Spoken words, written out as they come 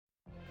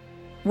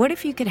What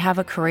if you could have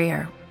a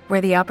career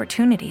where the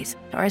opportunities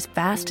are as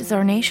vast as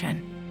our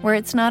nation, where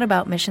it's not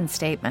about mission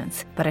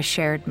statements, but a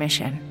shared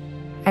mission?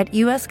 At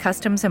U.S.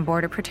 Customs and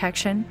Border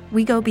Protection,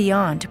 we go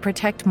beyond to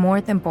protect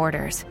more than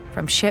borders.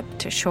 From ship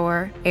to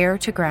shore, air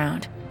to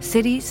ground,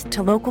 cities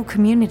to local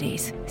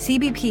communities,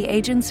 CBP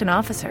agents and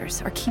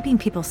officers are keeping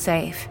people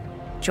safe.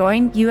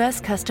 Join U.S.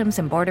 Customs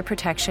and Border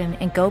Protection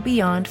and go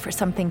beyond for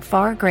something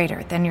far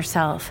greater than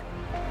yourself.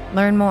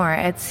 Learn more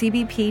at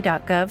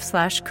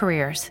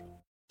cbp.gov/careers.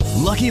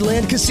 Lucky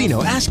Land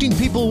Casino, asking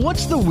people,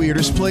 what's the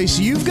weirdest place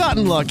you've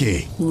gotten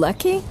lucky?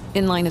 Lucky?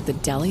 In line at the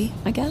deli,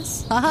 I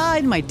guess? Aha,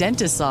 in my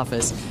dentist's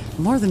office.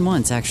 More than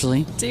once,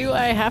 actually. Do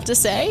I have to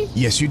say?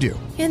 Yes, you do.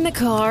 In the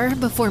car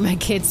before my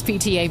kids'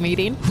 PTA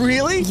meeting.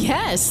 Really?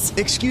 Yes.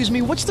 Excuse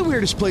me, what's the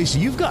weirdest place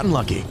you've gotten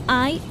lucky?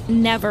 I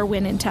never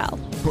win and tell.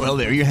 Well,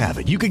 there you have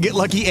it. You can get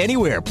lucky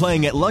anywhere,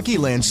 playing at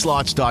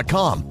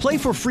LuckyLandSlots.com. Play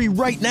for free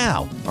right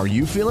now. Are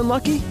you feeling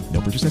lucky?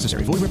 No purchase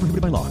necessary. Void where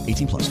prohibited by law.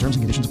 18+. Terms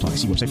and conditions apply.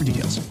 See website for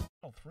details.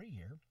 Channel 3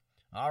 here.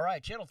 All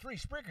right, Channel 3,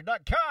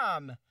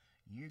 Spreaker.com.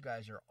 You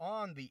guys are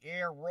on the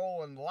air,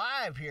 rolling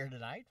live here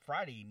tonight,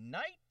 Friday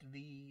night,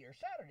 or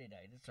Saturday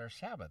night. It's our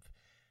Sabbath.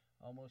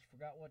 Almost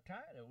forgot what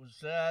time. It was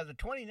the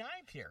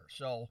 29th here.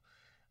 So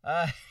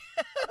let's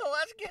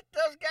get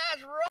those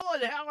guys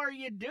rolling. How are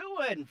you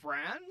doing,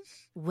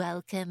 friends?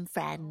 Welcome,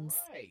 friends,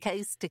 right.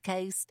 Coast to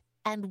coast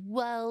and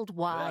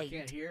worldwide. Well, I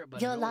can't hear it,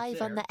 but You're I know it's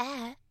live on there. the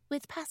air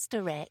with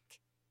Pastor Rick.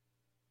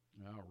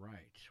 All right.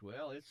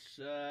 Well, it's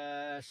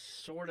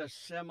sort of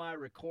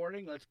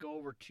semi-recording. Let's go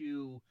over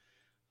to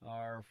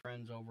our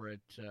friends over at,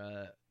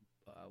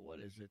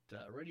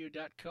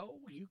 radio.co,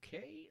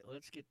 UK.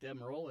 Let's get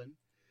them rolling.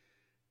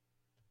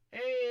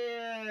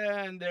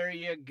 And there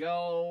you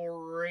go,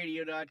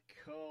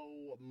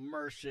 radio.co,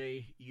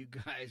 Mercy. You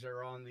guys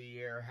are on the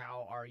air.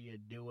 How are you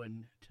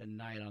doing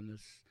tonight on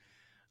this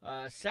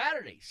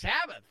Saturday,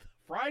 Sabbath,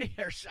 Friday,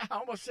 or I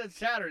almost said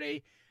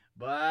Saturday,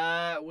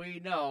 but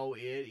we know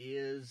it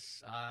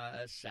is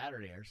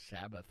Saturday, our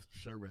Sabbath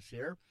service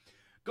here.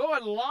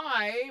 Going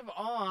live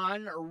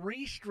on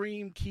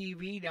Restream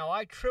TV. Now,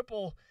 I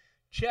triple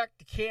checked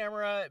the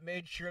camera,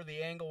 made sure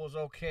the angle was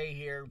okay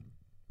here.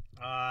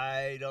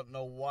 I don't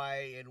know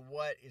why and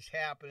what is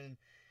happening.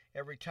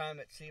 Every time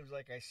it seems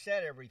like I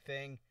said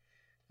everything,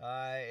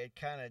 it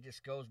kind of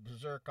just goes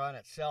berserk on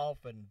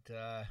itself, and,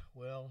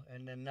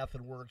 and then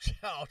nothing works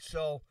out.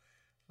 So,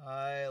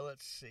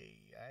 let's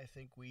see. I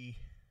think we're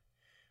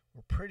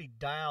pretty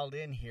dialed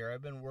in here.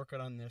 I've been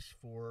working on this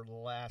for the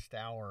last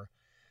hour.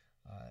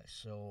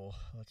 So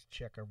let's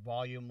check our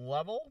volume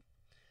level.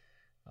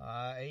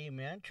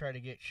 Amen. Try to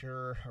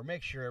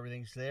make sure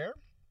everything's there.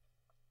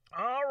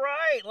 All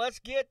right, let's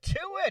get to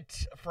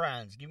it,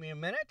 friends. Give me a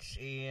minute,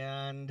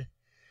 and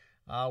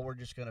we're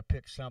just going to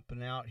pick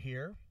something out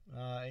here.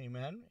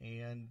 Amen.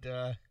 And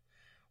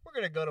we're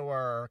going to go to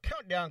our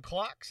countdown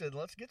clocks, and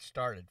let's get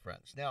started,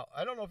 friends. Now,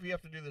 I don't know if you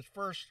have to do this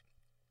first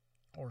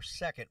or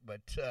second,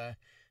 but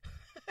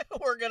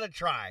we're going to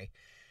try.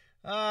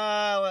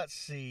 Let's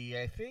see.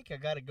 I think I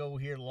got to go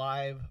here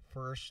live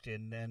first,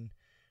 and then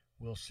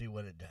we'll see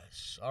what it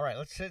does. All right,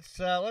 let's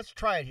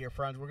try it here,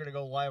 friends. We're going to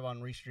go live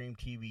on Restream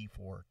TV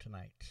for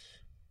tonight.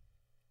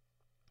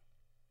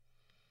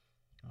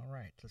 All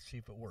right, let's see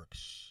if it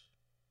works.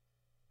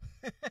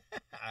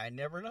 I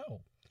never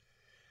know.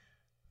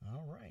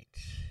 All right.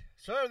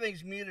 So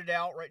everything's muted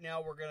out right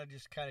now. We're going to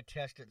just kind of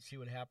test it and see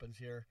what happens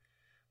here.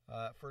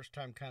 First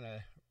time kind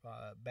of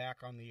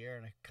back on the air,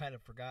 and I kind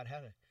of forgot how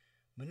to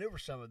maneuver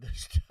some of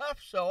this stuff,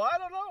 so I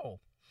don't know.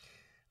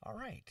 All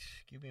right,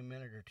 give me a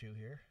minute or two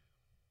here.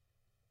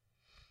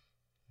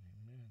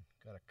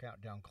 Got a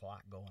countdown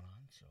clock going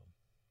on, so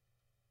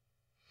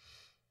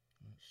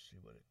let's see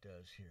what it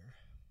does here.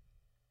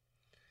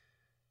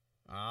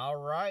 All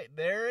right,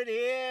 there it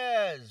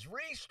is.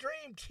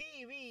 Restream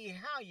TV.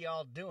 How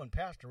y'all doing?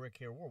 Pastor Rick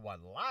here,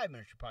 Worldwide Live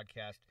Ministry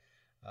Podcast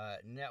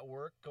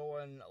Network,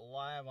 going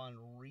live on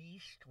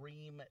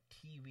Restream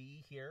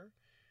TV here.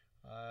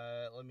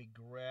 Let me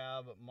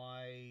grab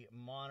my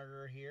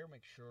monitor here,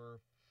 make sure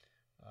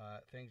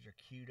things are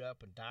queued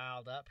up and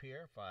dialed up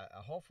here. If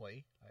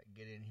hopefully I can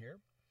get in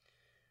here.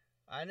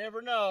 I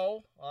never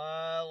know.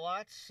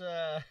 Lots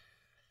of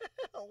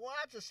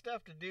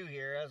stuff to do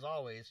here, as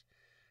always.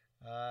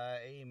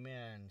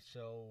 Amen.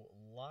 So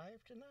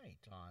live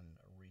tonight on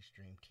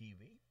Restream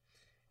TV.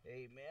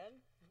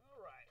 Amen.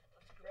 All right,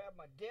 let's grab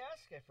my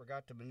desk. I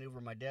forgot to maneuver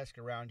my desk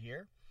around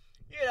here.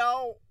 You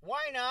know,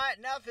 why not?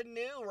 Nothing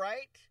new,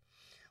 right?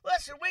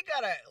 Listen, we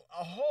got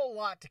a whole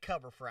lot to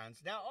cover,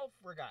 friends. Now,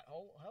 forgot.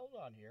 Hold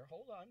on here.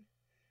 Hold on.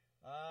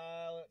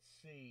 Let's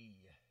see.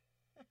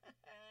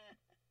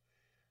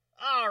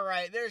 All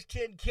right, there's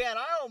Tin Can.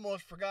 I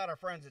almost forgot our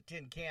friends at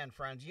Tin Can,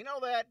 friends. You know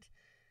that?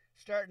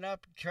 Starting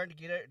up, trying to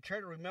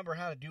remember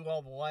how to do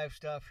all the live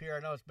stuff here. I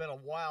know it's been a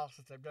while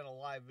since I've done a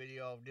live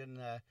video.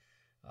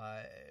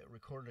 I've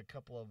recorded a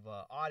couple of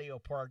audio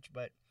parts,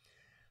 but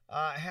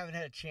I haven't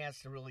had a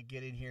chance to really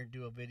get in here and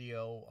do a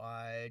video.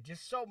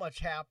 Just so much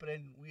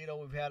happening. You know,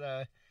 we've had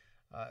a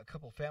a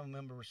couple of family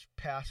members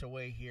pass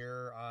away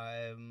here.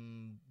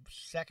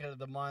 Second of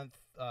the month,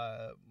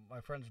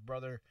 my friend's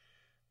brother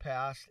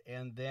passed,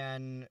 and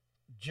then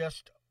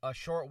just a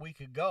short week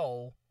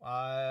ago,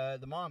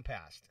 the mom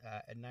passed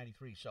at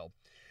 93. So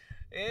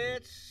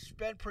it's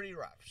been pretty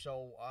rough.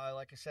 So,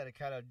 like I said, I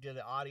kind of did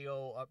an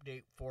audio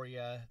update for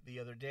you the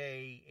other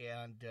day,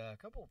 and a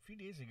few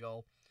days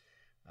ago,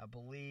 I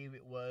believe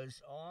it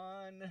was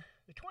on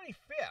the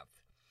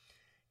 25th,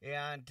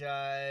 and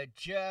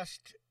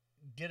just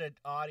did an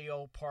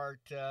audio part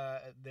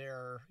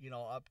there,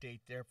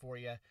 update there for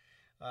you,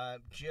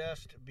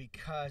 just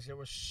because there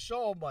was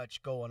so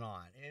much going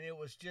on, and it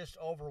was just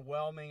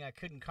overwhelming. I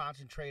couldn't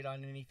concentrate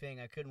on anything.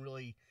 I couldn't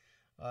really,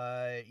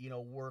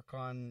 work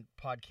on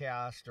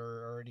podcast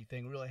or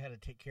anything. Really had to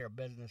take care of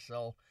business.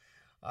 So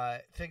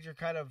things are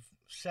kind of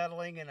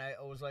settling, and I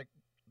was like,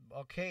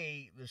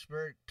 okay, the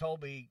Spirit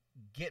told me,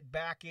 get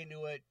back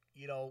into it,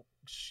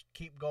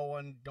 keep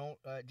going, don't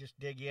just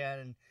dig in,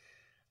 and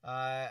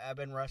I've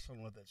been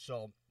wrestling with it.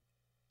 So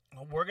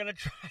we're going to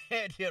try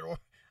it.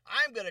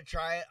 I'm going to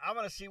try it. I'm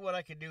going to see what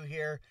I can do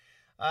here.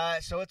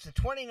 So it's the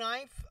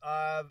 29th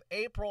of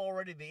April,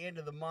 already the end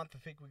of the month. I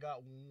think we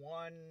got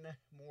one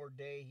more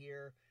day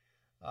here.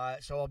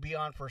 So I'll be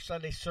on for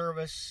Sunday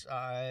service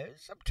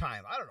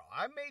sometime. I don't know.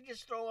 I may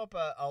just throw up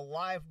a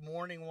live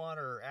morning one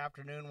or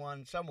afternoon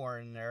one somewhere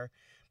in there.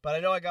 But I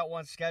know I got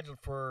one scheduled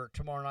for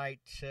tomorrow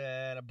night,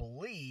 and I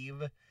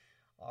believe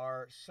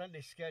our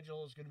Sunday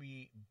schedule is going to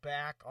be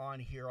back on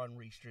here on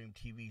Restream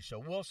TV.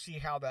 So we'll see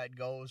how that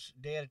goes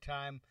day at a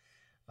time.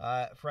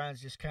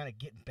 Friends, just kind of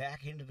getting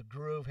back into the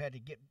groove. Had to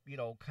get,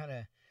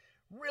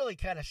 really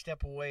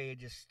step away and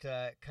just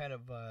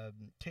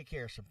take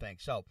care of some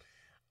things. So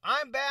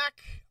I'm back.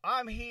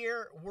 I'm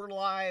here. We're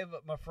live,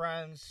 my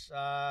friends.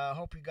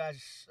 Hope you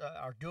guys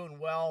are doing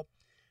well.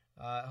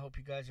 I hope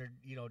you guys are,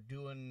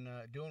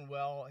 doing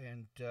well.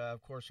 And,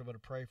 of course, I'm going to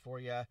pray for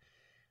you.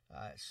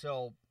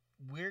 So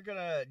we're going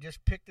to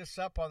just pick this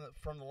up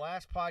from the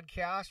last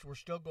podcast. We're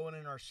still going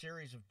in our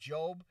series of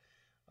Job.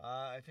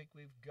 I think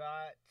we've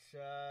got,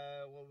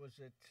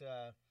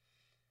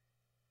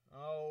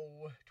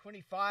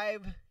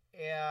 25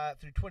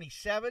 through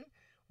 27.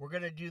 We're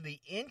going to do the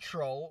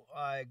intro,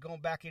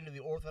 going back into the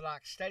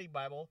Orthodox Study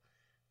Bible.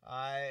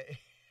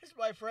 This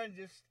my friend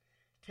just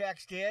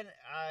texted in,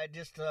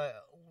 just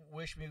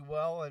wish me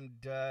well and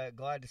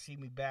glad to see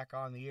me back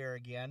on the air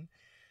again.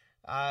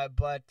 So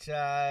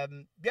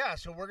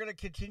we're going to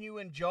continue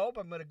in Job.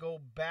 I'm going to go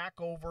back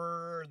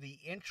over the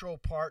intro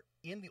part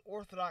in the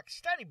Orthodox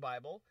Study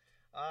Bible.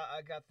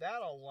 I got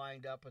that all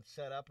lined up and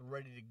set up and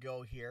ready to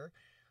go here.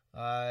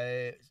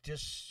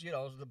 Just,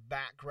 the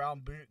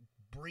background,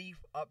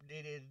 brief,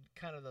 updated,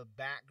 kind of the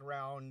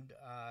background,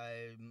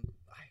 I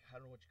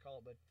don't know what you call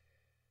it, but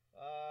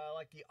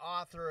like the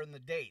author and the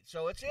date.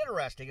 So it's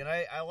interesting, and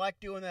I like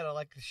doing that. I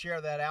like to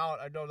share that out.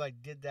 I know I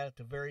did that at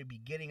the very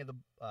beginning of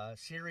the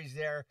series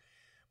there,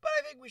 but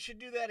I think we should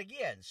do that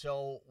again.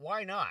 So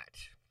why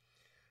not?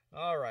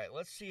 All right,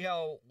 let's see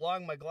how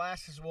long my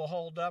glasses will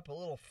hold up. A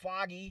little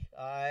foggy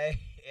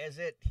as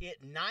it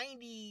hit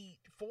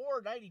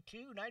 94,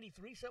 92,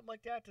 93, something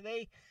like that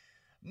today.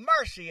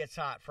 Mercy, it's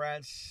hot,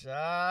 friends.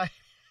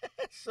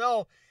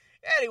 So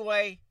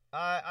anyway,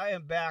 I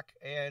am back,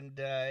 and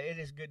it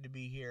is good to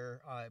be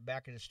here,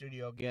 back in the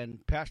studio again.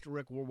 Pastor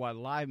Rick, Worldwide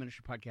Live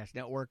Ministry Podcast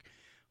Network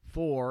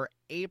for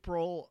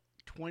April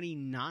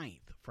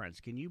 29th,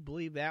 friends. Can you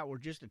believe that? We're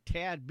just a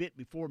tad bit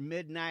before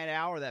midnight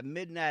hour, that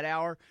midnight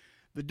hour.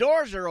 The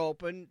doors are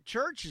open.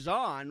 Church is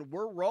on.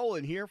 We're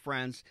rolling here,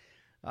 friends.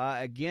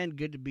 Again,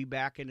 good to be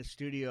back in the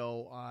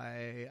studio.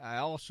 I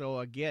also,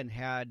 again,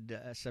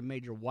 had some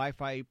major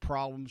Wi-Fi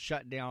problems,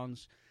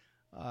 shutdowns,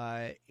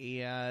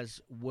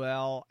 as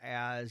well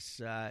as,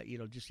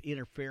 just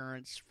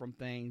interference from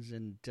things,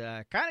 and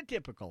kind of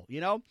typical,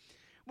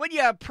 When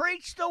you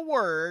preach the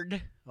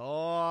word,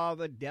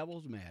 the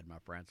devil's mad, my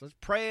friends. Let's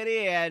pray it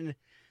in.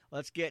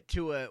 Let's get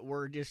to it.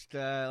 We're just,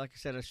 like I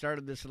said, I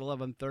started this at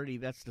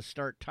 11:30. That's the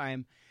start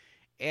time,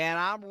 and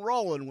I'm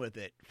rolling with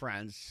it,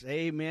 friends.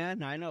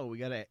 Amen. I know we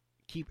got to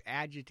keep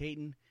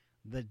agitating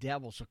the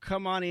devil. So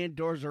come on in.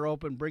 Doors are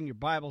open. Bring your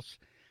Bibles,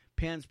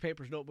 pens,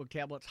 papers, notebook,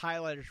 tablets,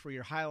 highlighters for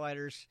your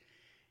highlighters.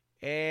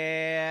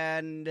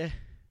 And,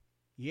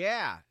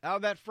 yeah,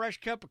 that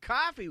fresh cup of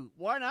coffee.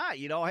 Why not?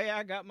 Hey,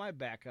 I got my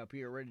backup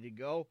here ready to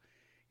go.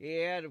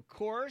 And, of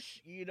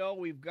course,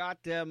 we've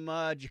got them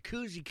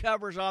jacuzzi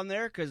covers on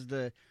there because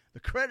the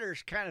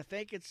critters kind of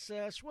think it's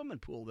a swimming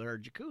pool, their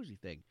jacuzzi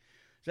thing.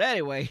 So,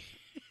 anyway,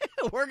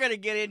 we're going to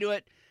get into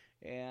it.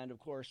 And, of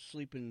course,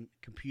 sleeping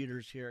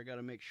computers here. I got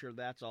to make sure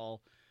that's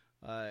all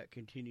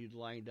continued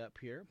lined up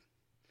here.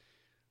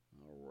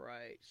 All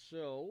right.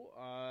 So,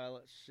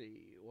 let's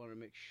see. I want to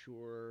make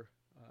sure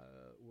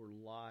we're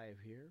live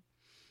here.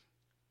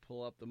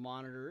 Pull up the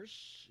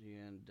monitors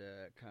and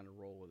kind of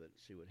roll with it and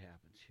see what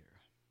happens here.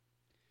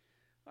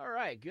 All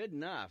right, good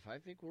enough. I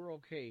think we're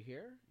okay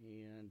here,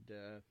 and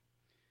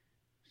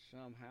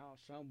somehow,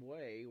 some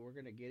way, we're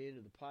going to get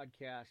into the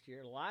podcast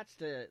here. Lots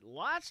to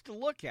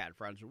look at,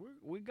 friends.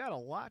 We've got a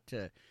lot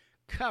to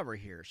cover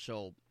here.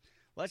 So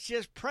let's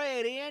just pray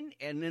it in,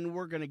 and then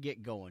we're going to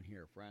get going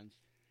here, friends.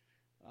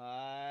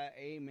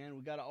 Amen.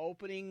 We got an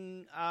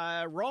opening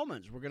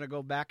Romans. We're going to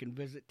go back and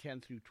visit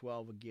 10 through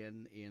 12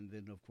 again, and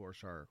then, of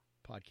course, our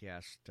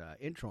podcast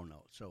intro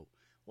note. So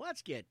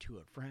let's get to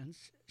it,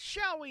 friends.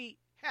 Shall we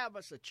have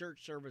us a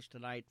church service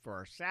tonight for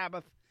our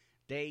Sabbath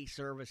day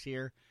service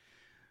here?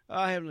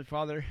 Heavenly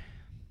Father,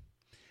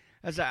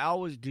 as I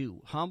always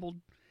do,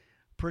 humbled,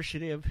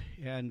 appreciative,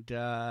 and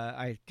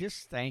I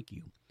just thank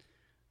you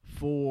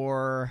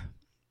for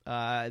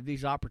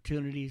these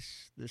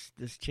opportunities,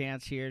 this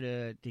chance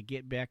here to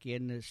get back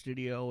in the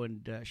studio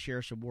and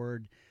share some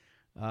word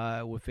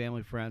with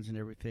family, friends, and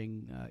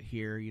everything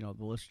here. You know,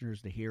 the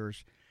listeners, the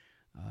hearers,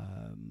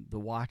 the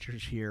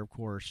watchers here, of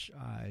course.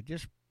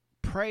 Just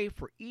pray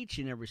for each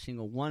and every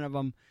single one of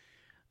them.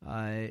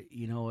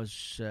 You know,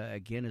 as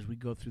we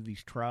go through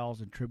these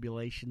trials and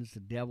tribulations, the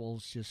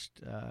devil's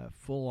just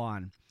full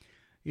on.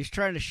 He's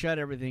trying to shut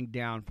everything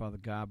down, Father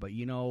God, but,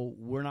 you know,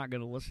 we're not going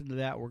to listen to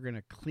that. We're going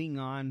to cling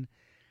on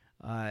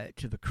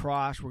to the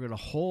cross. We're going to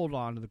hold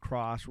on to the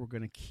cross. We're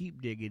going to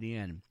keep digging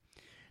in.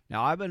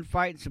 Now, I've been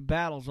fighting some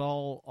battles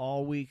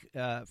all week,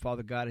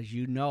 Father God, as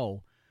you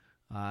know,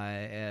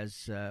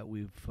 as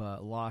we've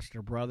lost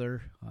our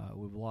brother.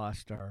 We've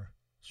lost our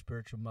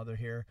spiritual mother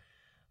here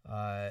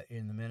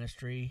in the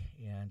ministry,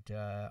 and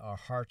our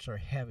hearts are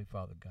heavy,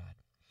 Father God.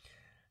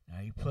 Now,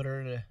 you put her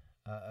in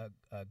a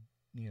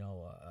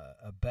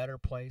better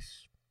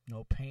place.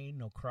 No pain,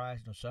 no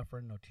cries, no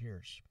suffering, no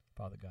tears,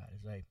 Father God,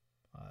 as I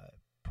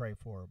pray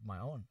for my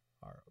own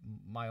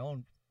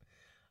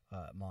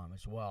mom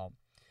as well.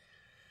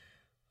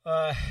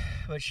 But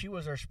she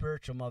was our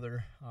spiritual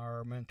mother,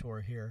 our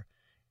mentor here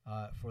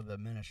for the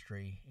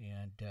ministry,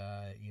 and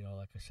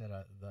like I said,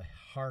 the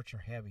hearts are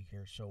heavy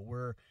here. So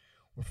we're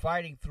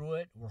fighting through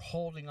it. We're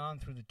holding on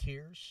through the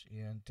tears,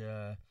 and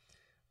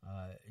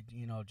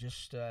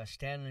just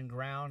standing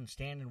ground and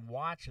standing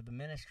watch of the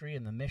ministry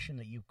and the mission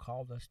that you've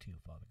called us to,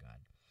 Father God.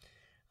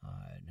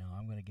 Now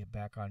I'm going to get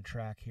back on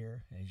track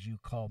here as you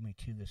called me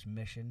to this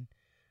mission.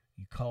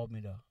 You called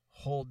me to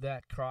hold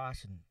that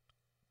cross and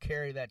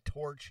carry that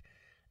torch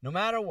no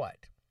matter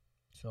what.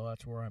 So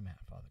that's where I'm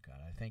at, Father God.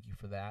 I thank you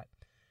for that.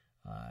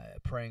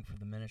 Praying for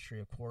the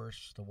ministry, of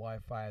course, the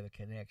Wi-Fi, the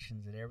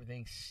connections, and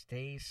everything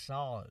stays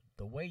solid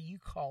the way you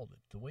called it,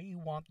 the way you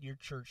want your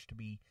church to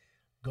be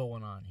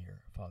going on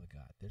here, Father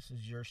God. This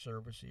is your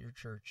service at your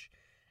church,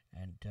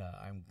 and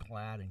I'm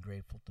glad and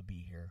grateful to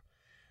be here.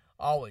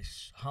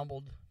 Always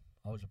humbled,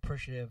 always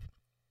appreciative.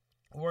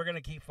 We're going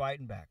to keep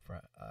fighting back,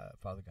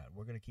 Father God.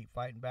 We're going to keep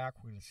fighting back.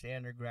 We're going to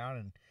stand our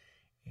ground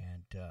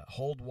and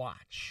hold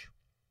watch.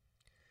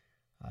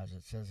 As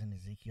it says in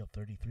Ezekiel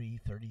 1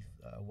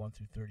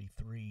 through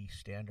 33,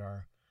 stand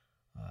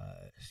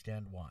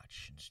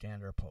watch and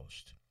stand our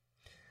post.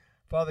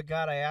 Father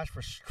God, I ask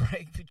for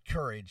strength and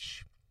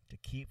courage to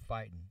keep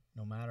fighting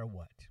no matter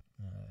what.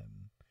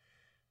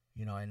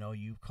 I know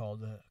you've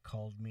called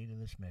me to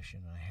this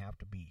mission, and I have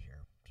to be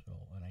here.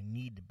 And I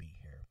need to be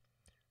here.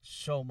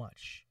 So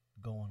much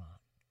going on.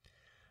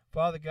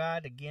 Father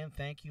God, again,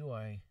 thank you.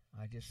 I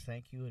just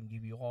thank you and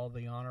give you all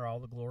the honor, all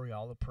the glory,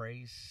 all the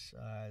praise.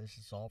 This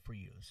is all for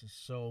you. This is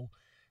so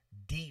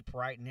deep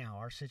right now.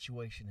 Our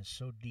situation is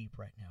so deep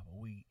right now, but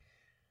we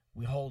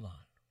hold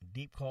on.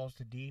 Deep calls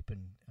to deep,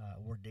 and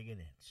we're digging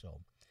in. So,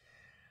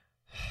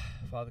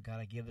 Father God,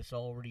 I give this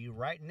all over to you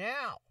right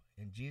now.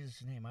 In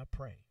Jesus' name I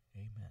pray.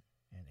 Amen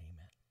and amen.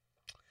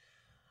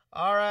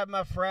 All right,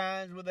 my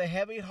friends, with a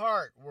heavy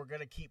heart, we're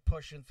going to keep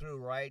pushing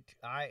through, right?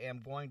 I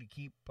am going to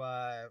keep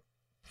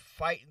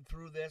fighting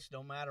through this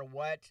no matter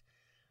what.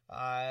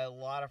 A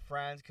lot of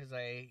friends, because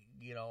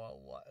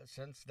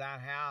since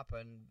that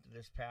happened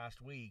this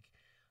past week,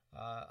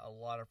 a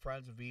lot of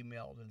friends have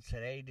emailed and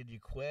said, hey, did you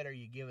quit? Are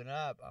you giving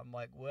up? I'm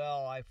like,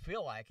 well, I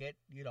feel like it.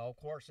 Of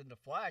course, in the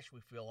flesh, we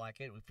feel like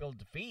it. We feel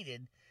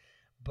defeated,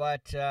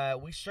 but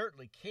we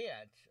certainly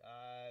can't.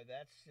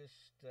 That's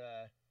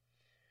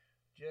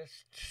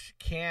just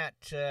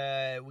can't,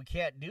 we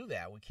can't do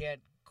that. We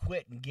can't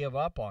quit and give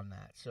up on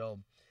that. So,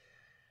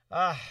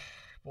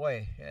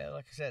 boy,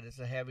 like I said, it's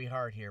a heavy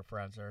heart here,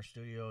 friends. Our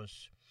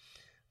studios,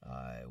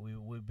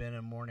 we've been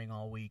in mourning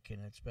all week,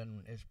 and it's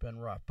been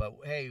rough. But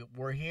hey,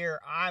 we're here.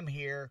 I'm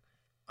here.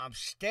 I'm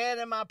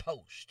standing my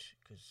post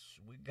because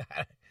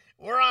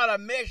we're on a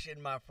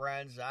mission, my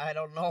friends. I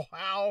don't know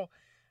how.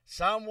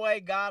 Some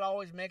way God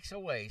always makes a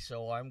way.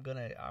 So I'm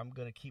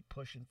gonna keep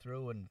pushing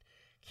through and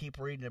keep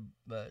reading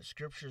the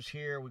scriptures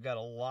here. We got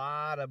a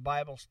lot of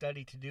Bible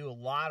study to do, a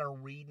lot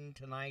of reading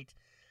tonight.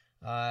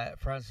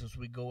 Friends, as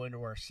we go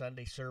into our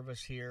Sunday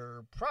service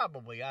here,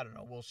 probably, I don't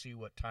know, we'll see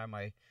what time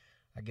I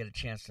get a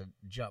chance to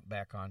jump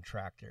back on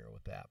track there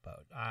with that.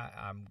 But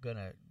I'm going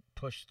to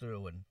push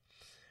through, and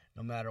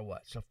no matter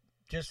what. So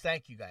just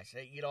thank you guys.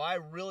 I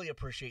really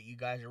appreciate you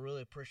guys. I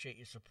really appreciate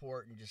your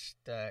support and just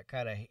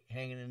kind of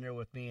hanging in there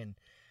with me and,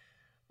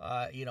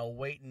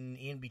 waiting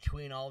in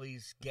between all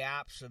these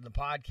gaps in the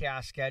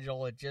podcast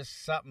schedule. It's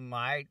just something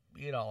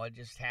it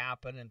just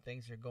happened, and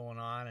things are going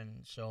on.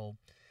 And so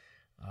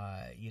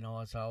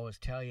As I always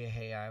tell you,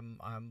 hey, I'm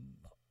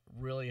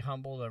really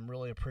humbled. I'm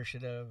really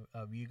appreciative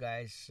of you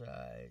guys,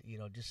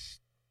 just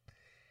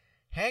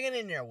hanging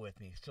in there with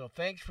me. So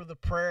thanks for the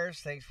prayers,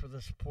 thanks for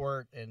the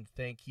support, and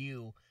thank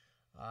you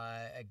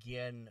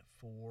again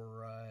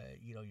for,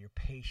 your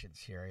patience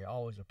here. I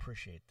always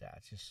appreciate that.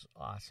 It's just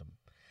awesome.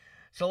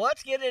 So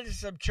let's get into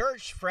some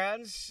church,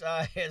 friends.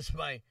 As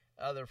my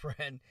other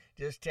friend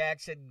just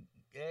texted,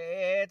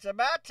 it's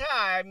about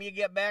time you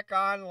get back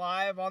on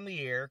live on the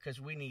air because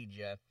we need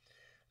you.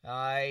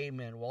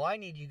 Amen. Well, I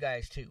need you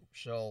guys too.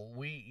 So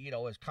we,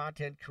 as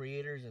content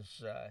creators,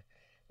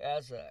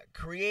 as a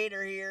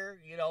creator here,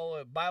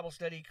 a Bible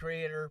study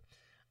creator,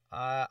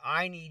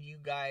 I need you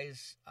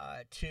guys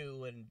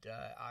too. And,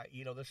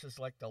 this is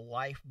like the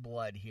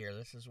lifeblood here.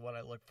 This is what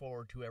I look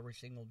forward to every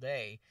single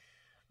day,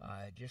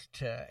 just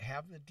to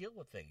have to deal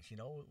with things.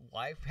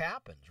 Life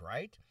happens,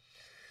 right?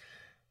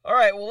 All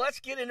right, well,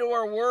 let's get into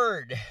our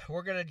word.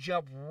 We're going to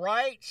jump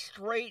right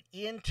straight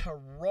into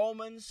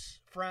Romans,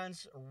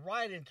 friends,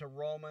 right into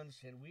Romans.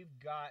 And we've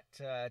got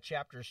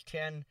chapters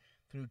 10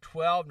 through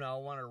 12. Now,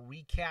 I want to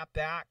recap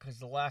that because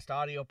the last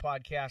audio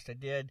podcast I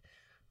did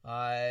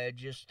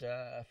just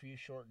a few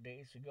short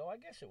days ago, I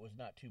guess it was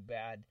not too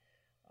bad,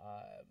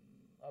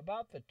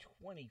 about the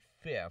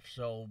 25th.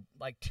 So,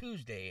 like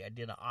Tuesday, I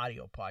did an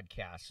audio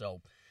podcast.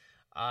 So,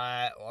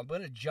 I'm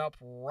going to jump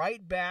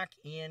right back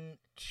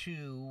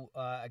into,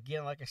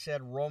 again, like I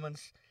said,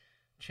 Romans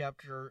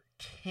chapter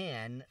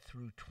 10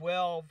 through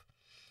 12.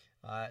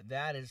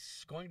 That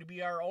is going to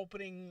be our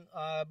opening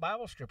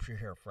Bible scripture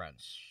here,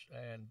 friends.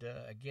 And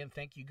again,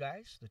 thank you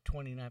guys. The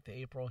 29th of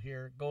April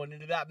here, going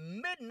into that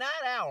midnight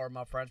hour,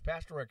 my friends.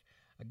 Pastor Rick,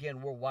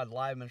 again, Worldwide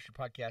Live Ministry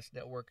Podcast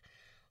Network,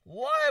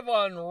 live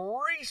on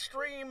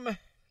Restream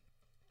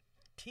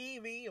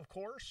TV, of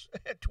course,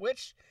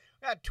 Twitch.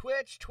 We got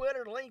Twitch,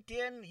 Twitter,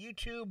 LinkedIn,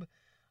 YouTube,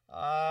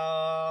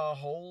 a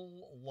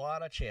whole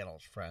lot of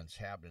channels, friends,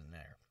 happening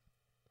there.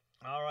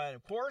 All right,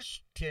 of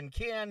course, Tin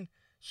Can,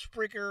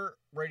 Spreaker,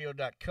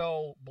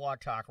 Radio.co, Blog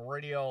Talk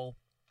Radio.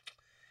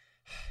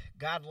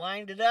 God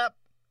lined it up,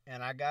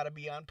 and I got to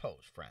be on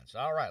post, friends.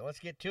 All right, let's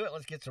get to it.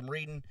 Let's get some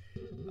reading.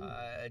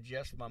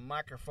 Adjust my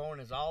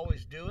microphone as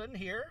always doing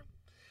here.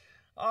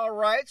 All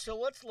right, so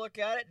let's look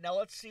at it. Now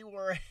let's see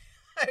where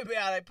I'm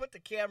at. I put the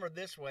camera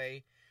this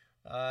way.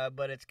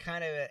 But it's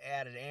kind of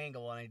at an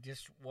angle, and I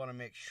just want to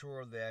make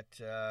sure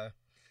that,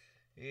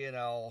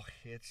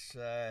 it's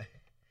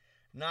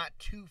not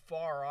too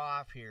far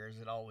off here as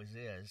it always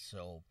is.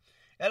 So,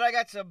 and I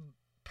got some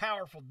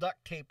powerful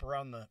duct tape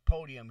around the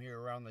podium here,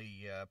 around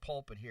the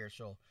pulpit here,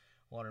 so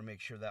I wanted to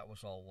make sure that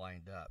was all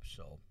lined up.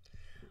 So,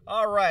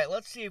 all right,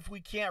 let's see if we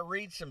can't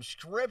read some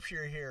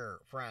scripture here,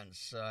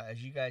 friends,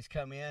 as you guys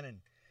come in and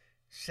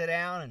sit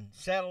down and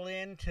settle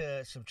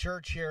into some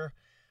church here.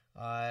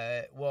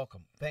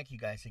 Welcome. Thank you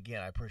guys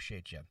again. I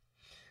appreciate you.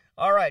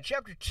 All right,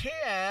 chapter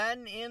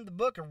 10 in the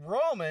book of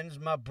Romans,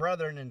 my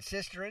brethren and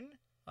sisterin.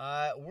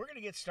 We're going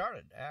to get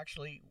started.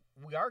 Actually,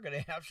 we are going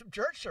to have some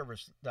church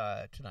service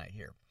tonight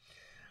here.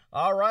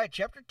 All right,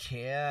 chapter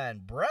 10.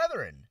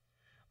 Brethren,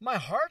 my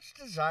heart's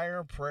desire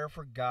and prayer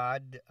for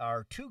God,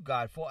 or to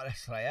God for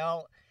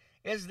Israel,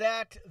 is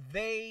that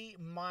they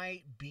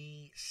might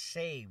be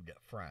saved,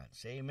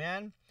 friends.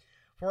 Amen.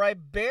 For I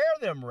bear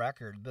them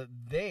record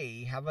that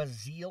they have a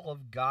zeal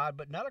of God,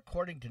 but not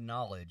according to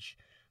knowledge.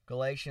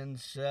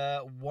 Galatians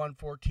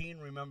 1:14.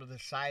 Remember the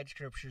side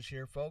scriptures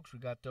here, folks. We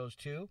got those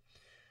too.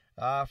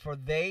 For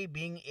they,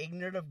 being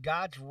ignorant of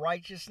God's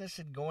righteousness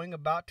and going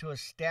about to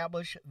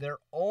establish their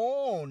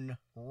own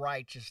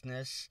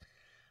righteousness,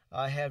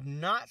 have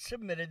not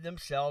submitted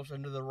themselves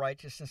unto the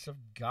righteousness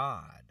of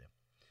God.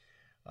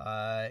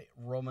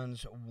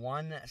 Romans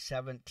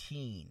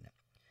 1:17.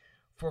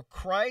 For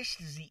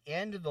Christ is the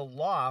end of the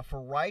law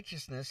for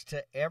righteousness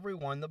to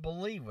everyone that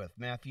believeth.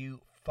 Matthew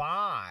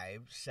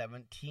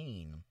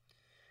 5:17.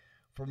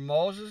 For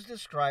Moses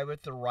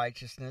describeth the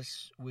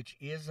righteousness which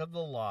is of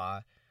the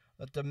law,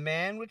 that the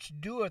man which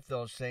doeth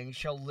those things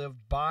shall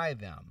live by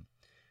them.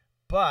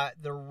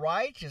 But the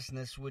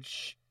righteousness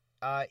which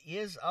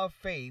is of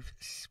faith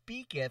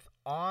speaketh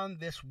on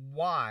this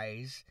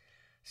wise,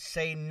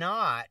 say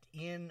not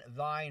in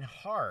thine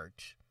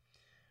heart,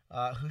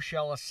 who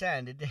shall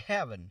ascend into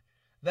heaven.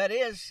 That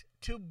is,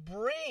 to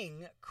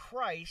bring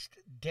Christ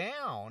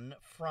down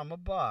from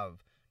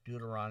above.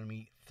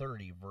 Deuteronomy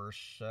 30,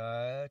 verse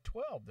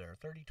 12 there,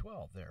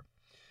 30:12 there.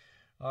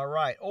 All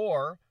right,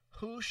 or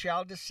who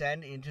shall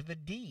descend into the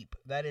deep?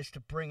 That is, to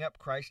bring up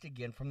Christ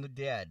again from the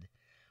dead.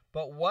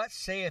 But what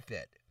saith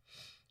it?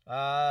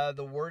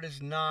 The word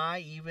is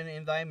nigh, even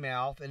in thy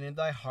mouth and in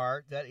thy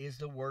heart. That is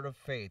the word of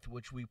faith,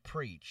 which we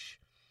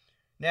preach.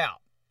 Now,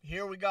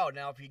 here we go.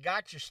 Now, if you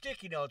got your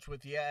sticky notes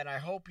with you, and I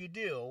hope you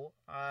do,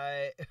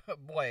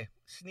 boy,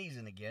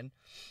 sneezing again,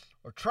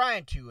 or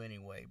trying to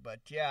anyway.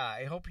 But yeah,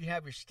 I hope you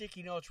have your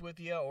sticky notes with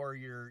you, or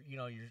your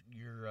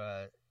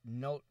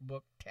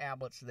notebook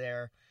tablets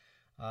there,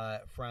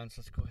 friends.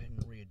 Let's go ahead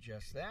and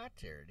readjust that.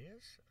 There it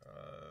is.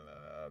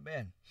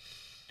 Man.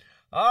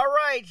 All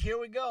right, here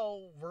we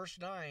go. Verse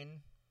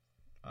 9.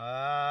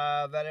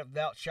 that if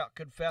thou shalt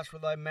confess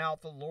with thy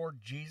mouth the Lord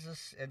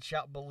Jesus, and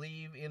shalt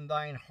believe in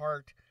thine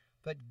heart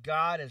that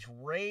God has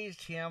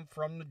raised him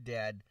from the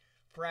dead,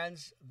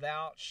 friends,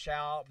 thou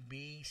shalt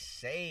be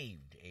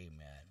saved.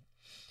 Amen.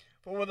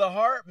 For with the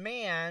heart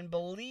man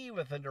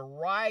believeth unto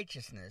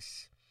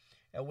righteousness,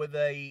 and with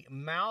the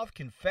mouth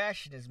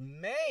confession is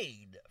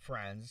made,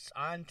 friends,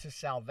 unto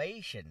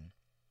salvation.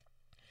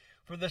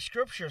 For the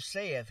Scripture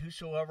saith,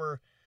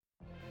 whosoever...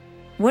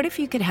 What if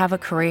you could have a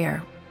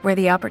career where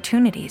the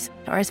opportunities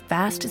are as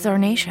vast as our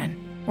nation,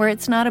 where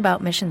it's not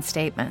about mission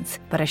statements,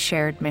 but a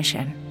shared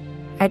mission?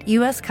 At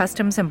U.S.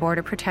 Customs and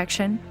Border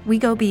Protection, we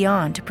go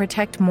beyond to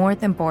protect more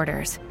than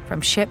borders.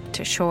 From ship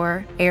to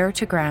shore, air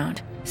to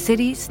ground,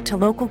 cities to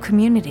local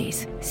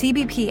communities,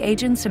 CBP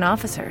agents and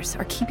officers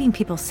are keeping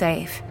people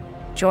safe.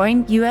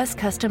 Join U.S.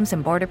 Customs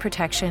and Border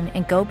Protection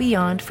and go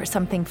beyond for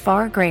something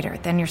far greater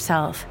than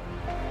yourself.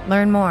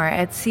 Learn more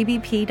at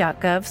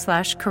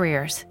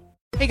cbp.gov/careers.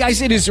 Hey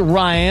guys, it is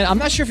Ryan. I'm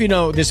not sure if you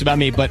know this about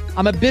me, but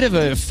I'm a bit of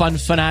a fun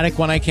fanatic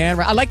when I can.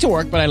 I like to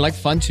work, but I like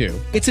fun too.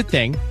 It's a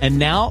thing. And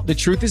now the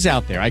truth is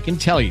out there. I can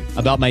tell you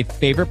about my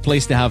favorite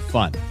place to have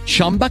fun.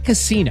 Chumba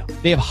Casino.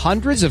 They have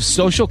hundreds of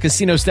social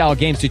casino style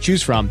games to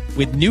choose from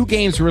with new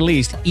games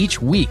released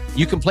each week.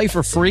 You can play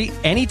for free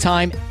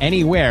anytime,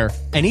 anywhere.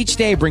 And each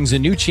day brings a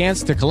new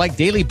chance to collect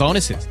daily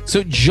bonuses.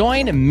 So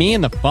join me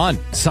in the fun.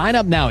 Sign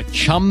up now at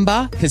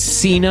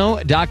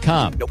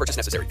ChumbaCasino.com. No purchase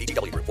necessary.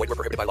 VGW. Void where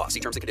prohibited by law. See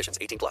terms and conditions.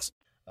 18+.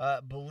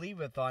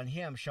 Believeth on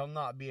him shall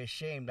not be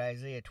ashamed.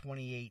 Isaiah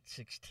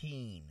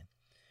 28:16.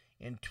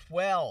 And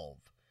 12.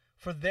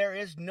 For there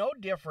is no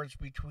difference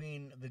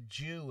between the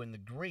Jew and the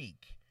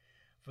Greek.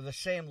 For the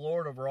same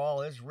Lord over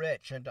all is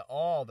rich unto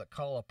all that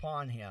call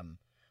upon him.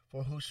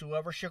 For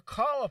whosoever shall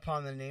call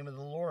upon the name of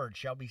the Lord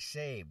shall be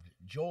saved.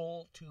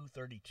 Joel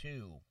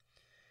 2:32.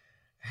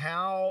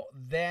 How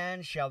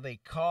then shall they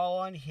call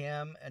on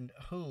him and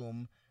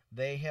whom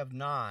they have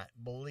not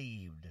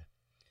believed?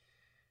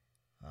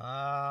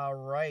 All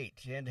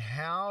right. And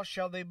how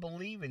shall they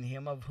believe in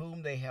him of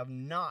whom they have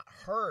not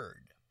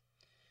heard?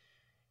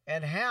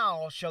 And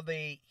how shall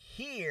they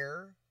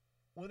hear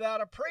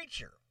without a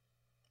preacher?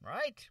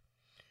 Right?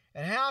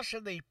 And how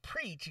shall they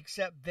preach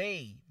except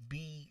they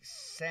be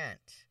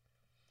sent?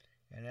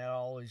 And that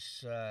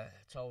always,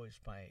 it's always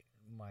my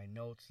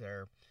notes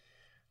there.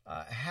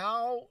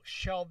 How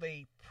shall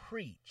they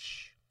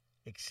preach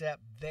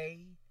except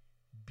they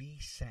be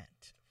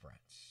sent,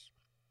 friends?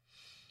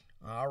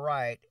 All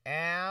right.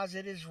 As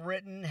it is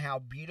written, how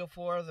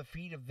beautiful are the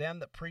feet of them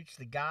that preach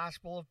the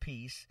gospel of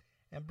peace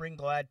and bring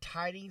glad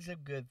tidings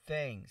of good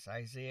things.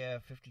 Isaiah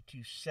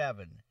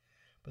 52:7.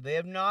 But they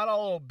have not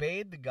all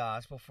obeyed the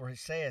gospel, for he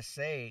saith,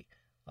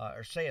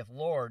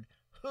 Lord,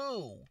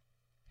 who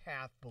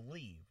hath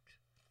believed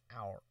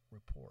our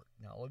report?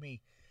 Now, let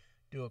me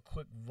do a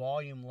quick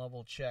volume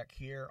level check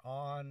here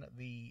on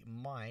the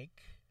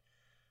mic,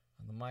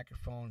 on the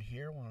microphone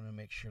here. I wanted to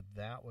make sure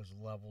that was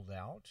leveled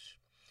out.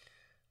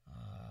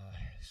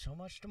 So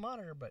much to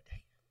monitor, but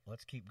hey,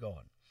 let's keep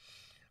going.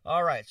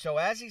 All right, so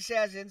as he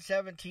says in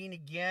 17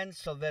 again,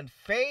 so then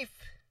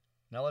faith,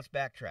 now let's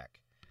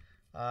backtrack.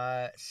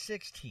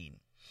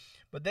 16.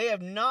 But they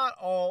have not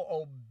all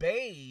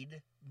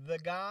obeyed the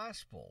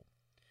gospel.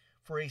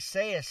 For he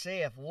saith,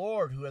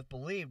 Lord, who hath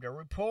believed our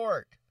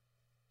report.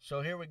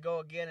 So here we go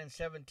again in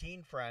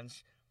 17,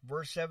 friends.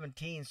 Verse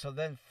 17. So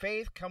then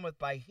faith cometh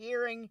by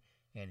hearing,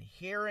 and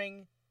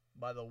hearing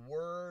by the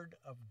word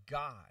of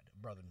God,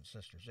 brothers and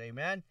sisters.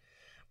 Amen.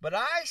 But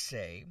I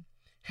say,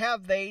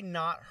 have they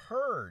not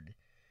heard?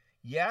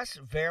 Yes,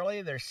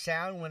 verily, their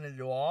sound went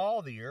into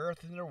all the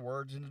earth, and their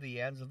words into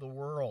the ends of the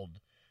world.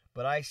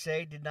 But I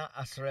say, did not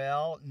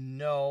Israel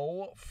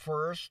know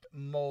first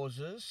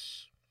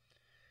Moses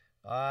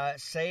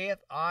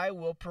saith, I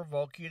will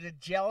provoke you to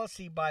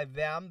jealousy by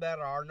them that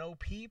are no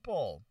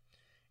people?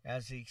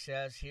 As he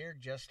says here,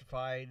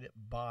 justified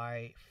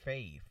by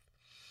faith.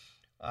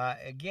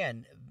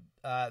 Again,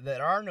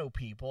 that are no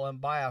people,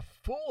 and by a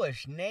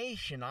foolish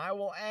nation I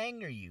will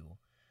anger you.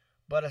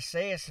 But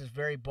Esaias is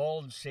very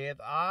bold and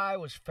saith, I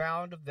was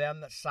found of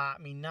them that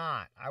sought me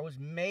not. I was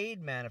made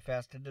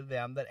manifest unto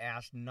them that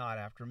asked not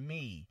after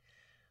me.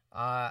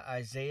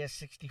 Isaiah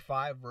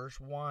 65, verse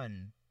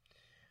 1.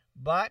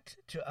 But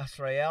to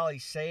Israel he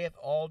saith,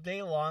 all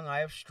day long I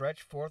have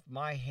stretched forth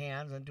my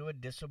hands unto a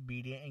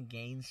disobedient and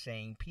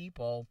gainsaying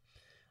people.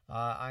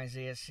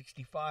 Isaiah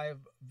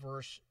 65,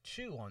 verse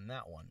 2 on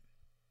that one.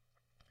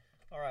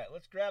 All right,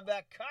 let's grab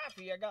that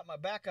coffee. I got my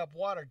backup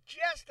water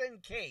just in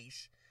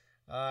case.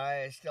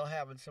 Still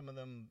having some of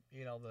them,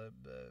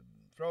 the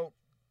throat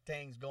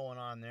things going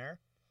on there.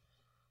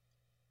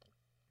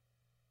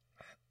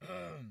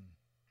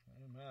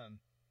 Amen.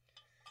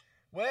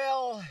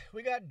 Well,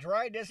 we got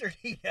dry desert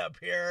heat up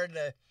here, and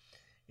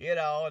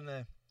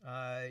the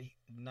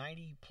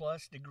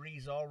 90-plus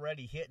degrees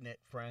already hitting it,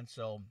 friends.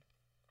 So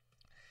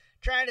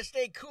trying to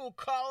stay cool,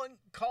 calm,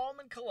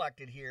 and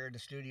collected here in the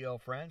studio,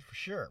 friends, for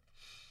sure.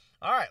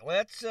 All right,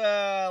 let's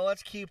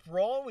keep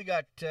rolling. We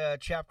got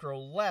chapter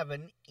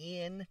 11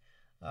 in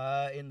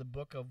in the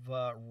book of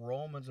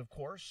Romans, of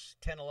course.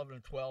 10, 11,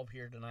 and 12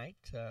 here tonight.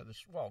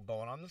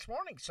 Going on this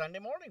morning, Sunday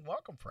morning.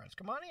 Welcome, friends.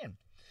 Come on in.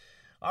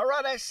 All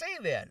right, I say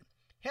then,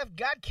 hath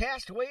God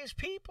cast away his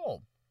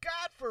people?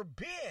 God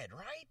forbid,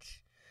 right?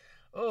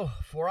 Oh,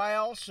 for I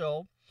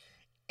also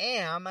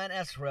am an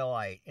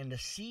Israelite, in the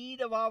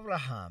seed of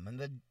Abraham, and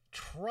the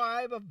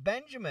tribe of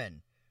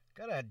Benjamin.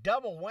 Got a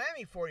double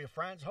whammy for you,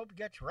 friends. Hope you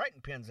got your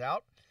writing pens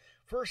out.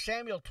 1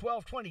 Samuel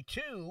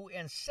 12:22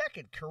 and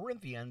 2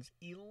 Corinthians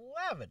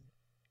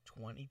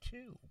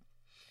 11:22.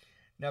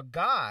 Now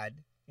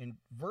God, in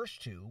verse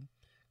 2,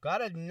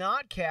 God had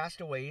not cast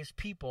away his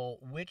people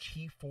which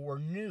he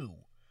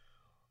foreknew.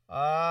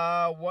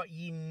 What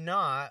ye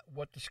not,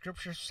 what the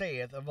scripture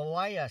saith of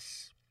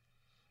Elias,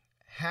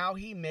 how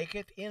he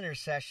maketh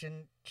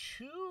intercession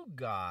to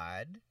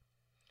God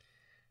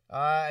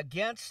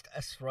against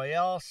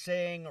Israel,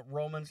 saying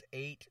Romans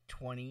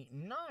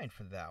 8:29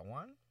 for that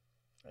one.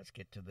 Let's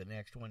get to the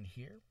next one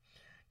here.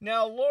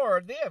 Now,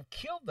 Lord, they have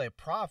killed thy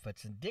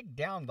prophets and digged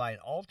down thine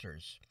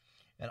altars,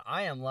 and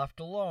I am left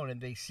alone,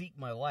 and they seek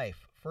my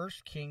life.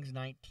 1 Kings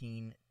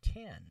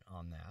 19:10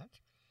 on that.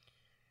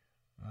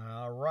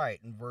 All right,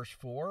 in verse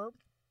 4,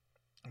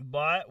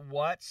 but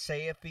what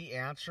saith the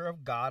answer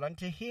of God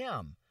unto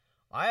him?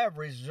 I have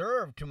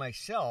reserved to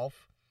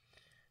myself,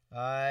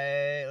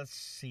 let's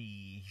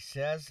see, he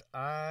says,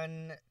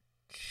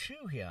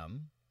 unto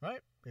him,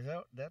 right?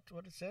 That's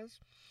what it says?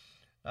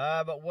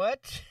 But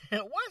what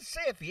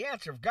saith the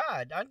answer of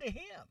God unto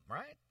him,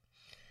 right?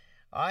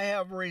 I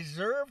have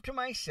reserved to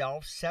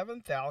myself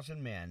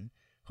 7,000 men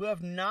who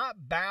have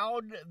not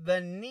bowed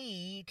the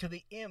knee to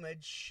the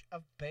image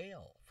of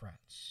Baal,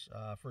 friends.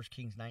 1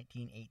 Kings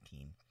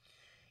 19:18.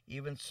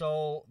 Even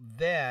so,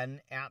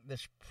 then, at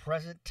this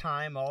present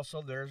time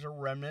also there is a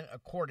remnant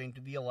according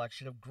to the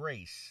election of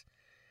grace.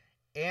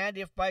 And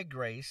if by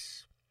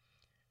grace,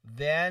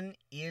 then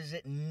is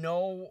it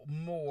no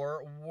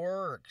more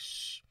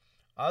works.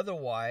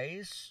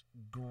 Otherwise,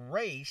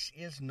 grace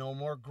is no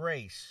more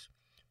grace.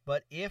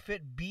 But if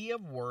it be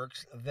of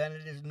works, then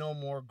it is no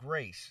more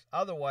grace.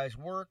 Otherwise,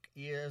 work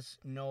is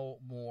no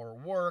more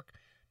work.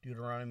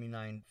 Deuteronomy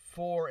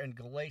 9:4 and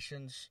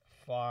Galatians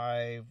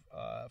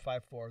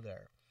 5:4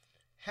 there.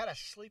 Had a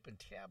sleeping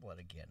tablet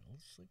again.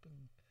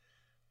 Sleeping,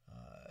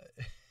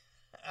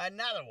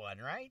 another one,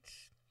 right?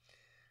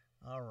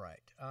 All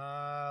right.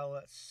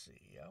 Let's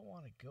see. I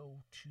want to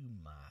go to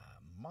my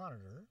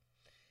monitor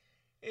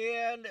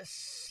and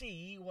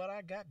see what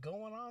I got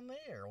going on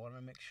there. I want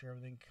to make sure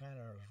everything kind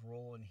of is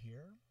rolling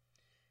here.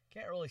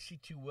 Can't really see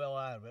too well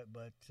out of it,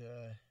 but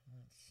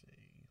let's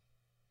see.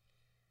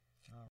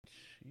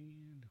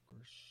 And, of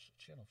course,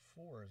 Channel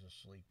 4 is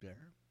asleep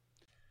there.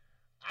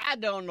 I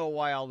don't know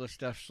why all this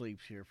stuff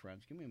sleeps here,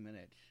 friends. Give me a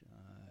minute.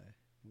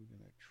 We're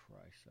going to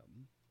try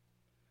something.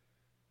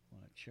 I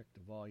want to check the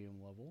volume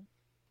level.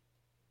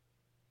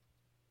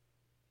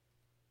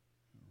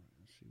 All right,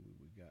 let's see what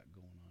we got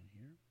going on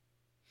here.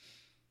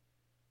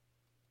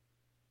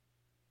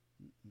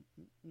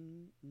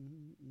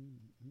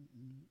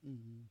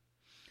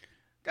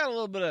 Got a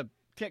little bit of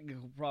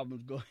technical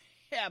problems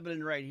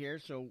happening right here,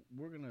 so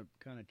we're going to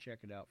kind of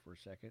check it out for a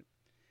second.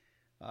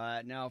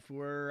 Now, if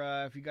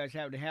you guys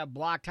happen to have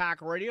Block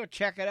Talk Radio,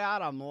 check it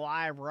out. I'm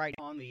live right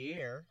on the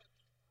air.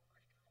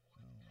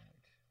 All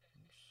right.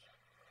 Oops.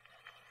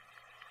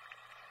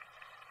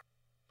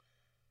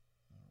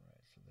 All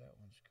right, so that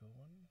one's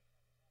going.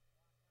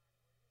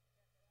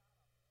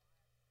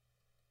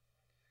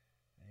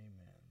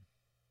 Amen.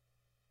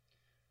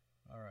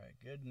 All right,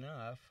 good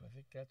enough. I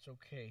think that's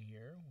okay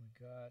here. We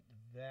got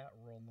that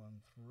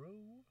rolling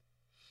through.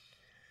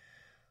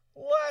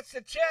 Let's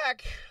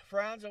check,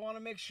 friends. I want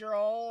to make sure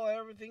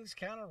everything's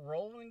kind of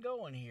rolling and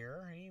going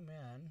here.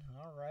 Amen.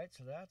 All right,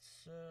 so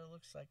that's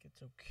looks like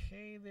it's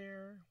okay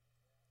there,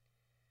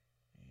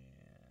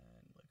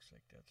 and looks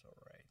like that's all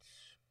right.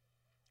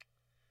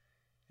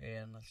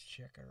 And let's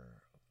check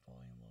our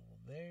volume level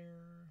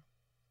there.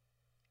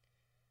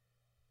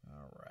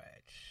 All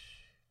right.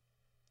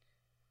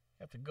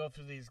 Have to go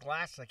through these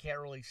glasses. I can't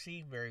really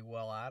see very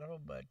well out of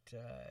them, but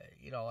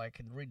I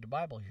can read the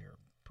Bible here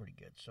pretty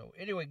good. So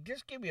anyway,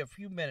 just give me a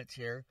few minutes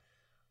here.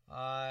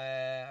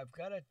 I've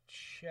got to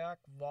check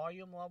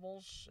volume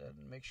levels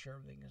and make sure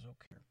everything is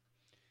okay.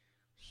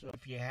 So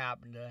if you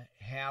happen to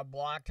have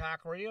Block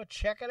Talk Radio,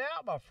 check it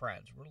out, my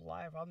friends. We're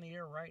live on the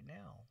air right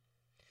now.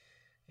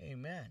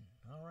 Amen.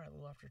 All right, a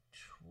little after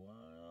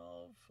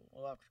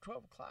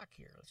 12 o'clock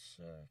here. Let's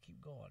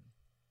keep going.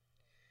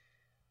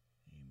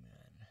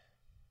 Amen.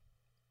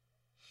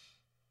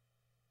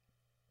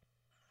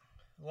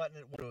 Letting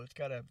it do.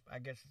 I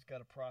guess it's got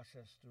to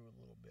process through a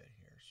little bit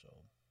here. So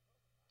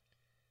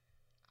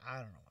I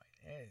don't know why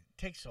it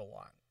takes so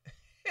long.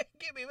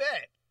 Give me a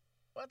minute.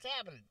 What's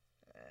happening?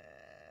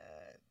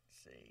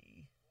 Let's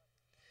see.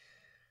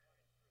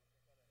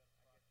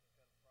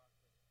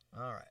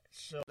 All right,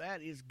 so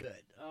that is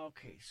good.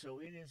 Okay, so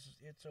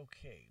it's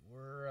okay.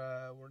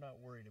 We're not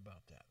worried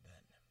about that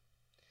then.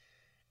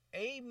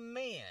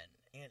 Amen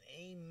and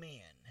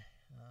amen.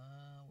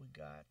 We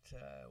got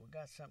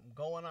got something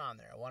going on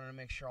there. I wanted to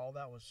make sure all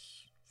that was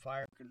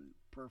firing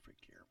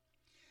perfect here.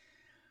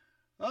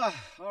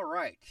 All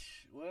right.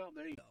 Well,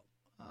 there you go.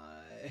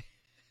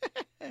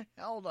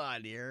 Hold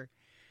on here.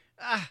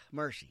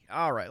 Mercy.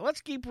 All right,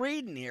 let's keep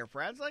reading here,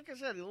 friends. Like I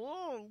said,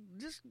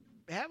 just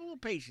have a little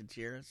patience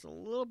here. It's a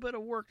little bit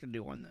of work to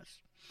do on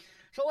this.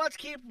 So let's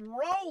keep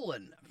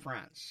rolling,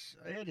 friends.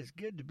 It is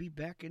good to be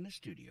back in the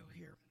studio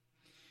here.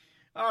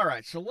 All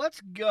right, so let's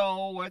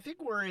go. I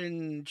think we're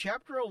in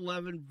chapter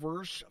 11,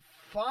 verse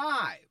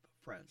 5,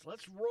 friends.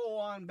 Let's roll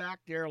on back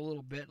there a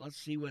little bit. Let's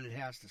see what it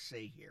has to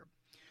say here.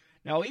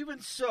 Now, even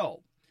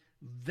so,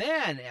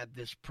 then at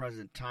this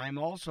present time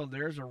also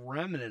there's a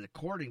remnant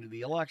according to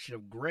the election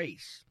of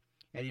grace.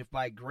 And if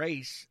by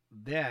grace,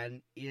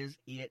 then is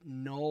it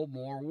no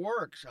more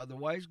works.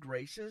 Otherwise,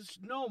 grace is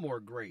no more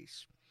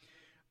grace.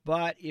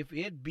 But if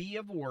it be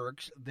of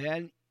works,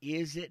 then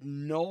is it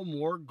no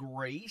more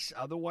grace?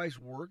 Otherwise,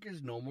 work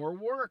is no more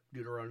work.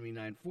 Deuteronomy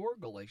 9:4,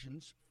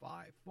 Galatians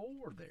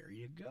 5:4. There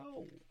you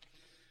go.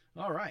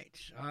 All right,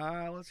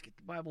 let's get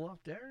the Bible up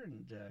there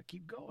and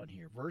keep going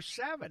here. Verse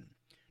 7,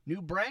 new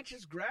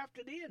branches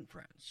grafted in,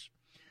 friends.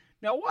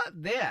 Now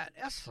what then?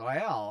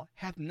 Israel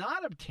hath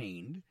not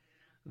obtained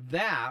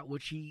that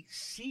which he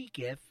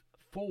seeketh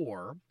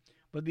for,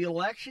 but the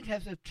election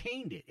hath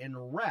obtained it, and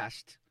the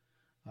rest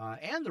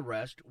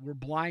were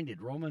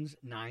blinded. Romans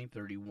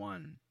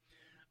 9:31.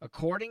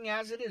 According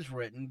as it is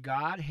written,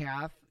 God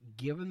hath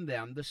given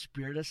them the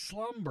spirit of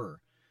slumber.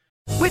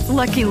 With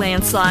Lucky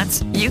Land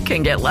Slots, you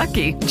can get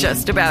lucky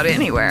just about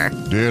anywhere.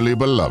 Dearly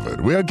beloved,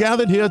 we are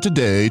gathered here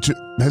today to...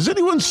 Has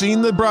anyone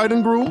seen the bride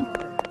and groom?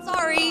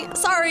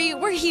 Sorry,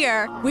 we're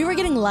here. We were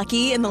getting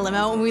lucky in the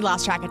limo and we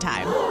lost track of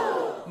time.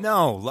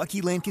 No,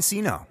 Lucky Land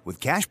Casino, with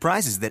cash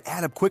prizes that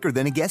add up quicker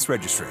than a guest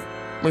registry.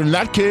 In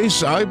that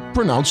case, I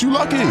pronounce you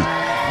lucky.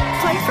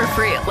 Play for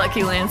free at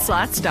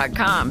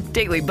LuckyLandSlots.com.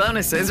 Daily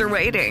bonuses are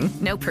waiting.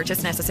 No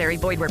purchase necessary.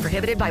 Void where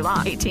prohibited by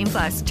law.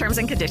 18+. Terms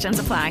and conditions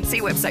apply.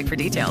 See website for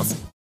details.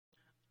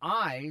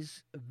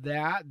 Eyes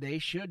that they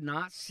should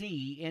not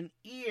see, and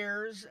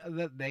ears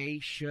that they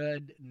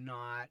should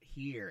not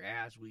hear,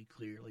 as we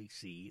clearly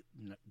see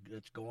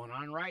that's going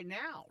on right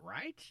now,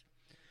 right?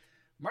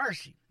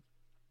 Mercy.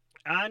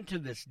 Unto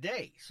this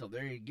day. So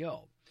there you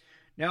go.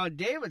 Now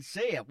David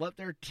saith, let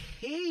their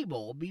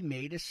table be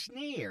made a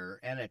snare,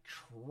 and a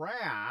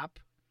trap,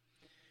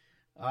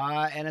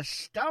 and a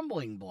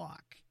stumbling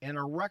block, and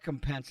a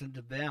recompense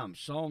unto them.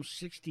 Psalm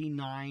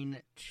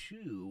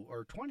 69:2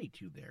 or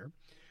 22 there.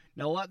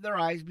 Now let their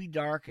eyes be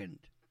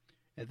darkened,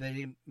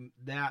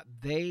 that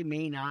they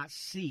may not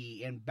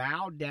see, and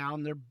bow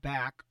down their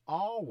back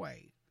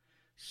always.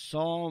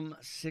 Psalm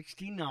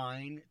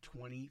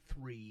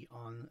 69:23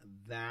 on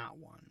that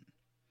one.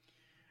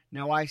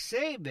 Now I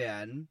say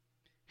then,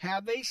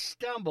 have they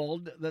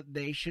stumbled that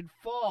they should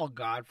fall?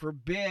 God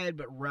forbid,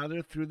 but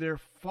rather through their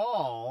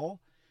fall,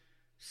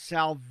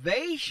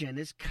 salvation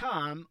is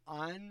come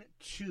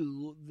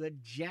unto the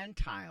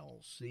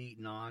Gentiles, the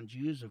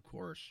non-Jews, of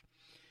course,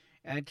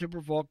 and to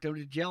provoke them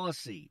to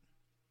jealousy.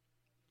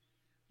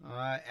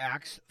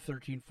 Acts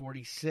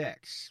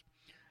 13:46.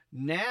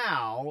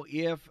 Now,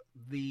 if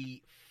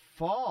the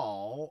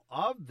fall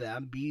of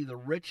them be the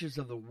riches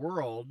of the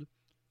world,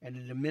 and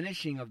the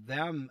diminishing of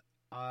them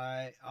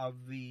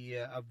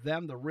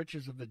the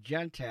riches of the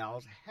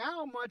Gentiles,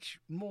 how much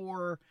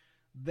more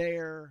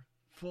their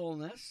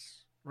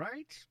fullness,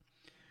 right?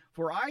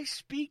 For I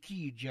speak to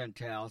you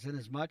Gentiles,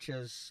 inasmuch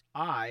as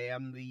I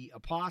am the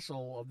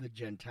apostle of the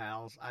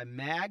Gentiles, I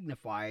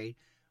magnify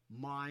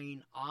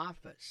mine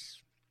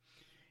office.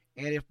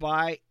 And if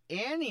by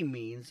any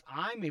means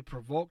I may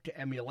provoke to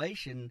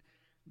emulation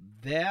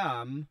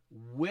them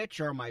which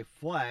are my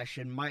flesh,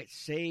 and might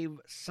save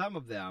some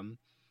of them,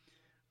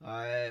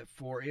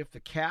 for if the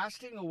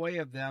casting away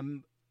of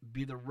them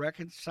be the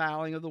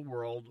reconciling of the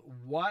world,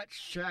 what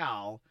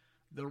shall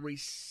the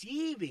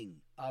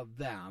receiving of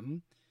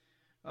them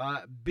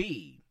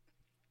be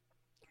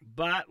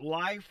but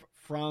life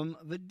from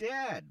the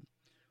dead?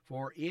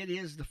 For it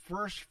is the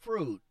first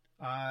fruit.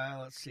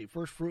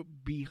 First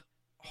fruit be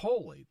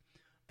holy.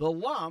 The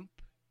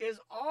lump is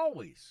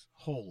always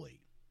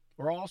holy,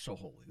 or also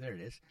holy. There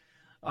it is.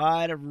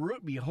 And if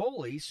root be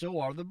holy, so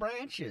are the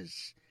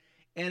branches.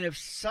 And if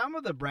some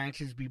of the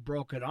branches be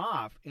broken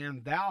off,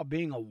 and thou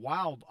being a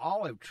wild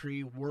olive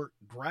tree wert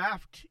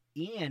grafted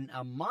in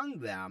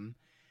among them,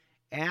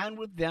 and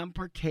with them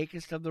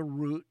partakest of the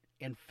root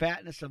and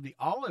fatness of the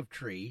olive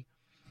tree,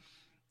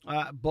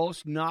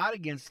 boast not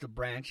against the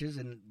branches,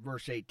 in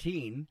verse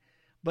 18.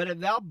 But if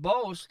thou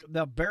boast,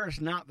 thou bearest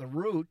not the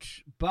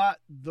root, but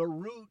the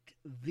root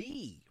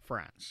thee,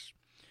 friends.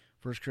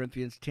 1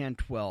 Corinthians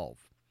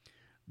 10:12.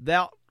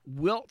 Thou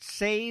wilt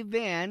say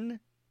then,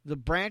 the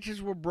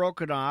branches were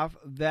broken off,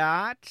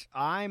 that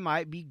I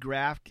might be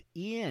grafted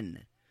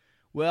in.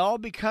 Well,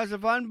 because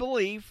of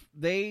unbelief,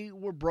 they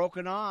were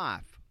broken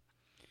off.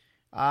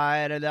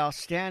 And thou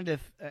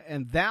standeth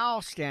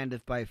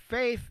by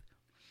faith.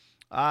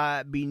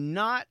 Be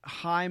not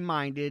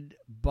high-minded,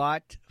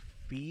 but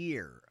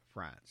fear,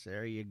 friends.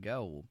 There you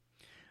go.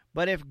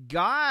 But if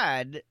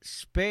God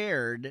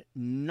spared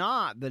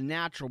not the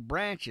natural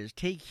branches,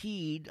 take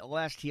heed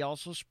lest he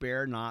also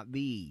spare not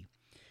thee.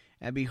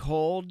 And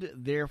behold,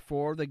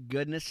 therefore, the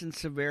goodness and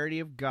severity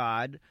of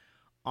God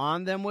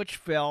on them which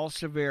fell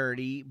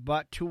severity,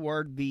 but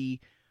toward the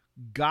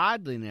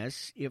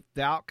godliness, if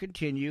thou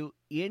continue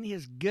in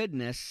his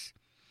goodness,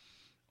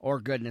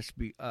 or goodness,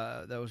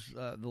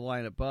 the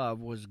line above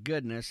was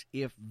goodness,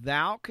 if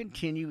thou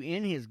continue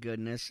in his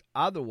goodness,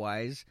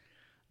 otherwise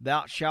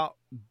thou shalt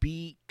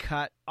be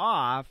cut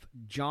off.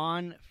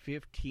 John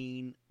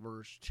 15,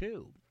 verse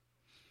 2.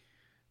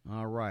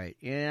 All right.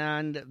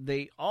 And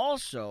they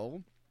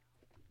also,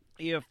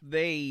 if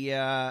they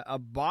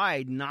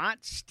abide not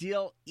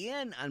still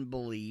in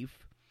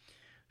unbelief,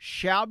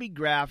 shall be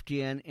grafted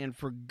in, and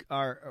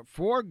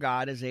for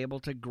God is able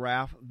to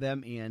graft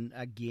them in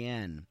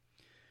again.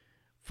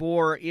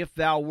 For if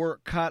thou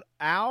wert cut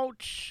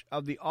out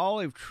of the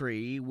olive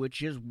tree,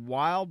 which is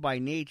wild by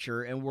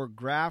nature, and were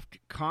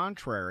grafted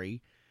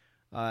contrary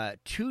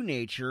to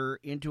nature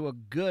into a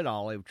good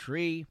olive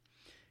tree,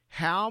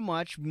 how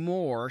much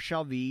more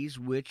shall these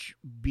which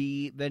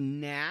be the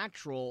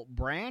natural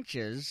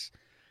branches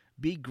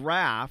be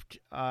grafted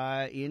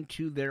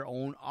into their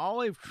own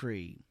olive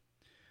tree?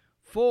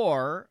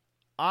 For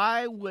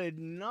I would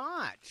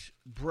not,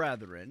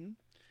 brethren,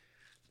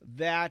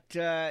 that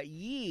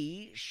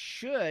ye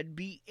should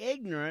be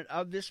ignorant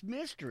of this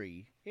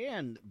mystery.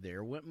 And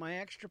there went my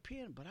extra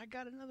pen, but I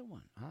got another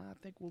one. I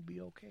think we'll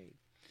be okay.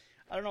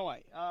 I don't know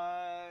why.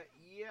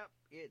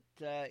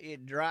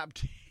 It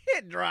dropped.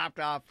 It dropped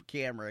off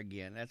camera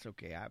again. That's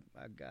okay.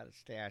 I've got a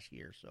stash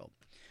here, so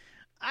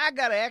I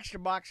got an extra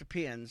box of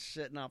pens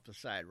sitting off the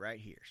side right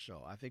here.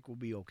 So I think we'll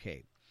be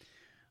okay.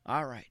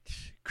 All right.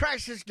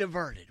 Crisis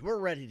diverted. We're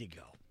ready to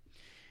go.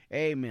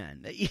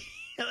 Amen.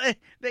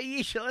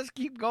 Let's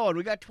keep going.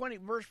 We got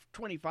verse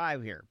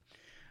 25 here.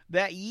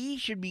 That ye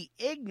should be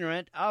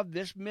ignorant of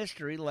this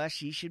mystery,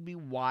 lest ye should be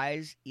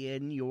wise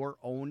in your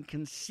own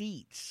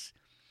conceits.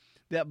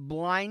 That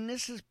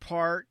blindness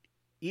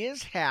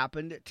is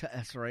happened to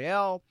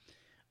Israel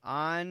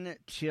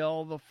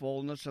until the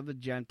fullness of the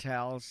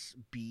Gentiles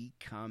be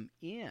come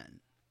in.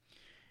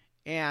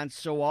 And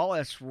so all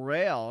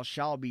Israel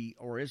shall be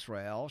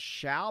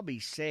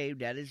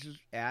saved,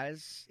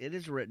 as it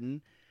is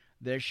written,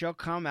 there shall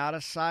come out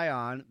of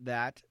Sion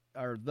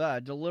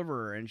the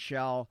deliverer, and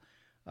shall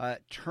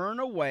turn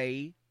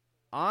away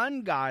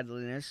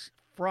ungodliness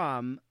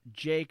from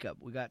Jacob.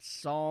 We got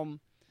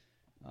Psalm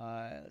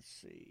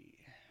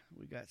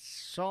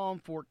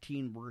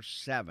 14, verse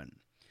 7.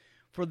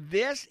 For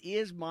this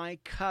is my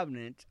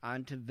covenant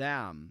unto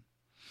them,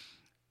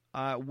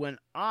 when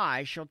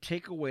I shall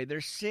take away their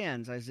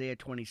sins. Isaiah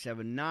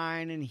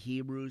 27:9 and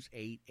Hebrews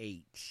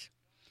 8:8.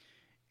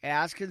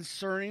 As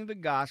concerning the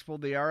gospel,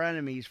 they are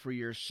enemies for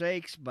your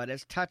sakes, but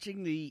as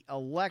touching the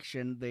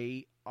election,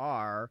 they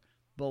are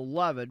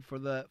beloved for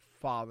the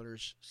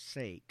Father's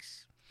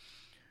sakes.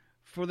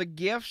 For the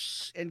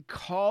gifts and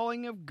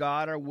calling of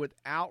God are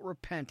without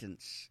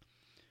repentance.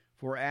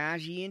 For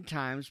as ye in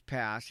times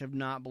past have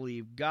not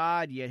believed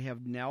God, yet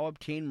have now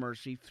obtained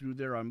mercy through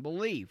their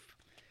unbelief.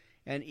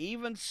 And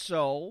even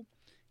so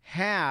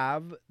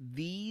have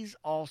these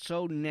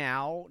also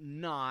now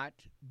not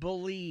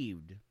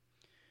believed,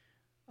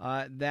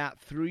 that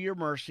through your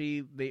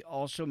mercy they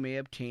also may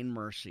obtain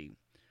mercy.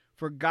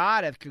 For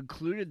God hath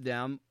concluded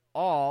them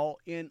all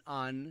in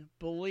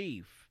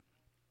unbelief.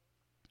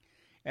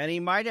 And he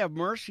might have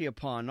mercy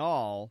upon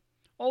all.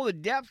 Oh, the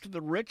depth of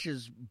the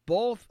riches,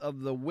 both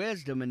of the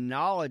wisdom and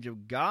knowledge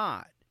of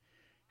God!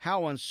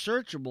 How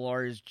unsearchable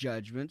are his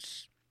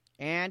judgments,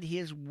 and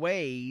his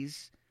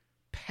ways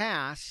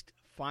past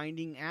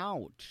finding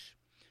out.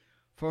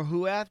 For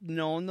who hath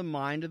known the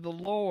mind of the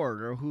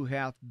Lord, or who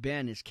hath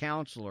been his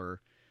counselor?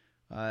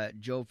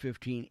 Job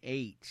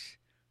 15:8.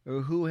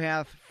 Or who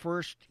hath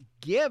first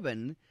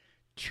given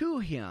to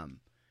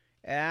him?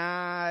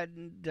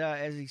 And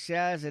as he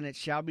says, and it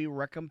shall be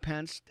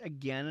recompensed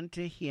again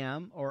unto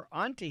him, or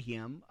unto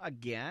him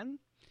again.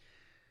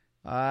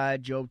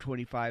 Job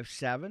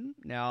 25:7.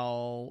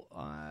 Now,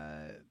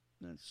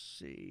 let's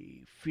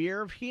see.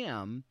 Fear of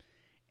him,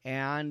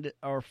 I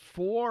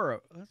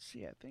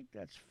think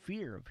that's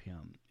fear of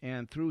him.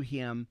 And through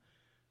him,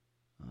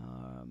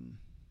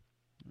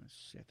 let's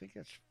see, I think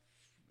that's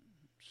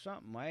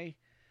something.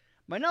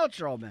 My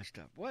notes are all messed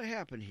up. What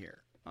happened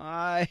here?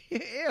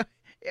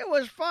 It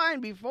was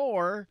fine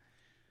before.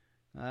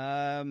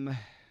 Let's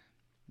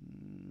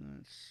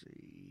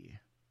see.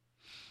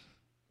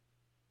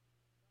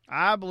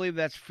 I believe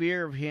that's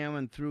fear of him,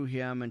 and through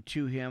him, and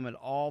to him, and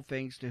all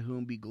things, to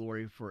whom be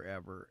glory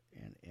forever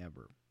and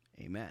ever.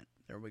 Amen.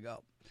 There we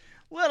go.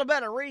 A little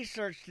bit of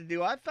research to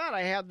do. I thought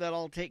I had that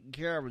all taken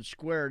care of and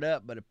squared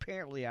up, but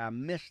apparently I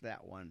missed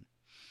that one.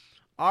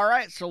 All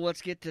right, so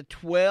let's get to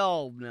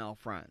 12 now,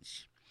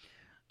 friends.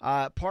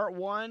 Part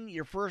 1,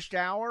 your first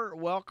hour.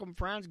 Welcome,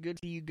 friends.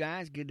 Good to you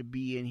guys. Good to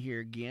be in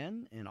here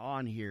again and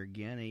on here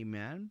again.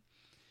 Amen.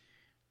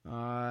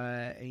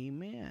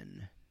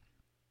 Amen.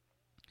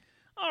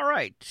 All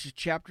right,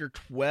 chapter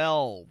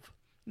 12.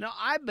 Now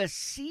I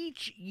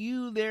beseech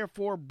you,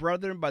 therefore,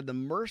 brethren, by the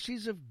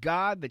mercies of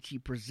God, that ye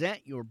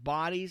present your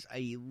bodies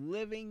a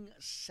living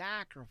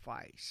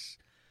sacrifice,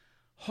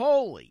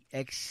 holy,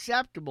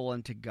 acceptable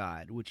unto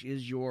God, which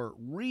is your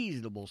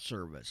reasonable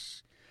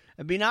service.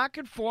 And be not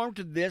conformed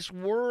to this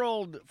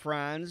world,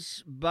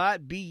 friends,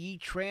 but be ye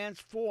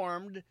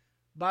transformed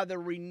by the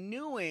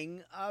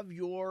renewing of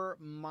your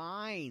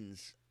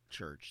minds,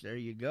 church. There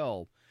you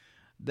go.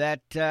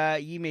 That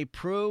ye may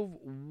prove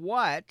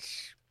what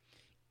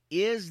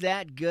is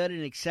that good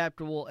and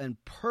acceptable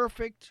and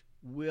perfect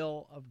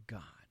will of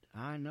God.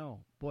 I know.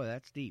 Boy,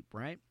 that's deep,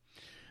 right?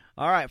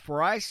 All right,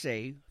 for I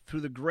say,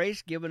 through the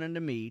grace given unto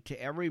me,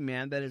 to every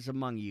man that is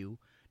among you,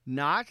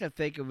 not to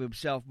think of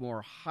himself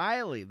more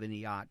highly than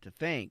he ought to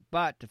think,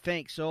 but to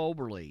think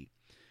soberly,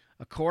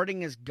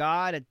 according as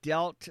God hath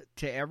dealt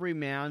to every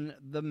man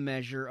the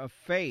measure of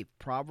faith.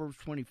 Proverbs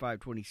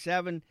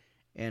 25:27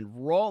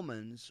 and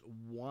Romans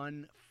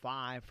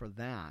 1:5 for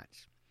that.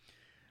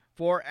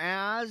 For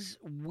as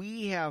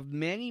we have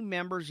many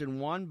members in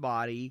one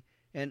body,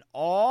 and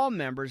all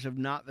members have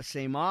not the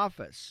same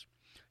office,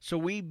 so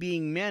we,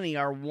 being many,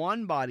 are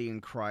one body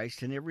in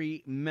Christ, and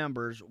every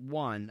member's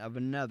one of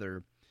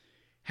another,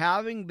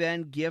 having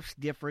then gifts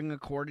differing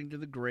according to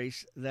the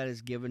grace that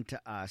is given to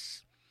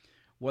us.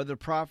 Whether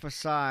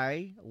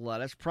prophesy,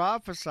 let us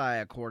prophesy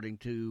according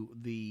to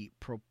the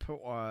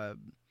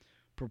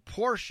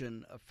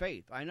proportion of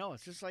faith. I know,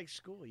 it's just like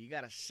school. You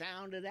got to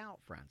sound it out,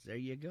 friends. There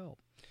you go.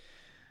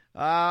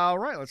 All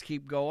right, let's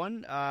keep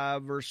going.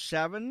 Verse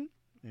 7,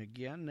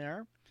 again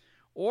there.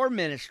 Or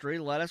ministry,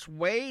 let us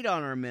wait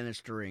on our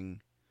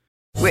ministering.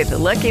 With the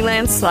Lucky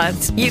Land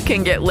Slots, you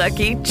can get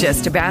lucky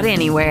just about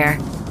anywhere.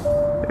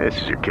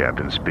 This is your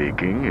captain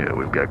speaking.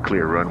 We've got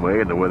clear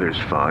runway and the weather's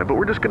fine, but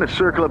we're just going to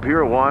circle up here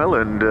a while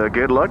and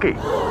get lucky.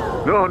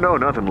 No,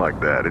 nothing like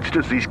that. It's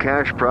just these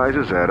cash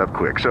prizes add up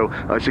quick. So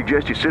I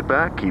suggest you sit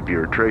back, keep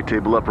your tray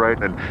table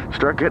upright, and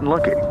start getting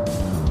lucky.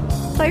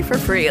 Play for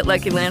free at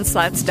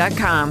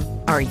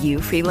LuckyLandSlots.com. Are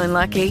you feeling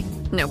lucky?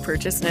 No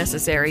purchase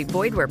necessary.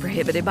 Void where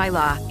prohibited by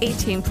law.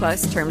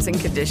 18+ terms and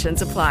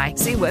conditions apply.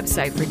 See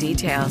website for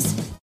details.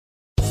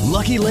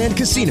 Lucky Land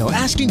Casino,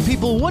 asking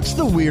people, what's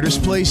the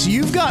weirdest place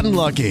you've gotten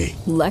lucky?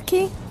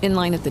 Lucky? In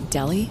line at the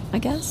deli, I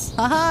guess?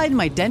 Aha, in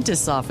my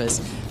dentist's office.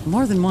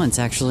 More than once,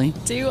 actually.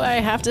 Do I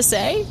have to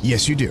say?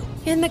 Yes, you do.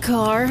 In the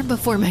car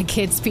before my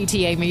kids'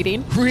 PTA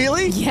meeting.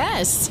 Really?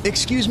 Yes.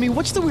 Excuse me,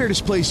 what's the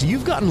weirdest place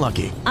you've gotten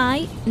lucky?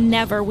 I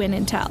never win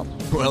and tell.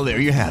 Well, there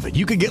you have it.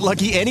 You can get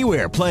lucky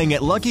anywhere, playing at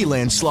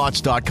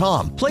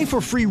LuckyLandSlots.com. Play for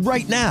free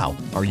right now.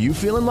 Are you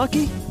feeling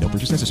lucky? No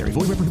purchase necessary.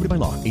 Void where prohibited by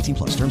law.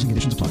 18+. Terms and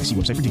conditions apply. See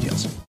website for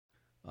details.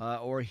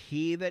 Or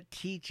he that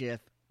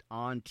teacheth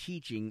on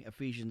teaching,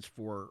 Ephesians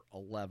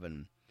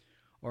 4:11.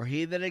 Or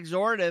he that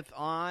exhorteth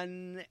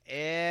on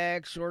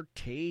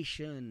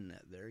exhortation.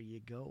 There you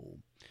go.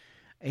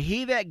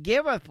 He that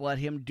giveth, let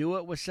him do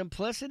it with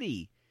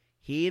simplicity.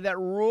 He that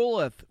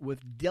ruleth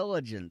with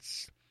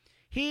diligence.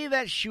 He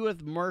that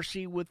sheweth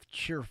mercy with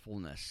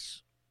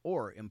cheerfulness.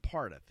 Or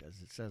imparteth,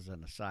 as it says on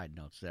the side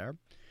notes there.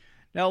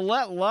 Now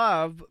let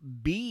love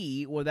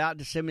be without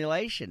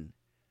dissimulation.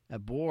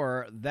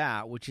 Abhor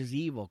that which is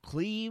evil.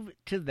 Cleave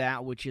to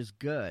that which is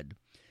good.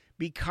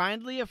 Be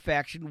kindly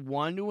affectioned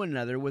one to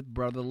another with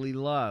brotherly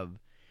love,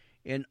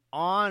 in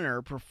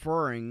honor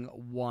preferring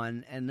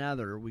one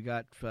another. We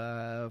got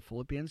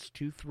Philippians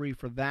 2:3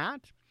 for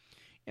that.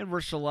 In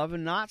verse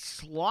 11, not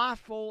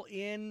slothful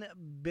in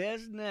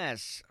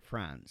business,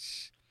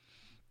 friends.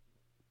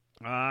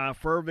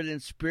 Fervent in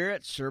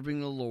spirit,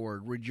 serving the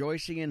Lord.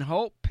 Rejoicing in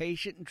hope,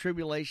 patient in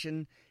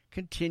tribulation,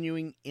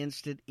 continuing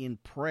instant in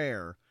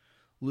prayer.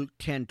 Luke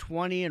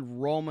 10:20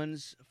 and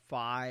Romans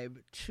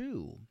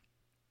 5:2.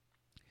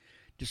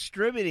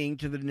 Distributing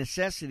to the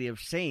necessity of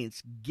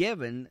saints,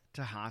 given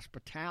to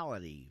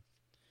hospitality.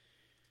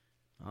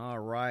 All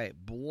right.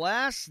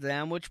 Bless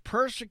them which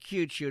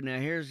persecute you. Now,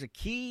 here's the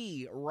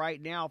key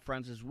right now,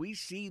 friends, as we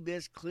see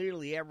this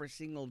clearly every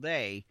single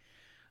day,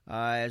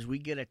 as we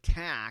get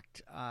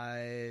attacked,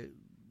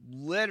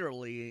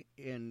 literally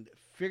and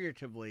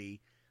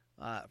figuratively,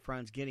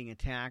 friends, getting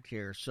attacked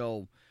here.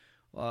 So,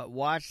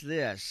 watch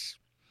this.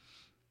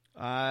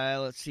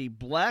 Let's see.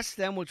 Bless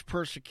them which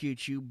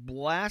persecute you.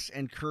 Bless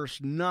and curse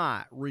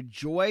not.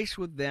 Rejoice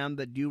with them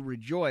that do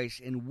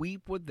rejoice, and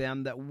weep with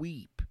them that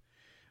weep.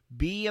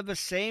 Be of the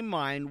same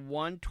mind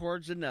one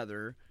towards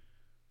another.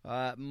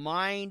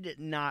 Mind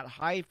not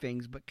high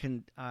things, but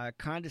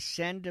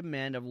condescend to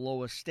men of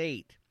low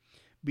estate.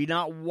 Be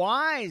not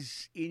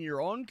wise in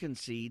your own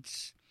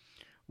conceits.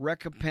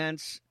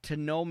 Recompense to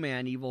no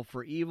man evil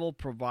for evil.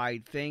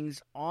 Provide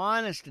things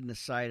honest in the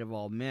sight of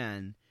all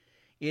men.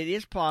 It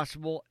is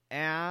possible,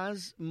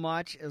 as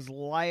much as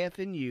lieth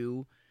in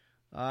you,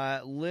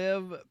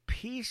 live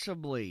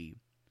peaceably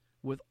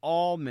with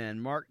all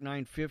men. Mark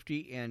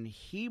 9:50 and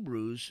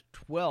Hebrews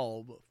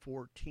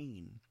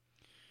 12:14.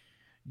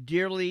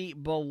 Dearly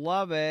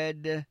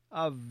beloved,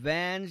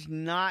 avenge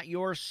not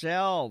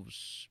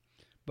yourselves,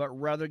 but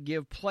rather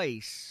give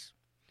place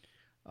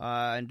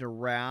and to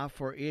wrath,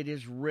 for it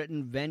is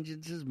written,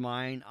 vengeance is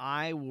mine,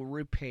 I will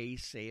repay,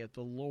 saith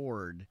the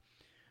Lord.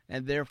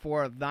 And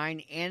therefore, if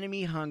thine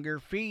enemy hunger,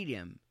 feed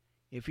him.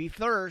 If he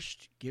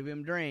thirst, give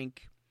him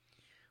drink.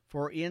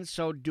 For in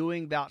so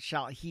doing thou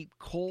shalt heap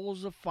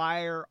coals of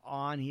fire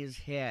on his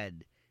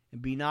head.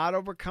 And be not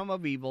overcome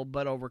of evil,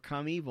 but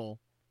overcome evil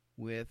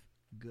with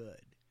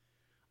good.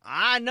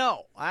 I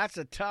know, that's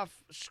a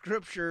tough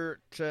scripture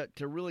to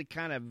really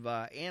kind of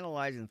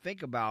analyze and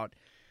think about.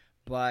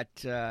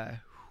 But I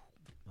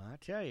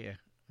tell you,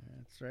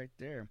 that's right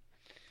there.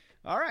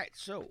 All right,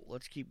 so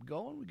let's keep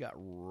going. We got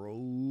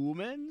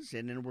Romans,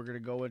 and then we're going to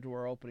go into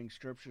our opening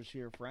scriptures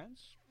here,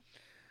 friends.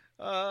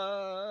 Where's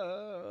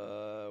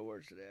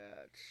it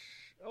at?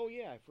 Oh,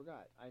 yeah, I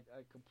forgot. I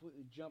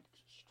completely jumped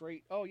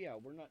straight. Oh, yeah,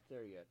 we're not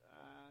there yet.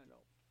 I know.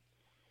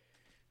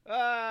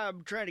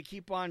 I'm trying to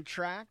keep on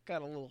track.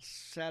 Got a little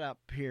setup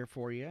here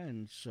for you,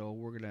 and so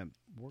we're gonna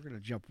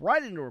jump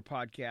right into our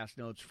podcast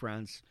notes,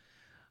 friends.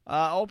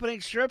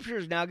 Opening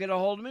scriptures. Now get a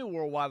hold of me,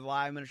 Worldwide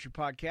Live Ministry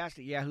Podcast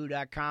at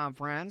yahoo.com,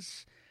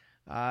 friends.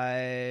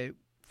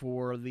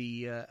 For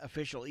the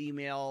official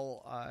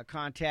email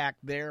contact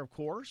there, of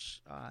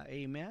course.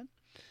 Amen.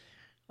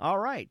 All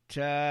right.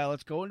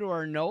 Let's go into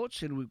our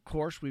notes. And, of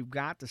course, we've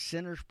got the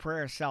sinner's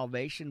prayer of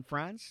salvation,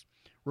 friends.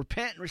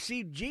 Repent and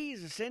receive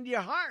Jesus into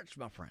your hearts,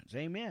 my friends.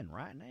 Amen.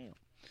 Right now.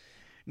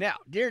 Now,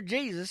 dear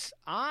Jesus,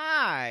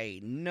 I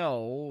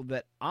know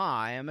that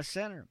I am a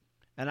sinner.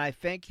 And I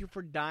thank you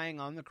for dying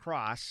on the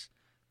cross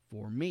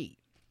for me.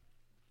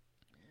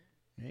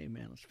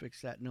 Amen. Let's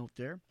fix that note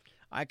there.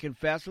 I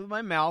confess with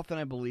my mouth and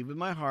I believe in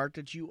my heart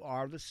that you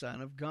are the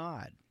Son of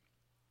God.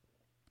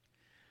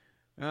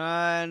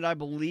 And I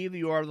believe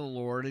you are the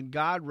Lord, and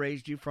God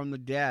raised you from the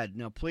dead.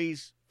 Now,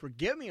 please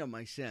forgive me of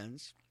my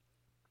sins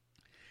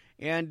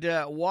and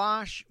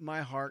wash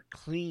my heart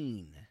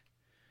clean.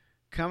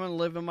 Come and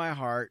live in my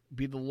heart,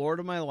 be the Lord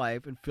of my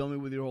life, and fill me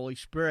with your Holy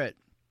Spirit.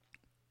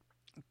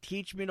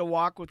 Teach me to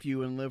walk with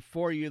you and live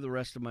for you the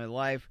rest of my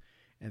life.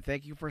 And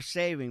thank you for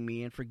saving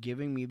me and for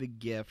giving me the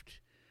gift.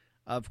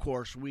 Of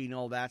course, we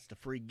know that's the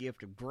free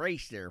gift of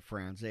grace there,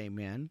 friends.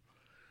 Amen.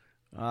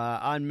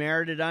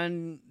 Unmerited,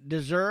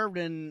 undeserved,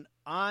 and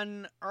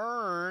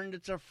unearned.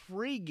 It's a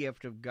free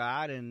gift of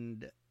God.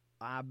 And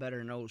I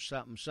better know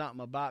something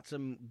about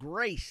some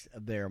grace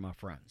there, my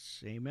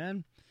friends.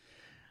 Amen.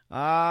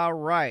 All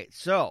right.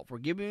 So, for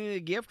giving me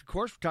the gift, of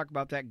course, we talked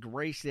about that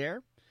grace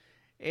there.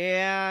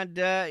 And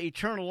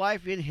eternal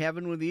life in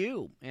heaven with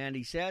you. And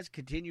he says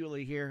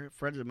continually here,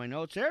 friends, in my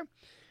notes there,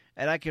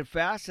 and I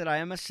confess that I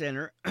am a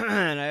sinner,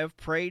 and I have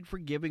prayed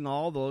forgiving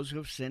all those who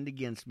have sinned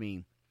against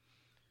me.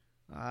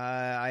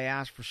 I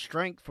ask for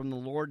strength from the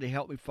Lord to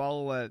help me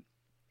follow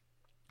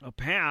a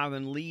path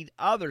and lead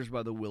others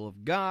by the will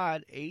of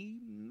God.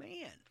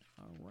 Amen.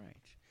 All right.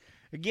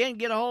 Again,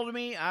 get a hold of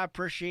me. I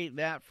appreciate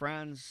that,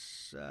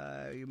 friends.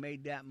 You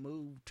made that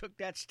move, took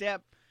that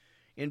step.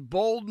 In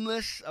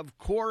boldness, of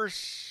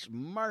course,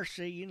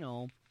 mercy, you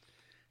know,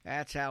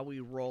 that's how we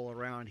roll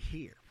around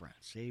here,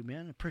 friends.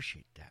 Amen.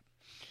 Appreciate that.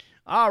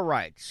 All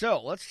right, so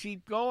let's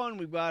keep going.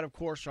 We've got, of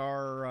course,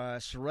 our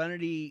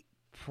Serenity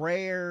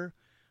Prayer,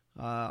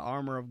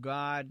 Armor of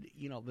God,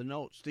 you know, the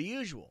notes, the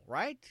usual,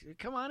 right?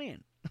 Come on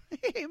in.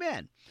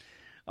 Amen.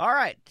 All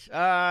right,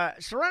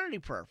 Serenity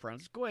Prayer,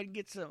 friends. Let's go ahead and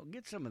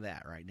get some of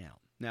that right now.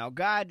 Now,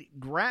 God,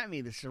 grant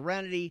me the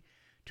serenity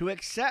to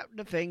accept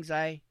the things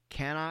I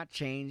cannot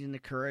change and the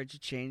courage to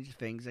change the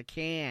things I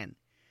can,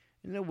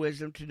 and the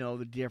wisdom to know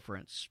the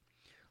difference.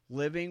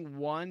 Living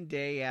one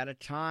day at a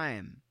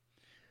time.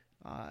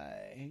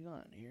 Hang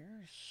on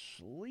here.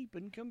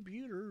 Sleeping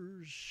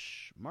computers.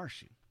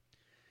 Mercy.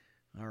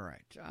 All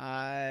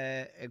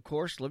right. Of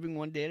course, living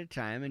one day at a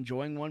time,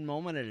 enjoying one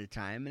moment at a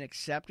time, and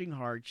accepting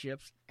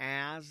hardships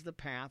as the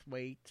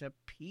pathway to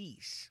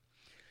peace.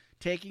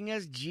 Taking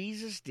as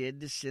Jesus did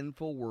the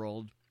sinful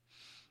world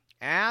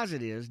as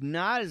it is,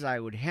 not as I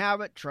would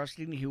have it,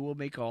 trusting He will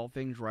make all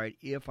things right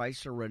if I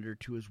surrender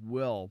to His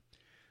will,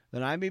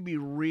 that I may be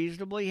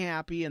reasonably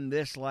happy in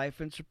this life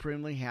and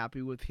supremely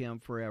happy with Him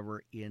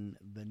forever in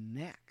the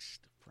next.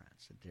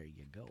 Friends, there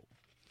you go.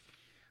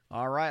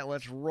 All right,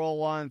 let's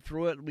roll on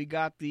through it. We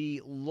got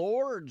the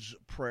Lord's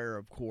Prayer,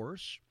 of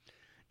course.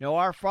 Now,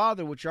 our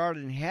Father, which art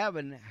in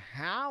heaven,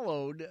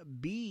 hallowed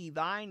be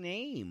thy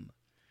name.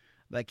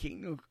 Thy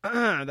kingdom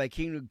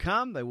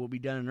come, thy will be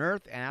done on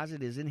earth as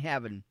it is in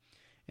heaven.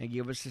 And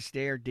give us this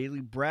day our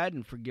daily bread,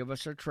 and forgive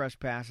us our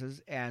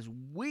trespasses, as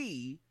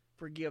we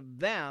forgive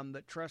them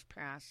that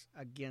trespass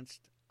against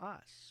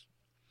us.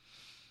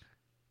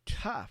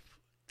 Tough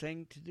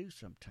thing to do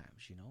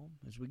sometimes, you know.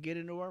 As we get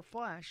into our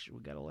flesh, we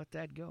got to let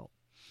that go.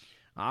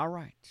 All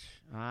right.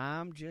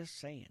 I'm just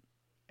saying.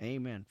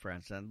 Amen,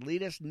 friends. And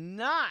lead us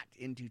not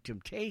into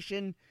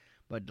temptation,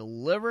 but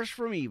deliver us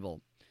from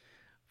evil.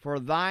 For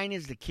thine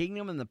is the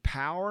kingdom and the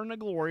power and the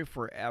glory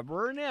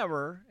forever and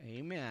ever.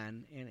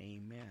 Amen and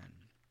amen.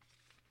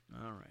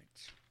 All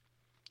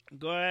right.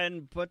 Go ahead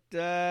and put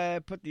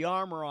the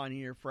armor on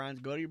here, friends.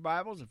 Go to your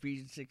Bibles,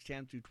 Ephesians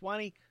 6:10 through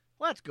 20.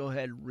 Let's go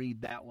ahead and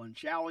read that one,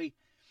 shall we?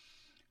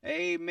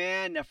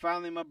 Amen. Now,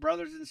 finally, my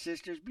brothers and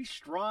sisters, be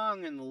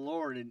strong in the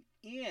Lord and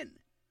in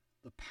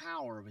the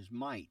power of his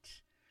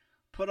might.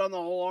 Put on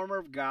the whole armor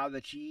of God,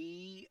 that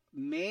ye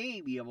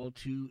may be able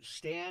to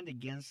stand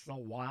against the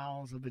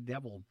wiles of the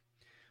devil.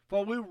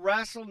 For we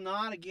wrestle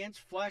not against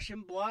flesh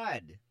and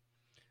blood,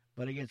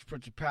 but against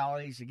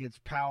principalities,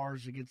 against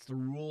powers, against the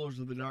rulers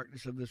of the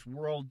darkness of this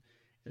world,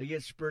 and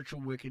against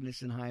spiritual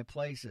wickedness in high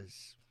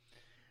places.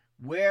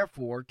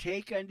 Wherefore,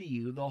 take unto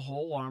you the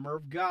whole armor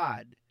of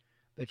God,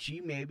 that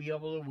ye may be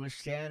able to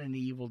withstand an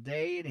evil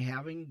day, and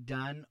having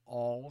done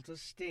all to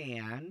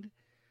stand,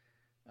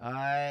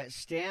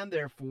 stand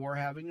therefore,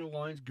 having your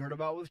loins girt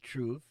about with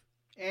truth,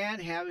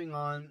 and having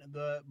on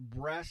the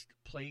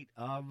breastplate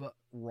of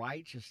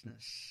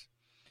righteousness,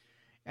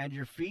 and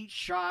your feet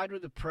shod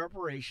with the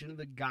preparation of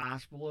the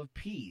gospel of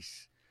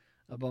peace.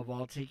 Above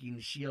all, taking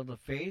the shield of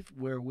faith,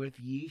 wherewith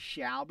ye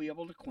shall be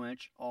able to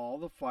quench all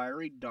the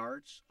fiery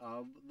darts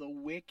of the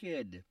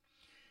wicked.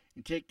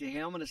 And take the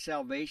helmet of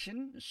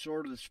salvation, the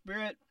sword of the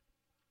Spirit,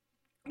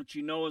 which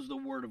you know is the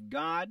word of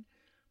God,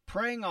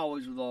 praying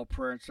always with all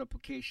prayer and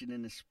supplication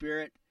in the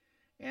Spirit,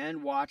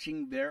 and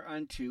watching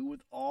thereunto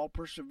with all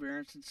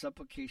perseverance and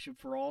supplication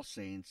for all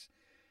saints,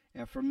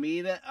 and for me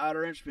that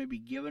utterance may be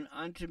given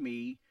unto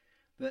me,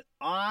 that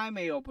I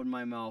may open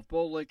my mouth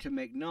boldly to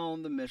make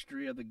known the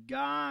mystery of the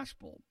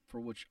gospel, for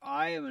which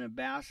I am an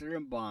ambassador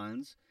in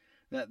bonds,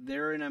 that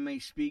therein I may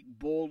speak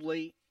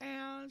boldly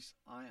as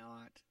I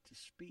ought to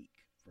speak,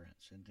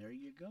 friends. And there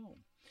you go.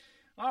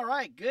 All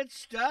right, good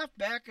stuff.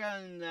 Back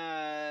on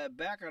our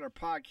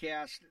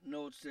podcast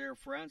notes there,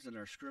 friends, and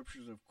our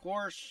scriptures, of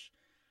course.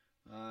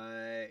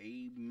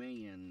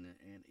 Amen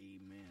and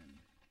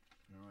amen.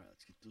 All right,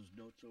 let's get those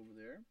notes over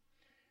there.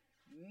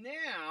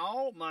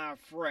 Now, my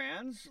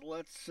friends,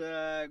 let's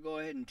go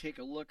ahead and take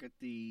a look at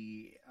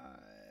the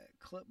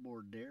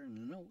clipboard there in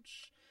the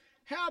notes.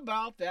 How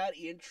about that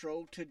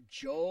intro to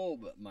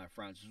Job, my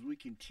friends, as we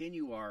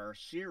continue our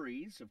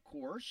series, of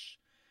course.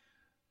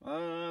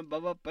 Let's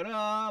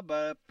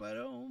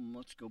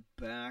go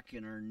back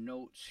in our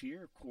notes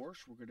here. Of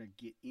course, we're going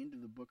to get into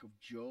the book of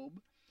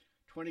Job,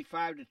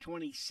 25 to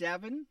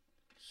 27.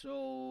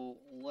 So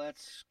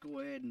let's go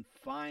ahead and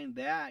find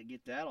that,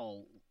 get that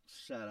all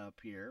set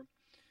up here.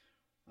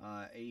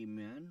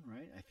 Amen,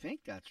 right? I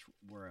think that's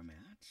where I'm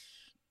at.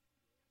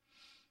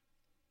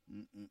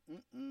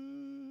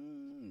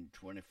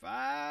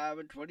 25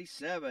 and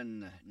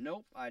 27.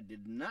 Nope, I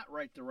did not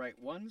write the right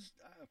ones,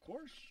 of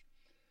course.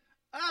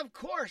 Of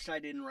course I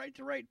didn't write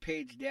the right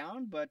page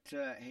down, but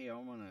hey,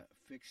 I'm going to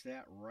fix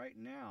that right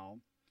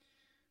now.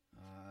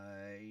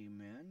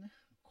 Amen,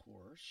 of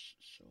course.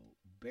 So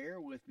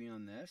bear with me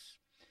on this.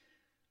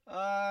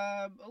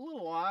 A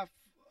little off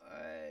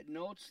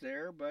notes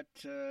there,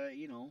 but,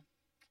 you know,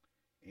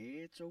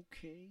 it's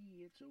okay.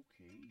 It's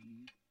okay.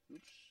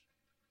 Oops.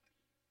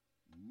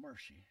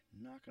 Mercy.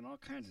 Knocking all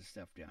kinds of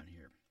stuff down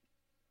here.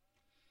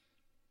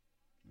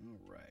 All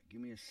right. Give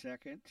me a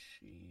second.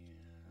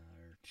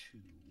 Or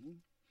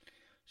two.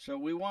 So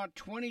we want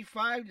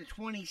 25 to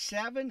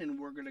 27, and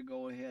we're going to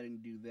go ahead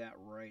and do that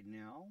right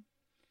now.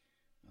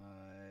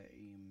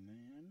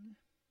 Amen.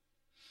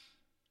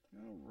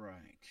 All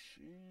right.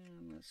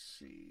 And let's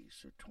see.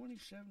 So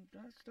 27,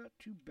 that's not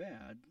too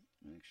bad,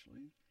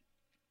 actually.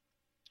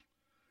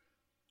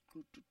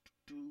 All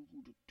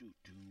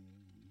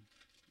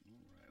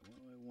right, what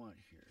do I want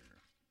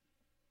here?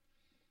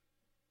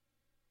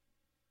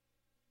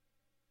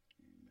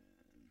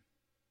 Amen.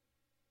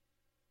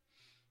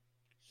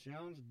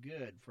 Sounds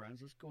good,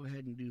 friends. Let's go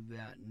ahead and do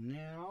that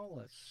now.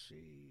 Let's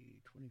see,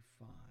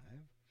 25.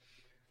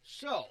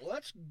 So,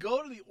 let's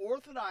go to the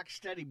Orthodox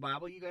Study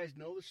Bible. You guys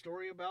know the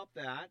story about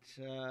that.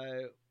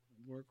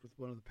 Worked with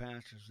one of the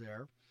pastors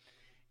there.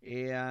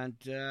 And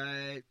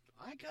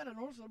I got an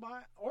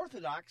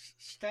Orthodox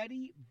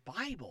Study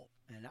Bible,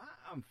 and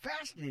I'm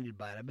fascinated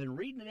by it. I've been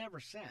reading it ever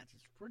since.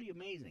 It's pretty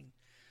amazing.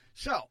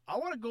 So, I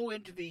want to go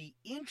into the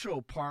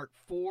intro part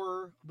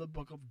for the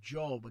book of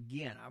Job.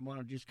 Again, I want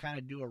to just kind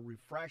of do a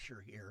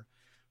refresher here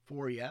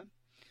for you.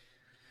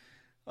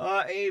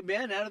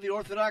 Amen, out of the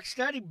Orthodox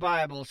Study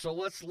Bible. So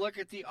let's look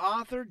at the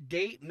author,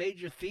 date,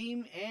 major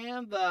theme,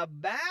 and the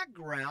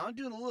background.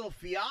 Doing a little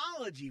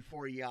theology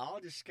for y'all.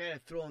 Just kind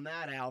of throwing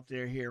that out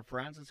there here,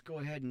 friends. Let's go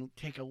ahead and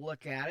take a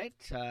look at it.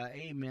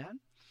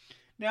 Amen.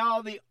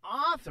 Now, the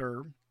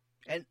author,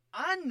 an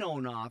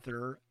unknown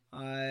author,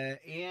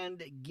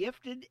 and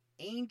gifted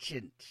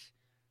ancient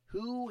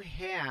who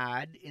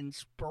had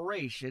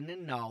inspiration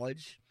and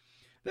knowledge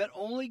that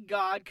only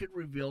God could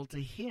reveal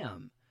to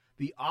him.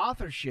 The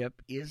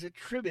authorship is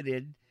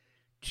attributed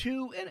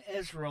to an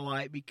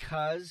Israelite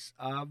because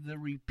of the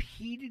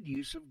repeated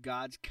use of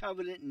God's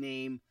covenant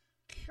name,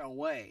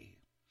 Yahweh.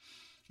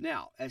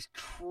 Now, as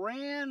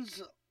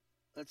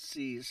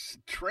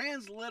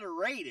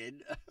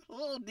transliterated, a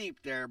little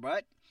deep there,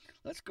 but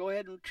let's go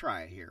ahead and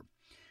try it here.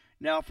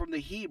 Now, from the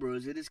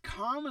Hebrews, it is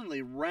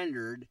commonly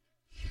rendered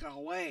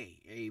Yahweh.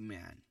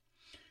 Amen.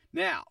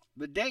 Now,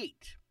 the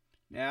date.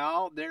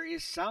 Now, there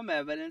is some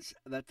evidence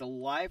that the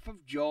life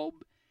of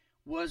Job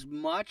was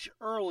much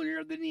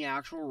earlier than the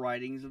actual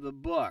writings of the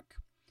book.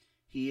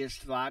 He is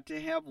thought to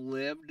have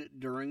lived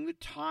during the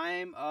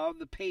time of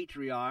the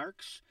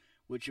patriarchs,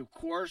 which of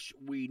course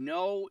we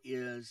know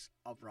is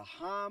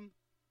Abraham,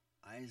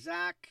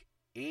 Isaac,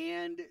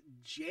 and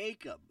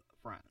Jacob,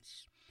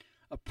 friends.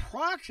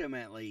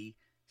 Approximately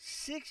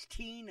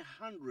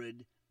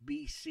 1600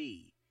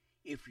 BC.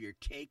 If you're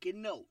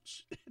taking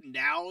notes,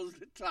 now's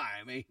the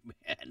time,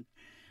 amen.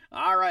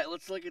 All right,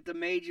 let's look at the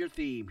major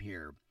theme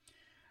here.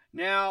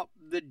 Now,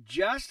 the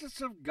justice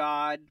of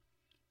God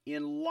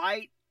in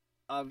light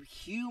of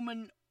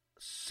human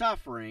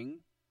suffering,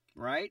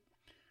 right?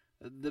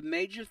 The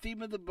major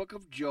theme of the book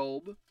of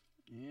Job.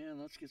 Yeah,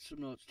 let's get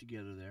some notes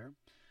together there.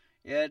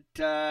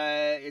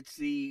 It's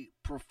the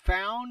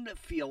profound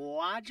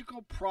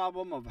theological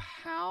problem of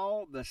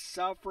how the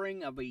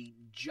suffering of a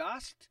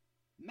just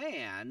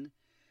man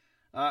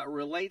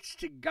relates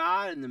to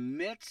God in the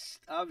midst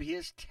of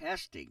his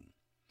testing.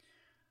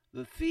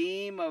 The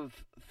theme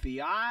of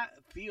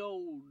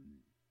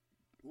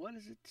what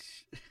is it?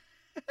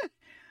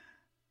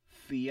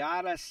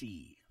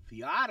 Theodicy.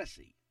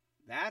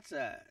 That's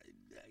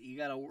you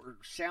got to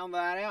sound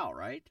that out,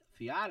 right?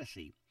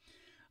 Theodicy.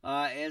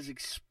 As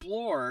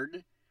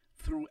explored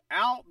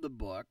throughout the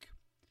book,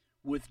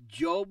 with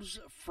Job's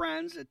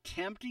friends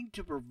attempting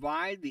to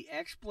provide the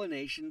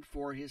explanation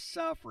for his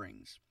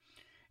sufferings.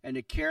 And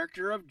the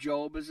character of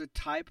Job is a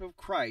type of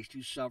Christ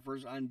who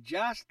suffers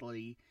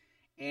unjustly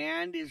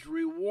and is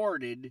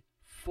rewarded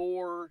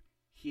for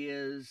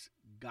his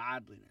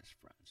godliness,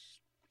 friends.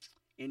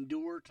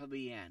 Endure to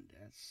the end.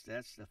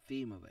 That's the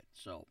theme of it.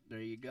 So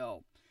there you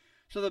go.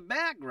 So the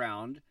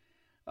background,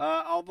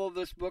 although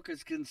this book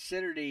is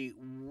considered a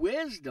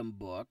wisdom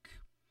book,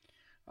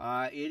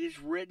 it is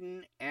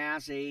written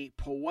as a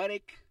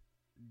poetic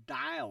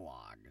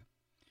dialogue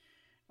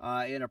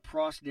in a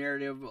prose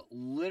narrative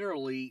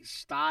literally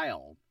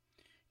style.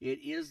 It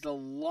is the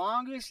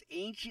longest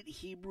ancient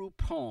Hebrew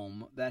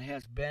poem that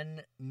has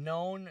been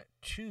known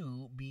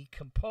to be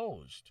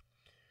composed.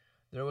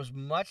 There was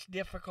much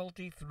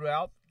difficulty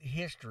throughout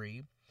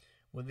history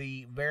with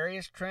the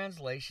various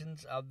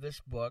translations of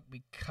this book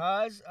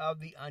because of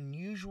the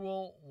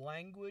unusual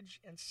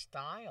language and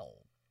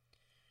style.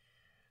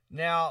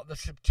 Now, the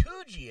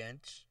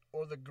Septuagint,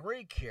 or the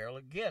Greek here,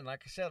 again,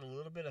 like I said, a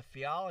little bit of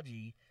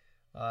theology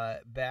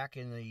back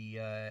in the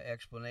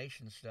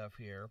explanation stuff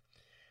here.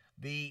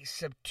 The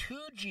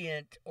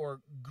Septuagint,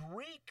 or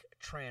Greek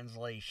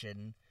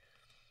translation,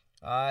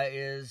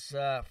 is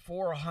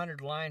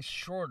 400 lines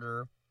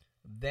shorter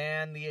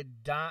than the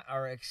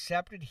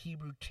accepted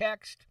Hebrew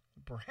text,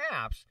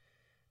 perhaps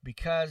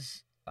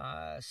because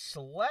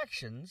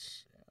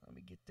selections, let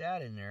me get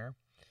that in there,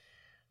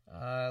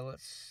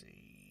 let's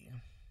see,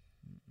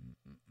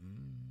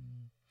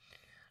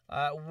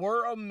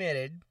 were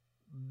omitted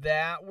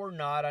that were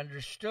not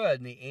understood.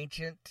 In the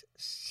ancient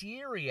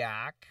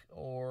Syriac,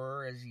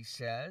 or as he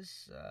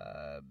says,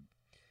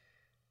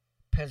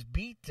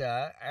 P.S.T,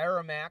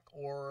 Aramaic,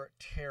 or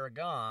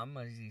Targum,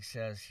 as he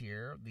says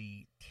here,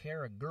 the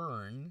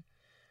Targum,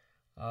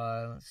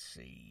 let's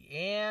see,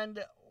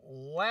 and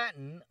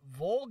Latin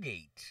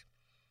Vulgate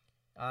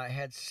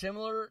had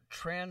similar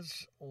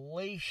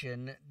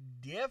translation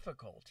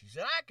difficulties,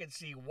 and I can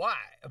see why.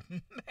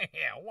 Man,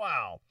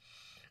 wow.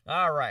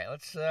 All right,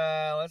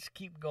 let's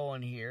keep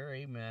going here.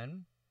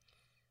 Amen.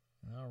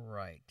 All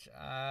right.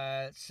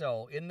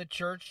 So in the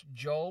church,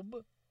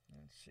 Job.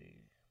 Let's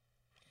see.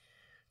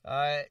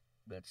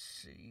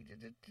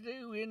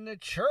 In the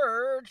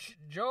church,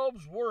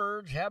 Job's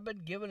words have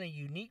been given a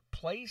unique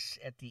place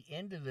at the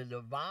end of the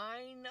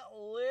divine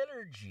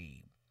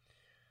liturgy.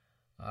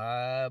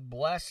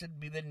 Blessed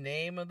be the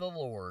name of the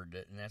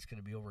Lord. And that's going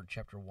to be over in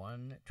chapter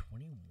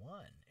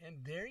 121.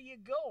 And there you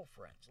go,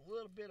 friends. A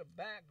little bit of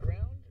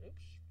background.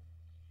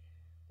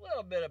 A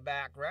little bit of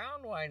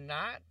background. Why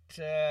not?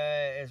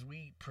 As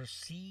we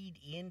proceed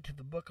into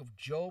the book of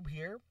Job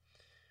here.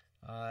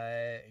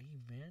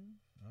 Amen.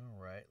 All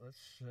right. Let's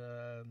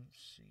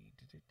see.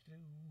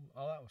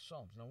 Oh, that was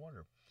Psalms. No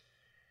wonder.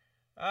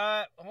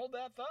 Hold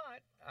that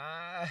thought.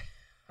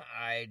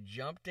 I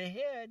jumped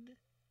ahead.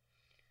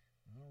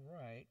 All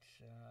right,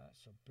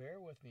 so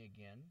bear with me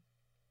again.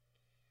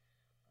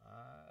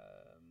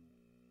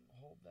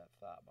 Hold that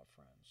thought, my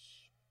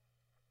friends.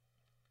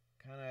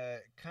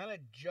 Kind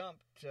of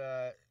jumped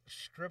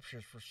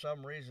scriptures for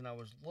some reason. I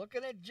was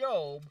looking at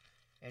Job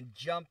and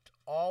jumped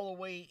all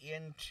the way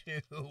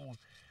into.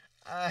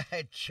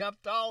 I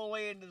jumped all the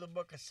way into the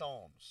book of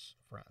Psalms,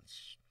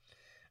 friends.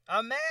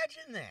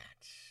 Imagine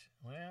that.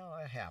 Well,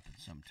 that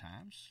happens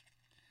sometimes.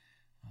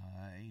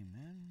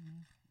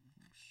 Amen.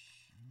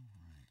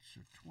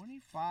 So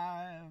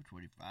 25.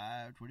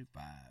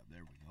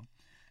 There we go.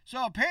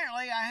 So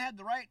apparently I had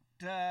the right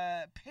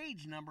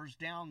page numbers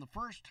down the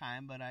first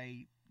time, but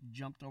I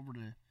jumped over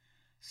to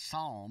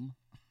Psalm.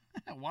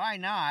 Why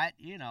not?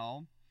 You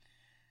know.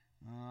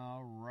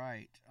 All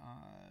right.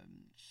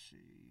 Let's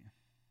see.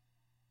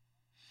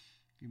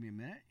 Give me a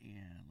minute,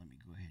 and let me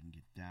go ahead and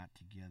get that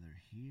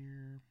together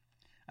here.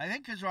 I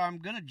think because I'm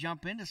going to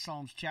jump into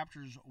Psalms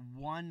chapters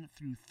 1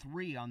 through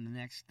 3 on the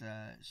next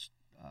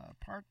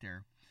part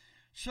there.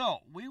 So,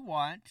 we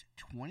want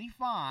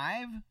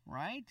 25,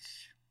 right?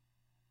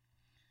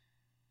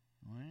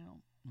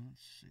 Well,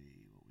 let's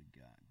see what we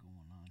got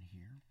going on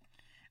here.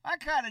 I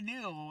kind of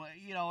knew,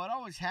 it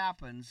always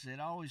happens.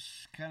 It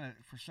always kind of,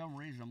 for some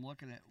reason, I'm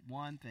looking at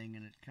one thing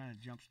and it kind of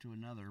jumps to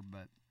another,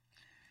 but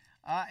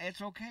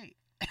it's okay.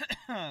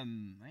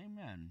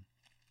 Amen.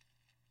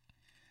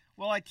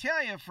 Well, I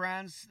tell you,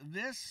 friends,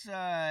 this,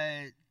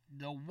 the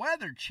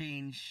weather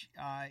change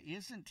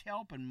isn't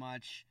helping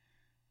much.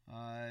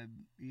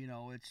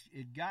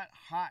 It got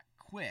hot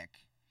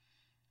quick.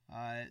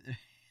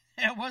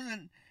 There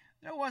wasn't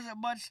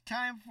much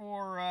time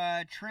for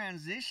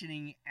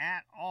transitioning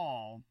at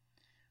all.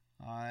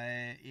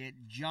 It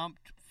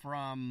jumped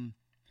from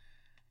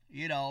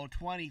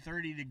 20,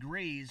 30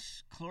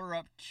 degrees clear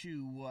up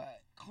to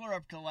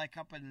like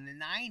up in the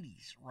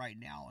 90s right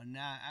now. And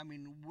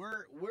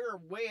we're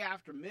way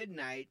after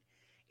midnight,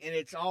 and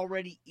it's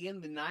already in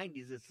the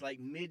 90s. It's like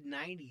mid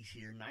 90s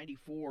here,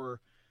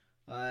 94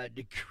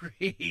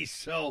 degrees.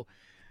 So,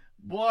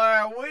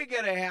 boy, we're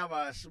gonna have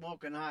a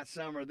smoking hot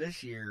summer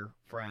this year,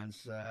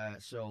 friends. Wow,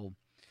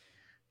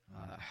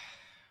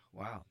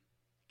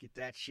 get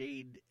that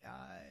shade,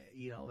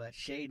 that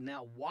shade and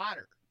that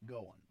water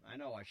going. I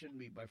know I shouldn't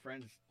be. My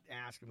friends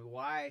asking me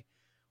why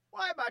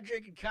am I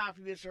drinking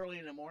coffee this early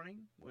in the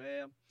morning?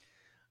 Well,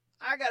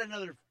 I got at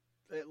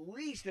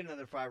least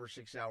another 5 or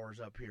 6 hours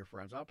up here,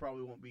 friends. I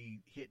probably won't be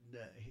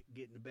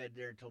getting to bed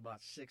there until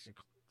about 6 or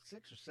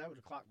 7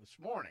 o'clock this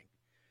morning.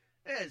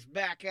 It's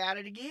back at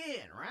it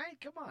again, right?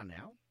 Come on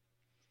now.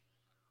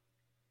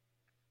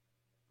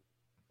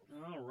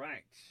 All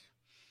right.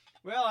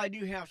 Well, I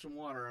do have some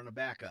water on the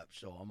backup,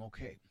 so I'm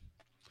okay.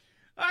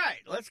 All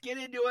right, let's get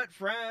into it,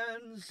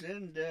 friends,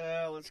 and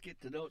let's get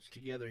the notes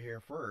together here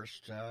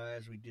first,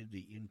 as we did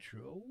the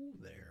intro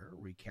there,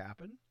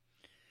 recapping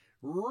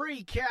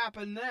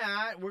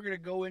that. We're going to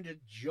go into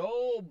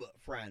Job,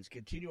 friends,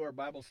 continue our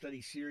Bible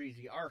study series,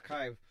 the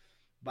Archive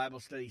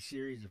Bible study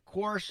series, of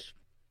course.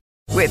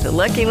 With the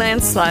Lucky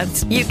Land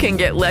Slots, you can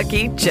get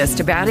lucky just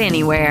about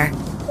anywhere.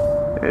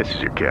 This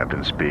is your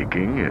captain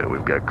speaking.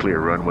 We've got clear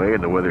runway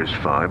and the weather's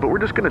fine, but we're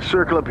just going to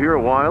circle up here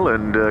a while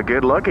and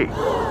get lucky.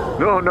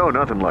 No,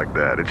 nothing like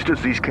that. It's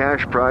just these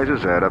cash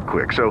prizes add up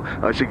quick. So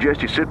I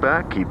suggest you sit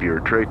back, keep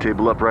your tray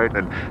table upright,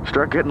 and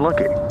start getting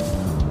lucky.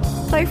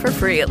 Play for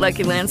free at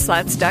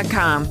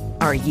LuckyLandSlots.com.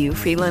 Are you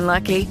feeling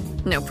lucky?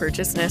 No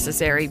purchase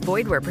necessary.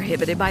 Void where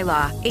prohibited by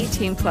law.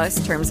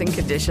 18+ terms and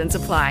conditions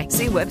apply.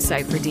 See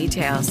website for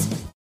details.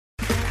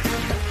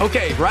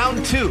 Okay,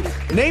 round 2.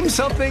 Name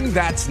something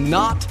that's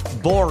not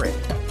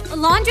boring. A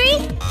laundry?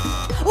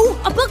 Ooh,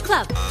 a book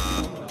club.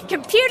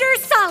 Computer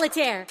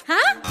solitaire,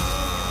 huh?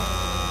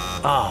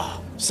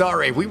 Ah,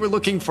 sorry, we were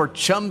looking for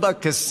Chumba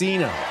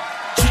Casino.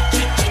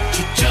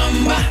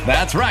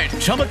 That's right,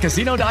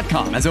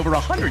 ChumbaCasino.com has over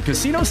 100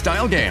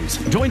 casino-style games.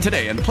 Join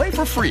today and play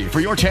for free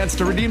for your chance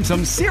to redeem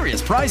some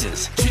serious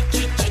prizes.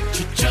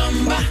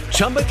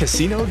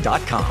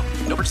 ChumbaCasino.com.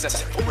 No purchase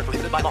necessary. Void where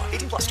prohibited by law.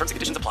 18+ terms and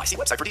conditions apply. See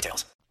website for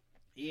details.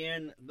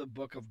 In the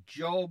book of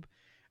Job,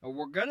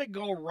 we're going to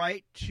go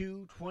right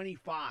to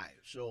 25.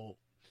 So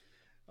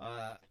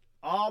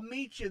I'll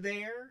meet you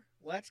there.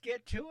 Let's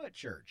get to it,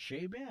 church.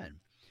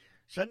 Amen.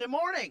 Sunday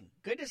morning.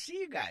 Good to see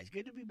you guys.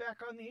 Good to be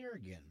back on the air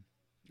again.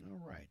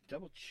 All right.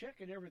 Double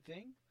checking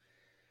everything.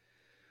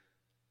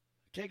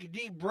 Take a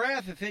deep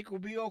breath. I think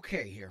we'll be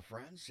okay here,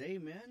 friends.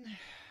 Amen.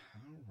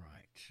 All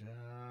right.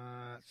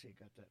 Let's see.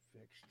 Got that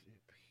fixed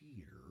up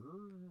here.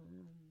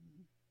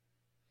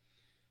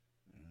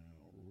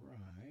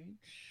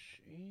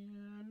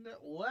 And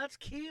let's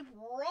keep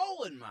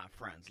rolling, my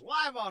friends.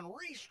 Live on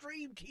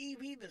Restream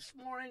TV this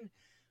morning.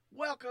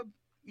 Welcome.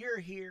 You're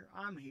here.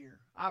 I'm here.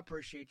 I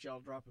appreciate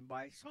y'all dropping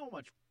by so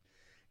much.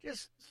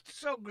 Just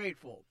so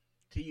grateful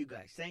to you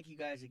guys. Thank you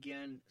guys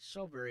again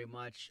so very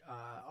much.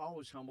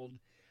 Always humbled.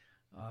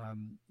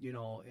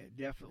 It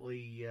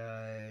definitely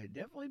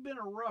been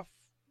a rough.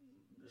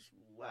 This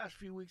last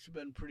few weeks have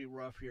been pretty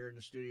rough here in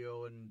the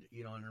studio and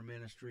in our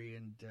ministry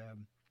and.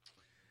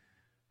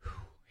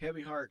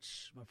 Heavy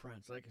hearts, my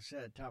friends. Like I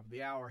said, top of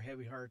the hour,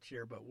 heavy hearts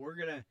here. But we're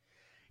gonna,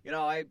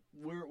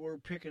 we're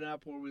picking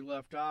up where we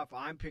left off.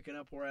 I'm picking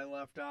up where I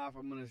left off.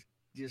 I'm gonna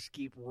just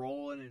keep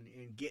rolling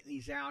and getting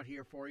these out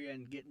here for you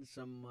and getting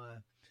some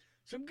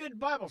good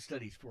Bible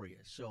studies for you.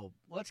 So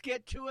let's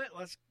get to it.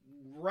 Let's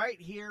right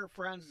here,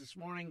 friends, this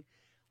morning.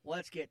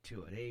 Let's get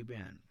to it.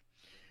 Amen.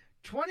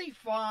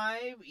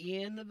 25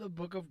 in the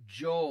book of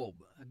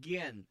Job.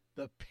 Again,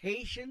 the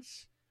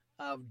patience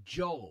of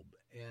Job.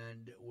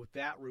 And with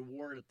that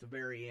reward at the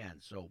very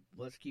end. So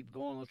let's keep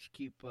going. Let's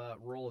keep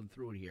rolling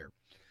through it here.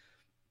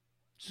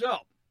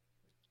 So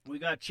we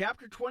got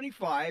chapter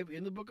 25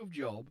 in the book of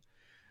Job.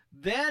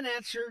 Then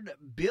answered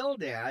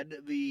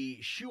Bildad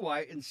the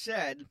Shuhite and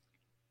said,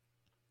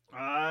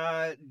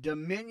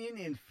 dominion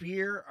and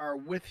fear are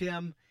with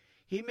him.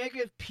 He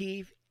maketh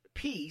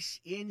peace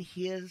in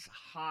his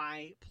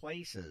high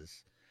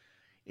places.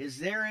 Is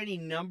there any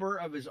number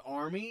of his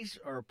armies,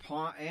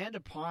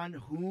 upon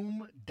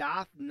whom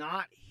doth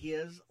not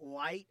his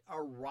light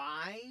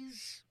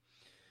arise?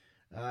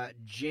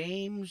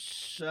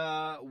 James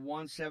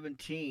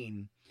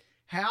 1:17.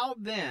 How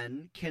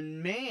then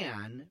can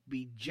man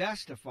be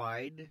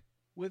justified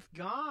with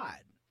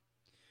God?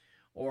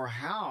 Or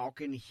how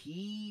can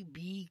he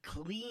be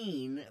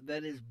clean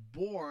that is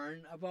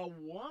born of a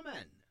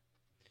woman?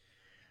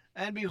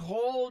 And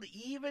behold,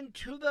 even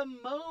to the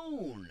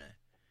moon,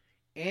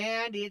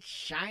 and it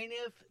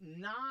shineth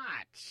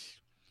not.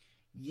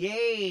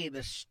 Yea,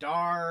 the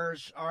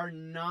stars are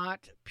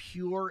not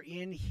pure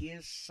in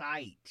his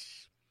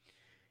sight.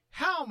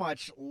 How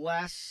much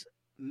less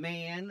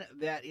man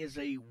that is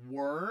a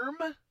worm,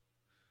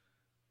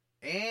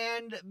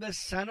 and the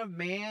Son of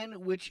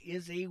Man, which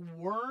is a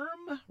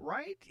worm,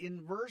 right?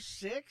 In verse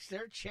 6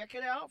 there, check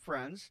it out,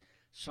 friends.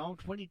 Psalm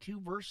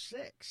 22, verse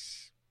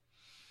 6.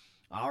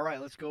 All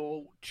right, let's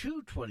go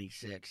to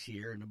 26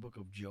 here in the book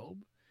of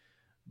Job.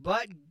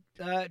 But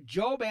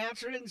Job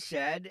answered and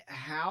said,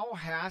 How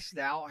hast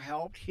thou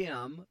helped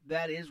him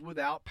that is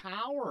without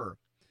power?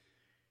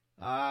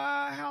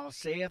 How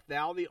sayest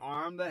thou the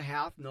arm that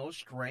hath no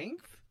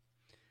strength?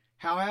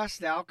 How hast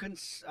thou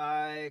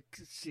counseled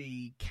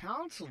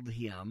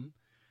him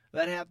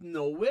that hath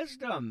no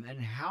wisdom?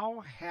 And how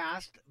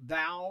hast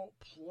thou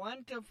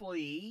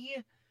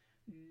plentifully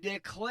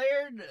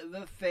declared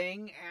the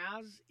thing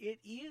as it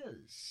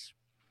is?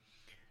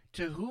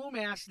 To whom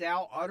hast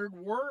thou uttered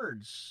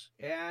words,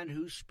 and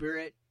whose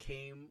spirit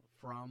came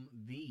from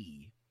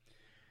thee?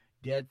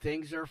 Dead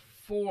things are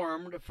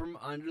formed from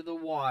under the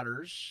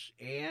waters,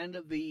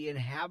 and the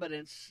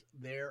inhabitants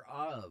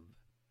thereof.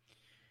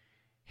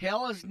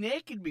 Hell is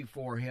naked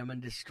before him,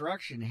 and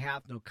destruction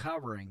hath no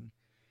covering.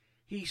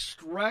 He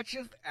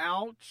stretcheth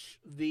out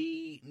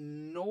the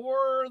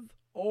north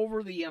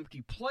over the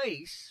empty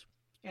place,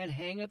 and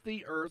hangeth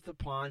the earth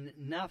upon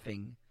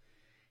nothing.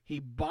 He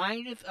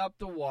bindeth up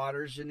the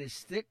waters in his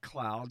thick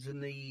clouds,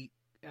 and the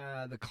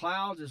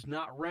clouds is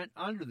not rent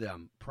under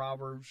them.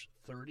 Proverbs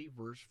 30,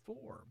 verse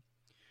 4.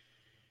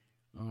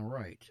 All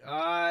right.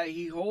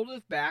 He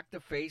holdeth back the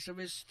face of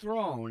his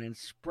throne, and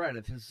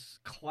spreadeth his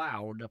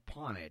cloud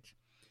upon it.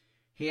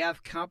 He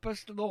hath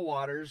compassed the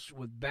waters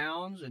with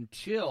bounds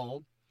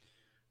until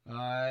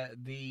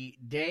the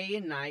day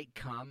and night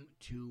come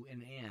to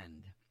an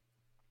end.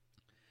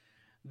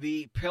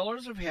 The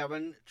pillars of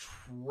heaven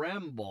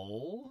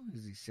tremble,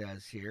 as he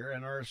says here,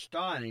 and are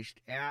astonished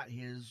at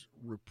his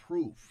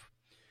reproof.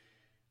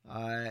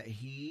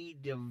 He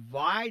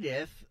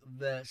divideth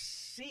the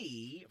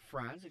sea,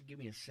 friends, give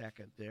me a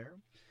second there,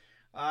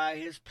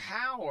 his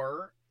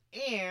power,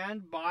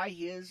 and by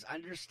his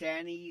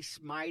understanding he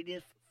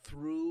smiteth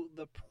through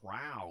the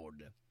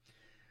proud.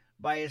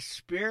 By his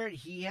spirit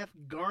he hath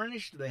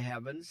garnished the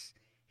heavens,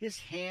 his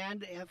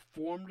hand hath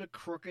formed a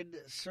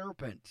crooked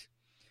serpent.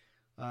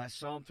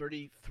 Psalm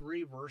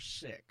 33, verse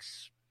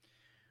 6.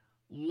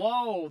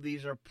 Lo,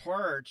 these are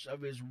parts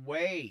of his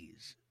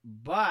ways,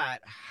 but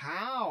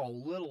how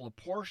little a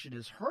portion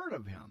is heard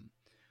of him.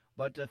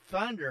 But the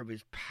thunder of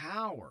his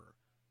power,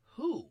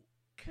 who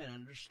can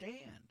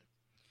understand?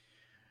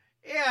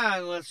 Yeah,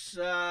 let's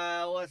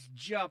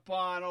jump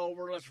on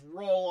over. Let's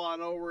roll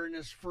on over in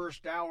this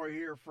first hour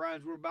here,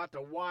 friends. We're about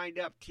to wind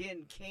up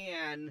Tin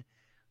Can.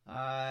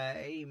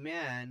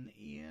 Amen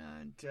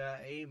and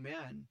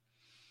amen.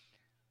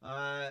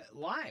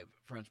 Live,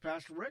 friends.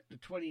 Pastor Rick, the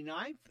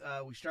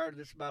 29th. We started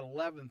this about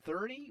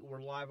 11:30.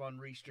 We're live on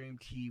Restream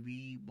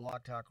TV,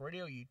 Blog Talk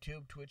Radio,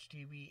 YouTube, Twitch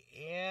TV,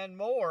 and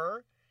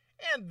more.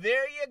 And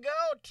there you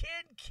go,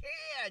 Tin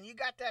Can. You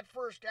got that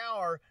first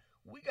hour.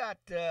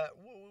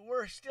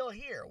 We're still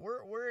here.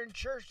 We're in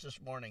church this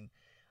morning.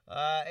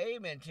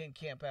 Amen. Tin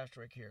Can,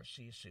 Pastor Rick here.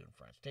 See you soon,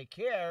 friends. Take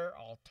care.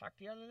 I'll talk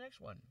to you on the next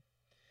one.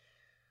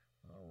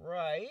 All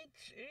right.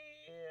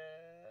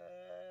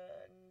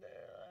 And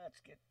let's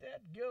get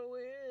that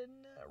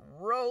going.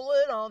 Roll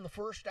it on the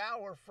first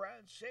hour,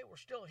 friends. Say we're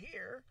still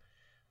here.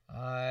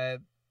 Yeah,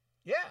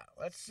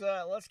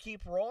 let's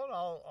keep rolling.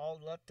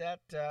 I'll let that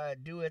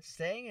do its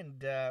thing,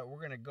 and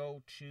we're gonna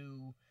go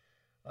to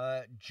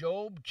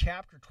Job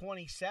chapter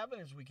 27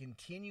 as we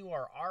continue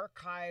our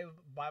archive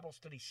Bible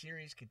study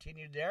series.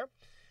 Continued there,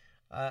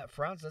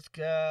 friends. Let's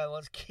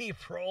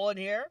keep rolling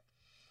here.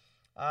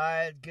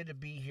 It's good to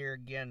be here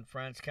again,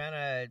 friends. Kind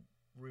of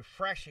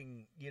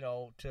refreshing,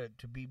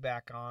 to be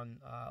back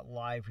on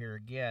live here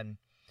again.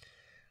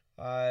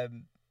 So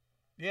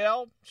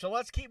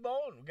let's keep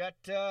going. We got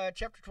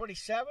chapter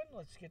 27.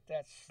 Let's get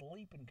that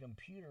sleeping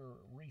computer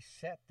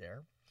reset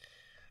there.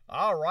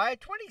 All right,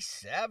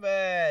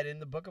 27 in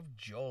the book of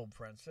Job,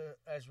 friends,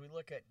 as we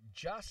look at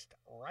just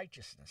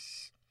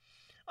righteousness.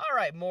 All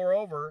right,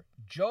 moreover,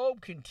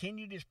 Job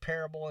continued his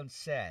parable and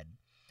said,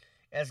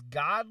 As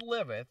God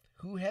liveth,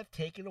 who hath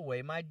taken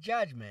away my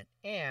judgment,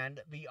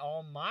 and the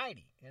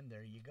Almighty. And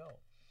there you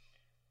go.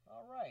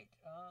 All right,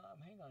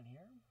 hang on here.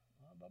 All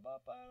right.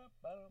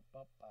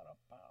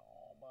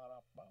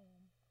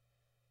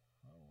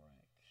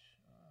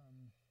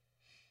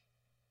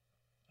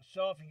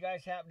 So if you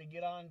guys happen to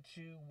get on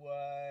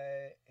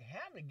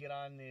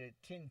the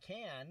tin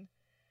can,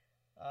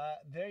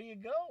 there you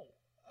go.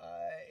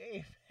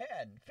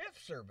 Amen.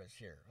 Fifth service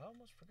here. I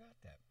almost forgot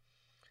that.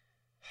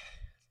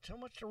 Too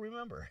much to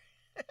remember.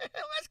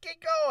 Let's get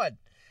going.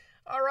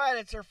 All right,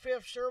 it's our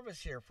fifth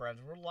service here,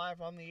 friends. We're live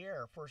on the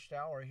air. First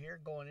hour here,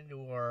 going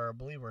into our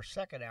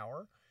second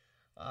hour.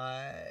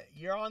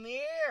 You're on the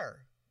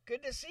air.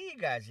 Good to see you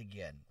guys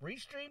again.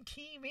 Restream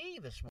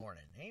TV this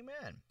morning.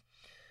 Amen.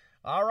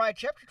 All right,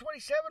 chapter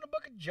 27 of the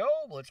book of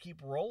Job. Let's keep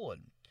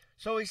rolling.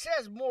 So he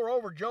says,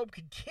 moreover, Job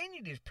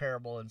continued his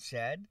parable and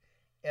said,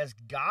 as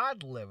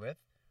God liveth,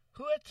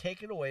 who hath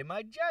taken away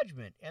my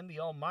judgment, and the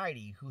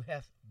Almighty, who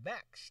hath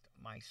vexed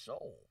my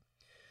soul.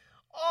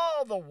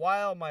 All the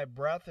while my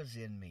breath is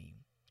in me,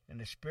 and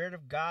the Spirit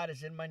of God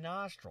is in my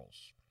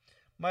nostrils.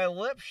 My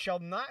lips shall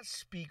not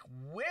speak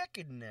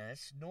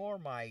wickedness, nor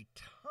my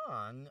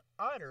tongue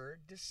utter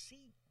deceit.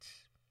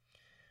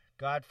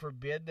 God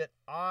forbid that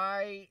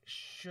I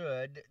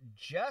should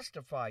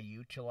justify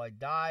you till I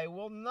die. I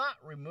will not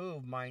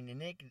remove mine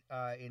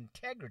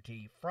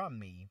integrity from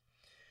me.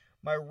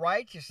 My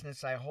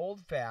righteousness I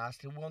hold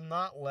fast, and will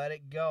not let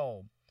it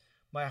go.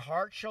 My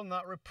heart shall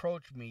not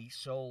reproach me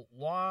so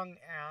long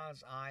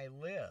as I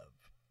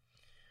live.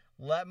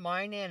 Let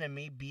mine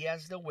enemy be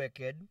as the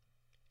wicked,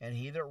 and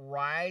he that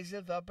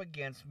riseth up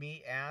against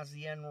me as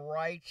the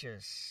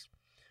unrighteous.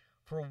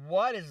 For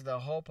what is the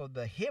hope of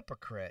the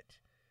hypocrite,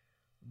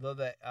 though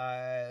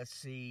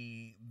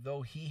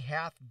he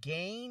hath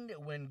gained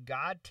when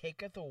God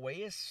taketh away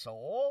his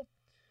soul?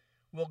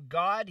 Will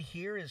God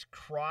hear his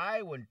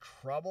cry when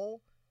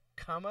trouble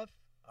cometh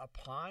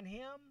upon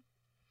him?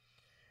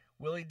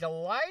 Will he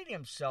delight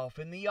himself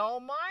in the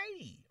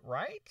Almighty,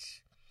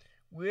 right?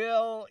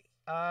 Will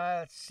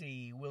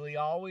he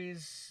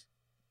always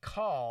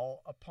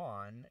call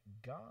upon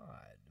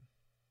God?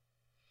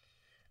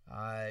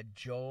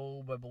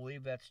 Job, I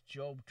believe that's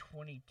Job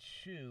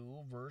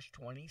 22, verse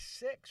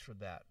 26 for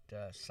that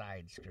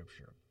side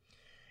scripture.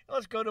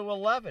 Let's go to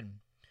 11.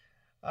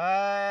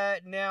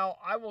 Now,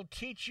 I will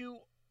teach you,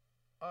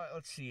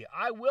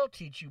 I will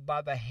teach you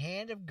by the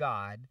hand of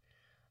God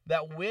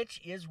that which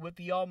is with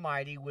the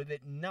Almighty, will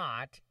it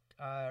not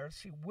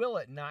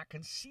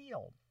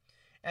conceal?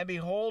 And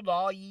behold,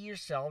 all ye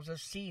yourselves have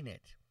seen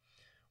it.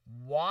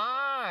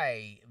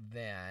 Why,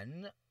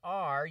 then,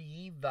 are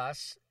ye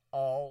thus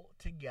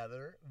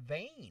altogether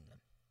vain?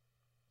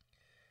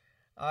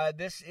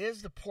 This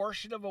is the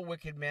portion of a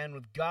wicked man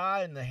with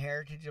God, and the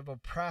heritage of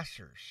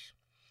oppressors,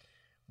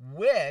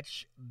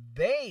 which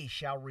they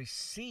shall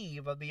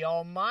receive of the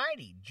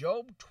Almighty.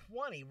 Job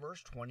 20,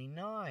 verse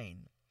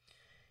 29.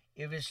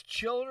 If his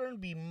children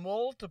be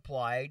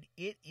multiplied,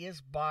 it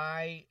is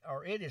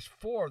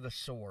for the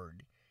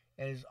sword,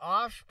 and his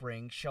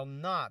offspring shall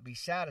not be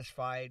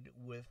satisfied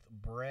with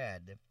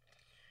bread.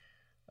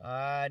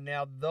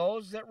 Now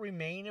those that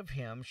remain of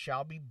him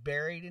shall be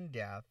buried in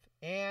death,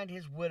 and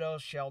his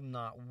widows shall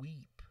not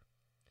weep.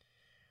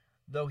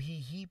 Though he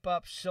heap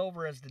up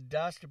silver as the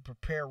dust, and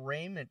prepare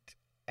raiment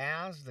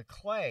as the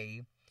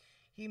clay,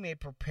 he may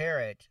prepare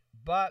it,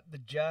 but the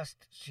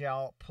just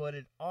shall put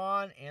it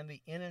on, and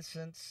the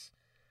innocent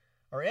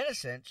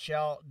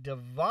shall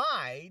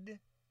divide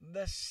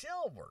the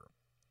silver.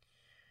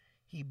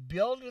 He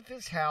buildeth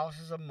his house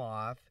as a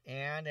moth,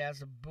 and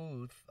as a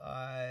booth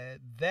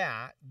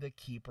that the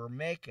keeper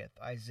maketh.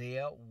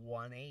 Isaiah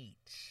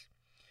 1:8.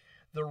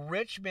 The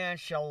rich man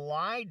shall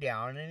lie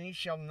down, and he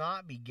shall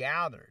not be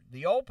gathered.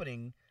 He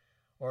openeth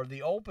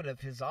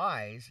his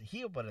eyes,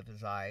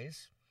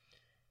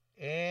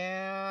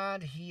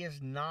 and he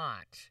is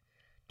not.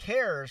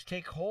 Terrors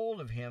take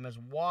hold of him as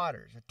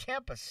waters. A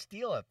tempest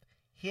stealeth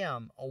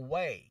him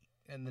away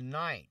in the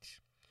night.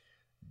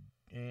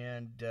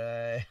 And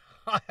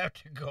I'll have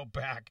to go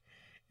back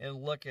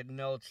and look at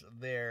notes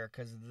there,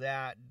 because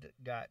that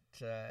got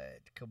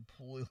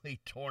completely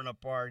torn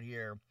apart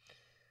here.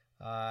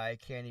 I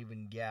can't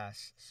even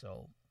guess.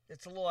 So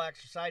it's a little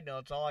extra side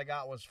notes. All I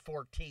got was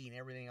 14.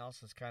 Everything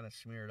else is kind of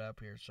smeared up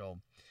here.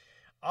 So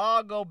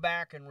I'll go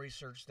back and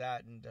research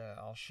that, and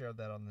I'll share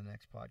that on the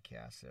next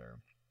podcast there.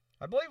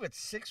 I believe it's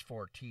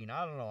 6:14.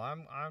 I don't know.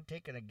 I'm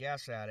taking a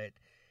guess at it.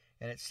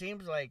 And it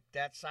seems like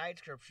that side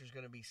scripture is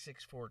going to be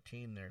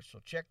 6:14 there.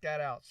 So check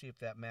that out. See if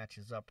that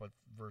matches up with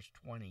verse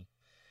 20.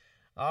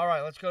 All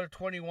right, let's go to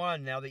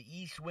 21. Now the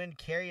east wind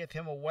carrieth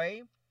him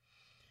away,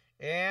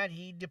 and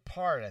he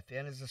departeth,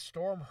 and as a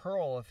storm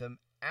hurleth him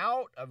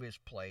out of his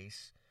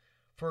place.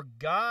 For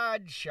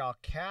God shall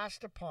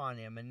cast upon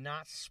him and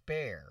not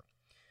spare.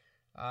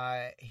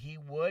 He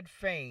would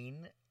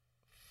fain,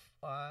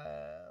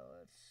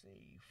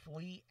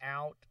 flee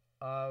out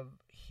of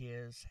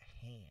his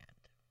hand.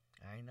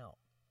 I know.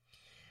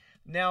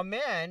 Now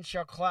men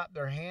shall clap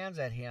their hands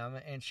at him,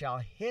 and shall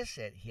hiss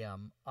at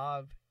him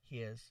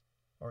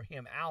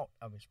him out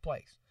of his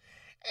place.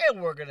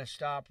 And we're going to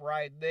stop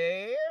right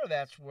there.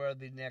 That's where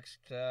the next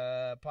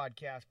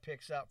podcast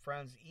picks up,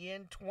 friends,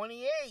 in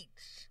 28.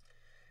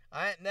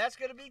 And that's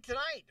going to be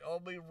tonight. I'll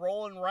be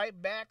rolling right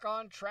back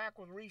on track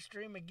with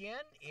Restream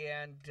again.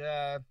 And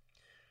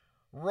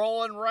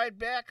rolling right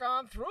back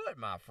on through it,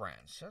 my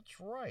friends. That's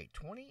right,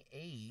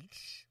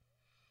 28.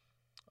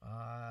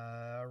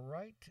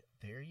 Right,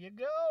 there you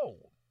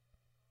go.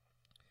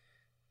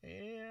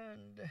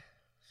 And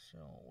so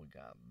we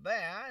got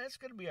that. It's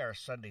going to be our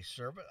Sunday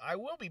service. I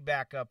will be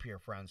back up here,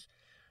 friends.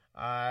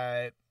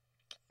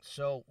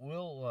 So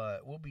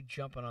we'll be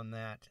jumping on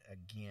that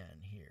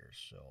again here.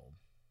 So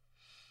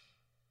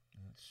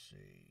let's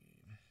see.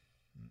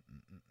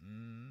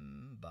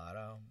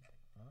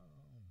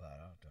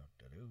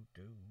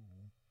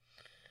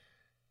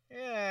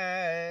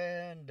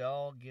 And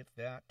I'll get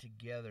that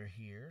together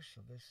here.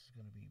 So this is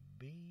going to be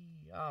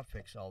B. I'll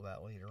fix all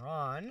that later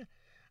on.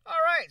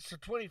 All right, so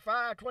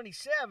 25,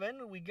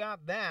 27, we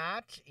got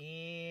that.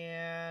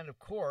 And, of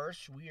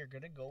course, we are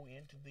going to go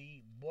into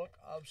the book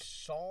of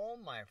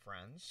Psalm, my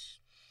friends.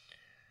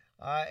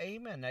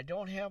 Amen. I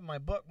don't have my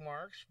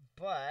bookmarks,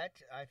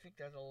 but I think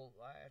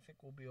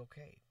we'll be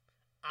okay.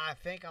 I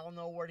think I'll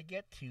know where to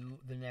get to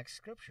the next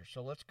scripture.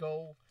 So let's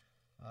go.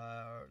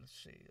 Let's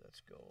see.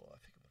 Let's go. I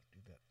think I'm going to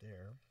do that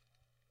there.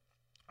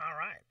 All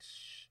right.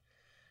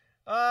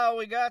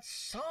 We got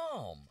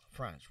Psalm,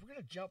 friends. We're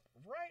going to jump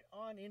right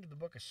on into the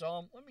book of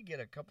Psalm. Let me get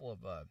a couple of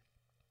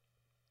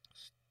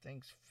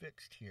things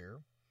fixed here.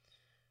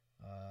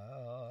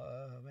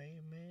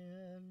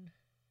 Amen.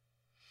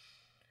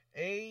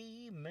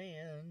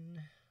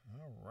 Amen.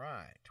 All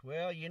right.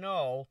 Well,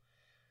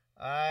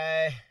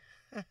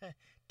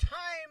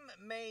 time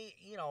may,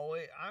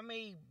 I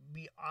may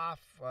be off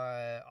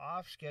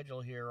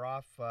schedule here,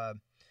 off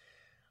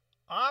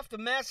the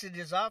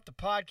messages, off the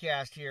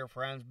podcast here,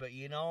 friends, but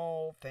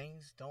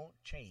things don't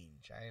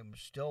change. I am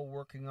still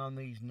working on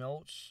these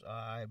notes.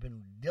 I've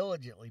been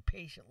diligently,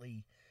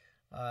 patiently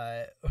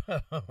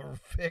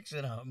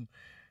fixing them,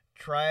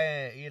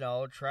 try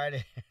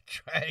to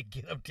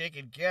get them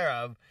taken care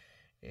of,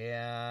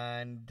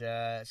 and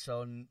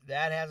so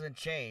that hasn't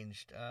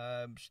changed.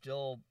 I'm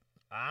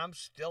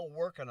still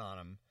working on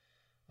them.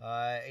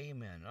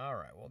 Amen. All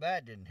right. Well,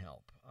 that didn't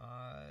help.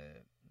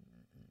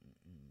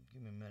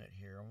 Give me a minute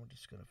here. I'm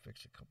just going to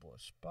fix a couple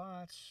of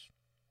spots.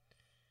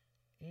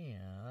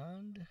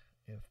 And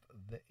if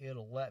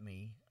it'll let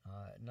me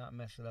not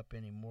mess it up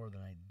any more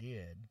than I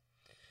did.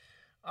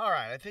 All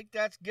right. I think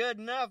that's good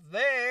enough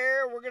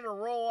there. We're going to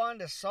roll on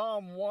to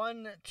Psalm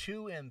 1,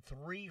 2, and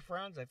 3,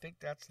 friends. I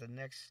think that's the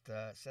next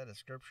set of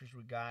scriptures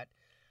we got.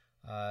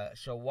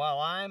 So while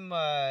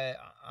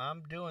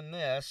I'm doing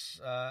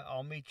this,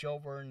 I'll meet you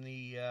over in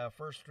the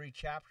first 3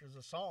 chapters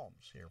of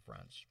Psalms here,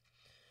 friends.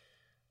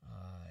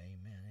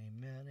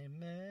 Amen, amen,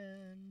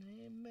 amen,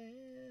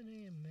 amen,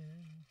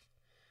 amen.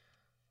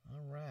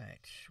 All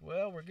right.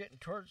 Well, we're getting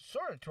towards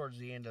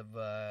the end of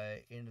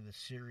the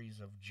series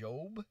of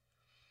Job.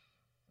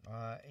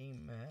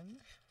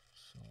 Amen.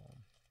 So,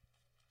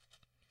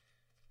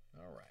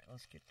 all right.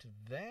 Let's get to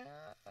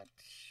that.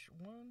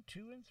 1,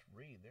 2, and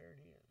 3. There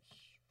it is.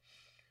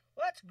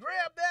 Let's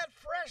grab that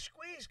fresh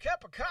squeezed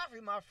cup of coffee,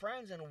 my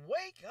friends, and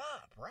wake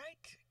up, right?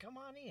 Come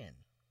on in.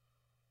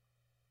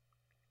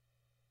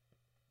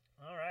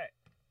 All right.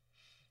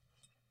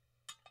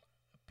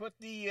 Put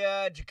the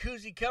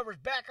jacuzzi covers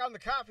back on the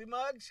coffee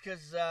mugs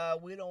because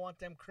we don't want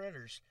them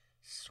critters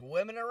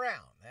swimming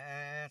around.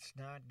 That's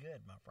not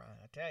good, my friend.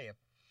 I tell you.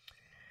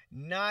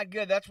 Not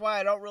good. That's why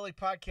I don't really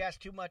podcast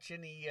too much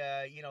in the,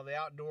 the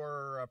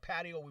outdoor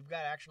patio. We've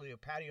got actually a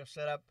patio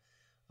set up.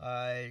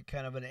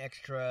 Kind of an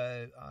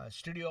extra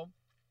studio,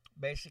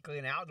 basically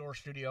an outdoor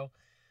studio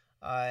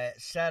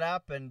set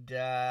up, and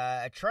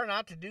I try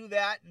not to do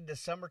that in the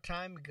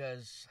summertime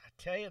because I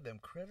tell you, them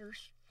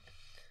critters,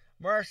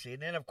 mercy.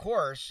 And then, of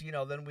course,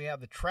 then we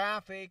have the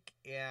traffic,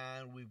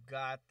 and we've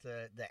got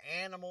the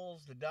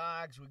animals, the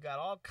dogs. We've got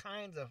all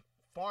kinds of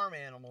farm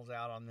animals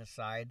out on this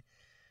side,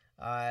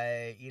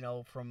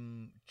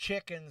 from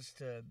chickens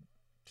to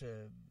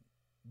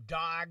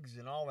dogs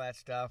and all that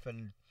stuff,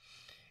 and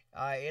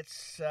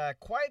it's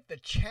quite the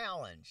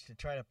challenge to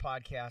try to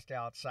podcast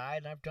outside,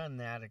 and I've done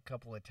that a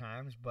couple of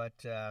times,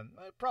 but I'll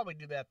probably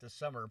do that this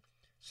summer,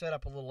 set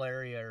up a little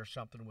area or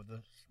something with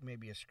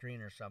maybe a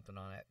screen or something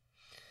on it.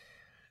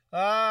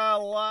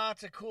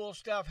 Lots of cool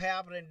stuff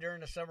happening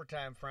during the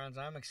summertime, friends.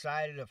 I'm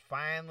excited to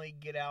finally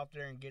get out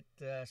there and get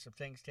some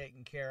things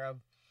taken care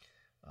of.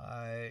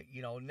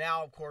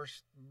 Now, of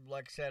course,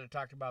 like I said, I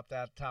talked about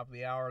that at the top of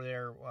the hour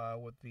there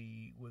with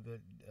the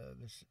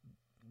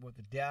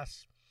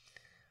deaths.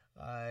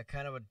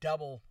 Kind of a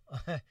double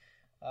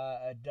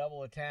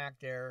attack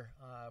there,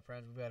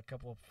 friends. We've had a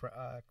couple of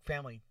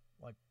family,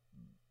 like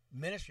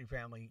ministry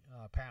family,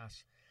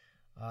 pass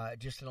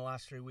just in the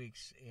last 3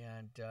 weeks,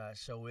 and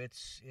so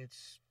it's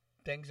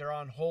things are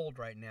on hold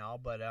right now.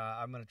 But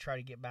I'm going to try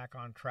to get back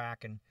on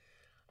track and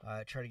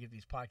try to get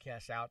these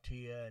podcasts out to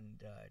you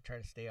and try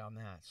to stay on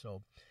that.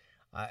 So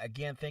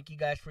again, thank you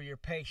guys for your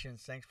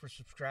patience. Thanks for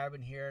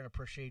subscribing here, and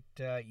appreciate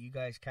you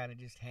guys kind of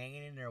just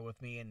hanging in there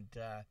with me and.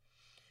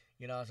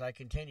 As I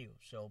continue.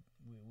 So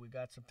we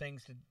got some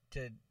things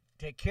to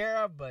take care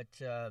of, but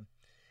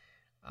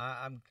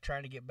I'm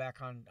trying to get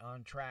back on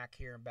track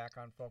here and back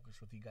on focus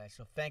with you guys.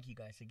 So thank you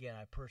guys again.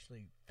 I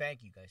personally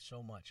thank you guys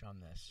so much on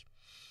this.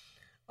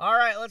 All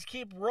right, let's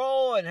keep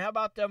rolling. How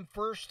about them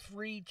first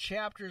 3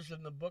 chapters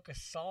in the book of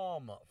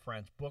Psalm,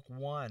 friends? Book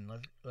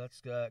 1.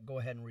 Let's go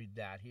ahead and read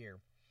that here.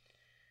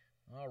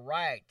 All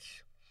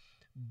right.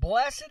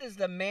 Blessed is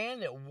the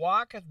man that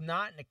walketh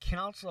not in the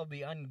counsel of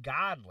the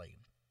ungodly,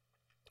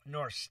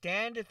 nor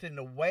standeth in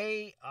the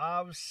way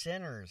of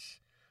sinners,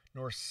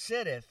 nor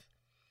sitteth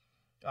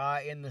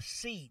in the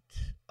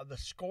seat of the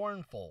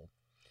scornful.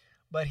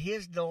 But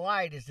his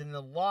delight is in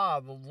the law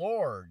of the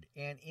Lord,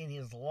 and in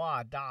his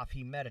law doth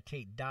he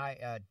meditate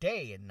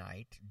day and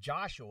night.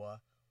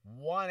 Joshua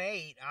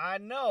 1:8. I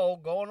know,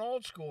 going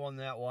old school on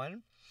that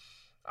one.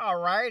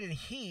 All right, and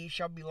he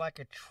shall be like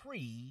a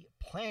tree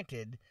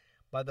planted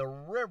by the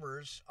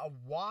rivers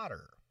of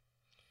water,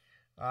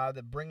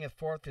 that bringeth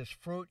forth his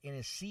fruit in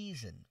his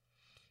season.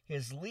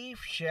 His leaf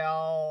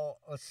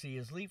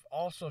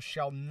also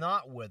shall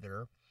not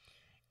wither,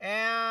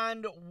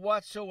 and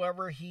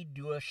whatsoever he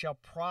doeth shall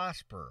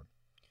prosper.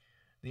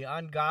 The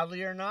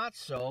ungodly are not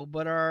so,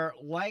 but are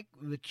like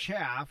the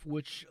chaff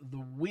which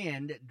the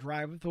wind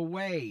driveth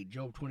away.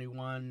 Job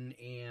 21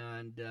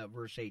 and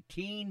verse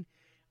 18.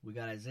 We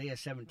got Isaiah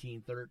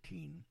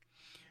 17:13.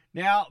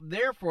 Now,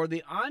 therefore,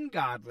 the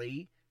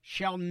ungodly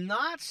shall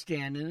not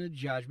stand in the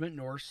judgment,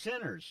 nor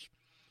sinners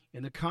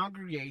in the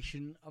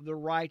congregation of the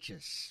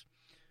righteous.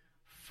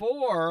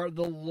 For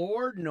the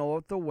Lord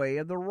knoweth the way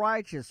of the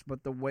righteous,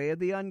 but the way of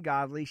the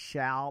ungodly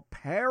shall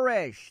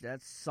perish.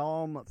 That's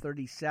Psalm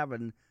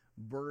 37,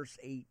 verse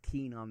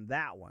 18 on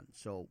that one.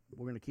 So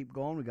we're going to keep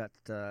going. We got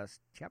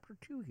chapter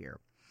 2 here.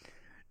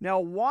 Now,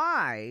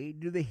 why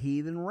do the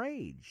heathen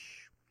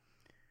rage?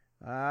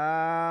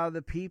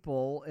 The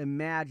people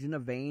imagine a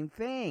vain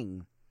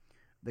thing.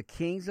 The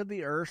kings of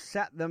the earth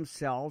set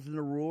themselves, and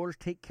the rulers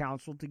take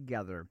counsel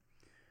together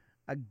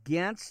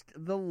against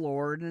the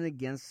Lord and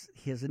against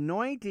his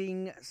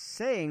anointed,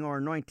 saying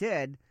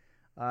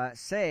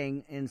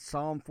in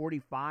Psalm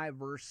 45,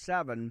 verse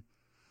 7,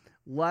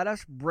 let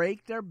us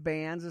break their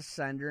bands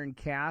asunder and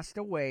cast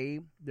away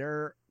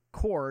their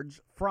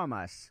cords from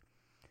us.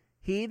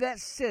 He that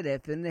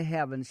sitteth in the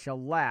heavens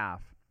shall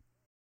laugh.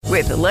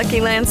 With the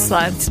Lucky Land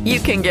Slots, you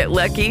can get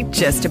lucky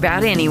just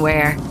about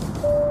anywhere.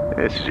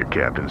 This is your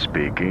captain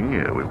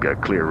speaking. We've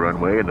got clear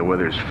runway and the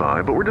weather's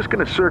fine, but we're just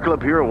going to circle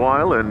up here a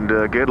while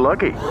and get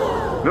lucky.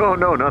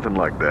 No, nothing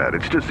like that.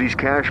 It's just these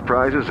cash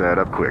prizes add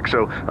up quick.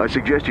 So I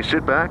suggest you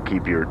sit back,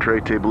 keep your tray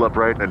table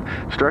upright, and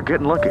start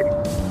getting lucky.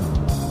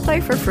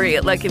 Play for free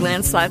at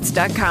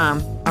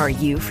LuckyLandSlots.com. Are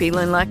you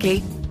feeling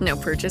lucky? No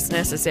purchase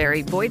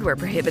necessary. Void where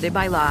prohibited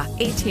by law.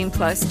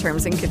 18+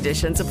 terms and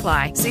conditions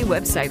apply. See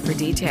website for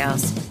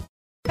details.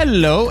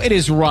 Hello, it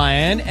is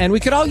Ryan, and we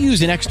could all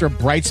use an extra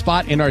bright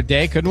spot in our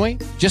day, couldn't we?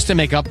 Just to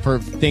make up for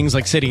things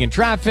like sitting in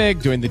traffic,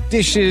 doing the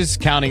dishes,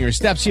 counting your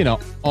steps,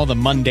 all the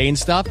mundane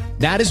stuff.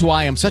 That is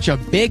why I'm such a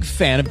big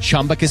fan of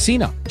Chumba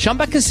Casino.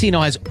 Chumba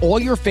Casino has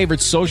all your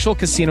favorite social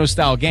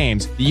casino-style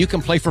games that you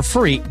can play for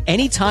free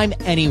anytime,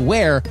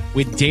 anywhere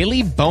with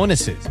daily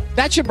bonuses.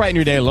 That should brighten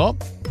your day a little.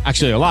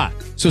 Actually, a lot.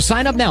 So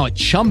sign up now at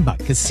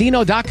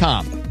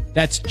ChumbaCasino.com.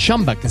 That's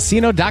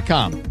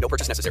ChumbaCasino.com. No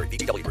purchase necessary.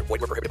 VGW Group.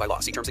 Void where prohibited by law.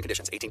 See terms and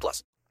conditions.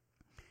 18+.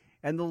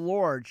 And the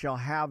Lord shall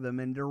have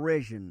them in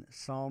derision.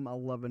 Psalm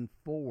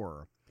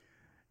 11:4.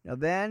 Now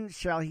then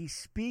shall he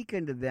speak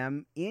unto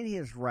them in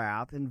his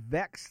wrath, and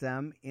vex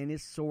them in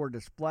his sore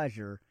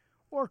displeasure,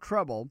 or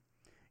trouble.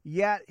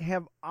 Yet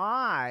have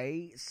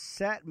I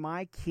set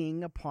my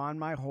king upon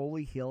my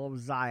holy hill of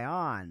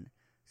Zion.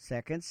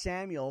 2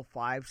 Samuel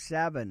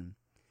 5:7.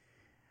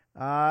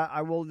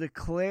 I will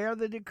declare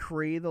the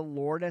decree the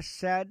Lord has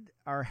said,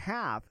 or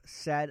hath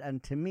said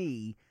unto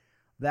me,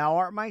 Thou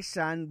art my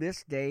son,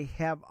 this day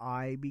have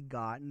I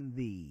begotten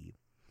thee.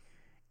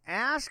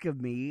 Ask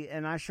of me,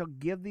 and I shall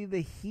give thee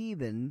the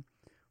heathen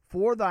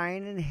for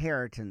thine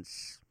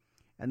inheritance,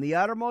 and the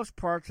uttermost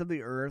parts of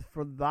the earth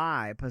for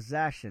thy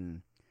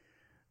possession.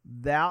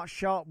 Thou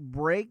shalt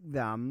break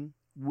them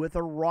with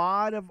a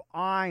rod of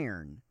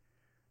iron,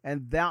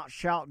 and thou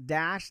shalt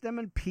dash them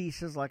in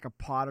pieces like a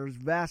potter's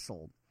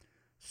vessel.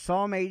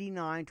 Psalm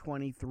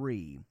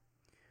 89:23.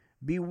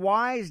 Be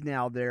wise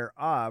now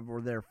thereof,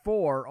 or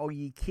therefore, O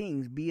ye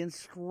kings, be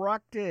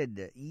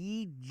instructed,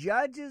 ye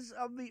judges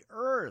of the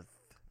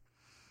earth.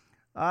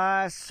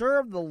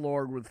 Serve the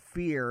Lord with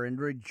fear, and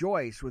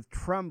rejoice with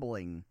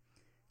trembling.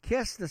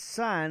 Kiss the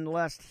Son,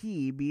 lest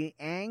he be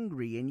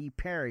angry, and ye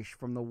perish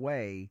from the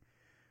way.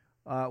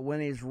 When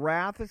his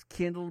wrath is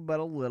kindled but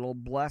a little,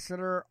 blessed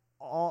are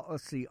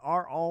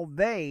all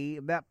they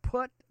that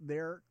put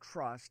their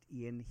trust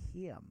in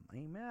him.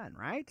 Amen,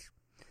 right?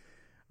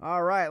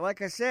 All right,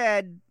 like I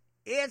said,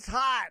 it's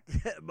hot,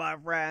 my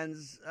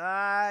friends.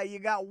 You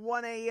got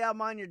 1 a.m.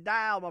 on your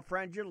dial, my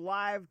friends. You're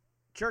live.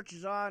 Church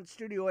is on.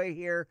 Studio A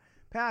here.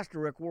 Pastor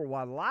Rick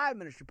Worldwide Live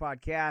Ministry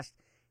Podcast.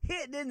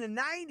 Hitting in the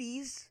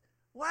 90s.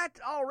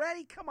 What?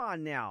 Already? Come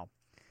on now.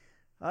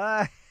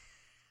 I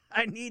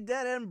need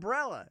that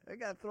umbrella. I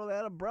got to throw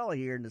that umbrella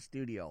here in the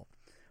studio.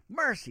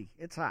 Mercy,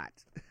 it's hot.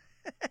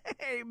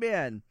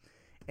 Amen.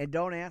 And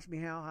don't ask me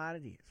how hot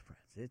it is,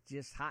 friends. It's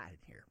just hot in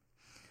here.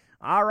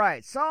 All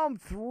right, Psalm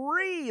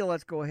 3.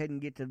 Let's go ahead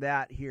and get to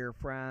that here,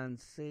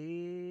 friends.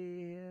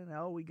 See,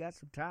 we got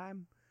some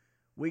time.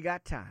 We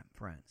got time,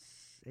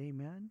 friends.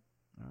 Amen.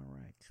 All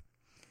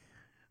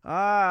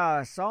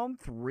right. Psalm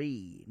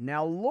 3.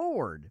 Now,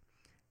 Lord,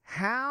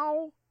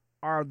 how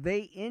are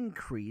they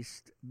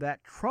increased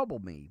that trouble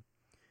me?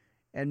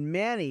 And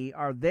many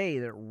are they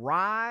that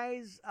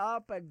rise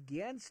up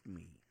against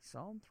me.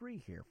 Psalm 3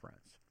 here,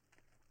 friends.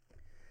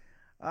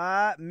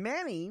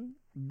 Many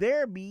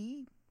there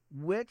be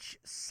which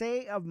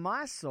say of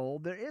my soul,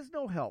 there is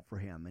no help for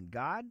him. And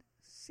God,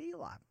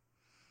 Selah.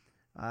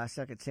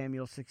 2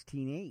 Samuel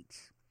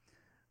 16:8.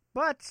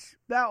 But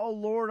thou, O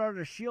Lord, art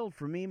a shield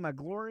for me, my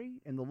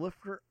glory, and the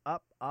lifter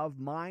up of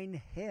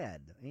mine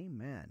head.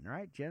 Amen.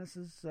 Right?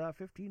 Genesis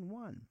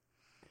 15:1.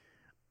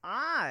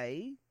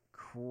 I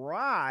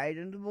cried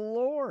unto the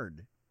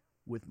Lord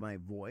with my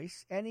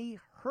voice, and he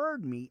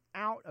heard me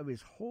out of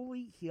his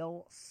holy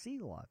hill,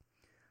 Selah.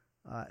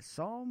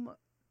 Psalm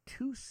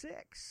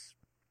 2:6.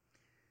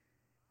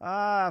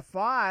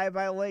 5,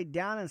 I laid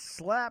down and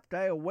slept.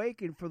 I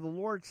awakened, for the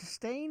Lord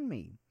sustained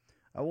me.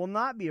 I will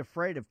not be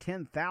afraid of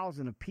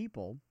 10,000 of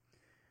people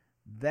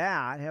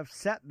that have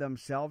set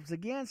themselves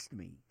against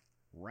me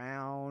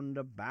round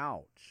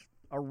about.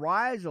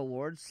 Arise, O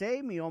Lord,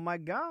 save me, O my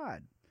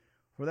God.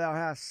 For thou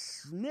hast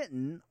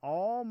smitten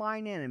all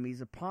mine enemies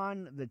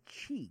upon the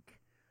cheek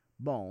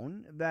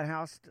bone, that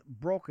hast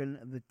broken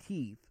the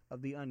teeth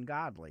of the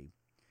ungodly.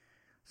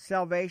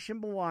 Salvation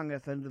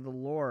belongeth unto the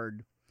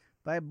Lord.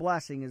 Thy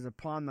blessing is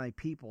upon thy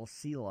people,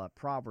 Selah.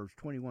 Proverbs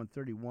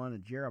 21:31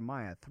 and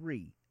Jeremiah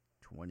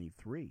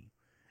 3:23.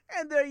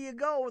 And there you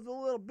go with a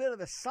little bit of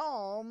the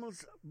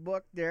Psalms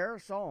book there,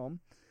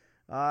 Psalm.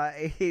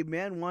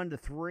 Amen,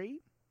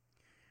 1-3.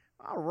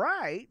 All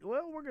right.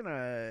 Well, we're going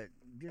to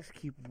just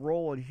keep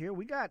rolling here.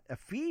 We got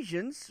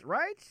Ephesians,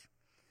 right?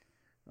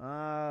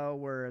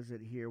 Where is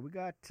it here? We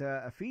got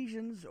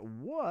Ephesians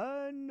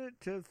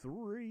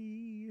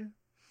 1-3.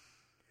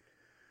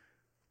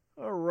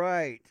 All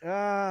right.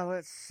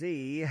 Let's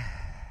see.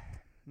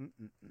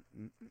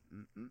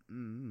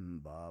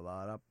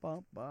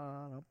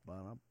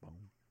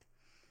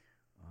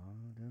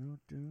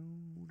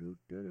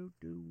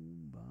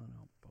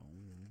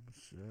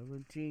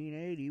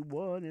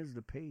 is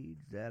the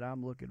page that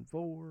I'm looking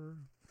for.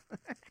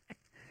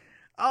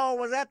 Oh,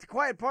 was that the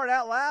quiet part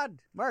out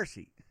loud?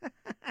 Mercy.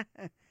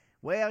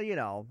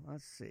 Well,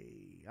 let's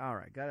see. All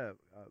right, got a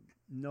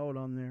note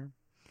on there.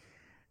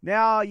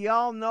 Now,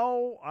 y'all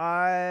know,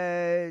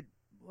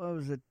 what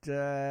was it?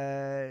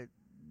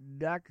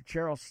 Dr.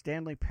 Charles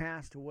Stanley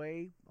passed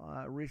away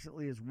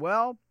recently as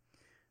well.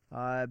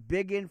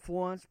 Big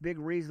influence, big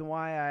reason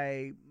why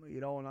I,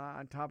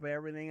 on top of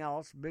everything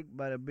else, a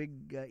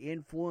big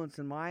influence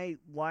in my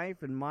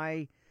life and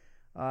my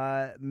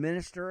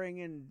ministering,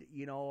 and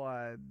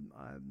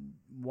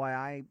why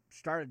I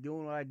started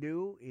doing what I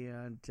do,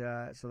 and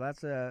so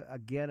that's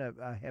again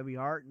a heavy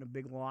heart and a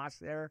big loss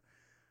there.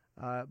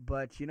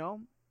 But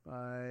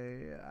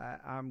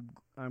I'm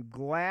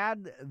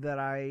glad that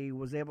I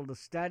was able to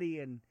study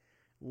and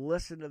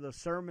listen to the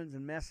sermons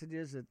and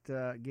messages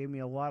that gave me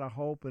a lot of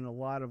hope and a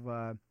lot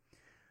of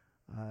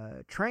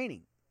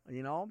training,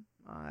 and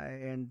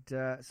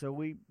so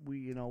we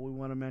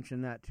want to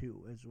mention that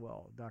too as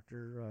well.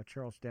 Dr.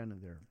 Charles Stanley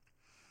there.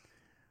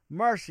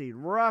 Mercy,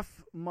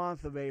 rough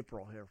month of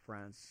April here,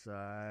 friends,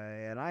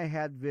 and I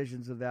had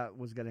visions of that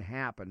was going to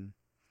happen.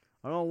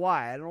 I don't know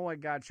why. I don't know why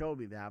God showed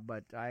me that,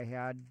 but I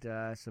had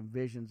some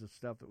visions of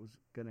stuff that was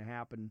going to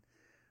happen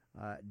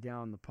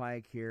down the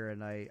pike here,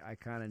 and I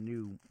kind of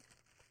knew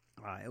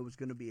it was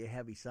going to be a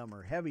heavy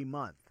summer, heavy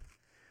month.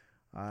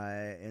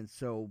 And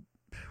so,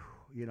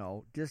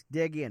 just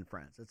dig in,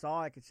 friends. That's all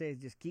I can say is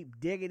just keep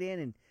digging in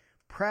and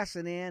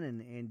pressing in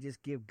and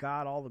just give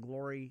God all the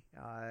glory,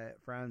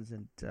 friends,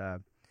 and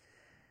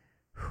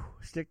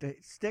stick to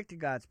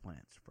God's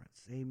plans,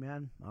 friends.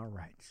 Amen. All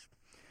right.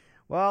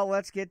 Well,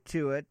 let's get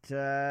to it.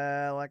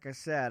 Like I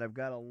said, I've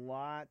got a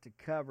lot to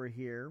cover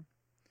here.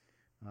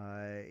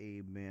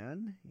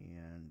 Amen.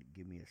 And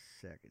give me a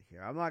second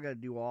here. I'm not going to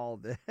do all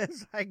of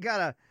this. I got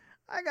a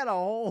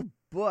whole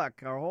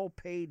book, or a whole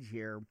page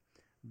here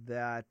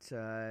that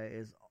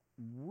is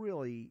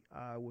really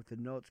with the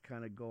notes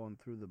kind of going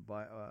through the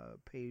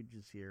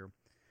pages here.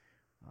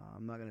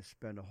 I'm not going to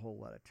spend a whole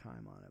lot of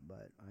time on it,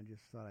 but I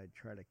just thought I'd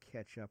try to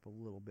catch up a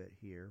little bit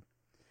here.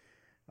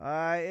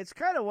 It's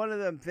kind of one of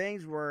them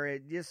things where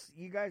it just,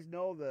 you guys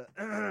know the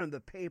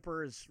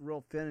paper is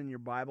real thin in your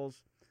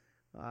Bibles.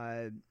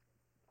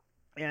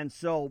 And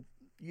so,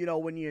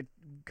 when you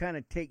kind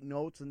of take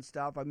notes and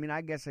stuff, I mean,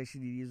 I guess I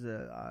should use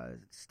a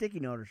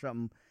sticky note or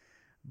something.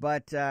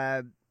 But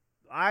I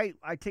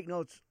take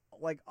notes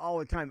like all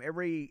the time.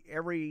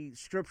 Every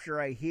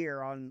scripture I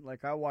hear on,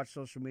 like, I watch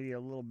social media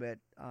a little bit,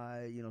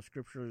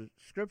 scripture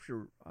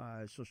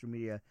social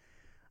media.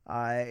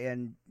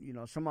 And,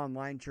 some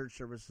online church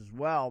service as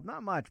well.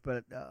 Not much,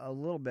 but a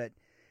little bit.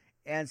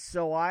 And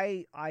so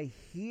I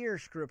hear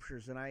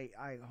scriptures, and I'm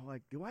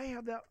like, do I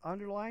have that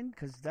underlined?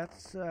 Because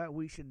that's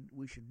we should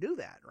do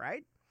that,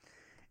 right?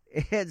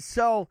 And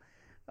so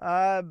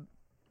that's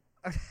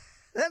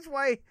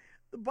why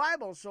the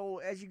Bible. So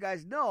as you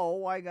guys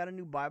know, I got a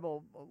new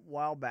Bible a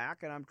while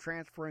back, and I'm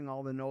transferring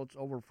all the notes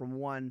over from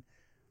one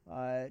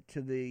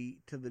to the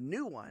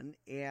new one,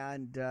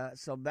 and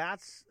so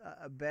that's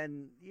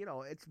been,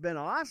 it's been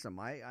awesome.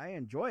 I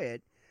enjoy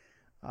it.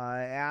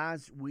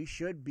 As we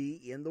should be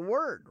in the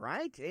Word,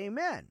 right?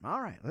 Amen. All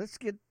right, let's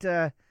get,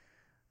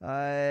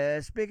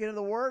 speaking of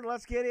the Word,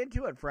 let's get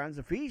into it, friends.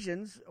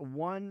 Ephesians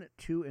 1,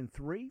 2, and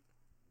 3.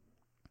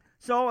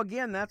 So,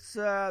 again, that's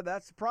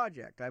the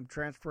project. I'm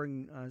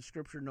transferring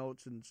Scripture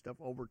notes and stuff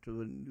over to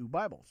the new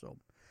Bible. So,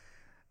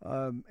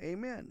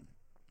 amen.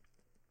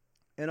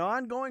 An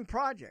ongoing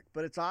project,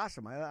 but it's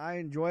awesome. I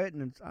enjoy it,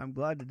 and I'm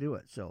glad to do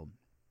it. So,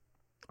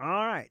 all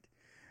right.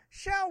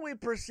 Shall we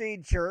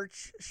proceed,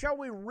 church? Shall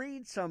we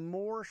read some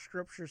more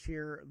scriptures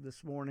here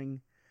this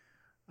morning?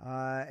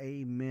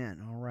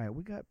 Amen. All right.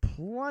 We got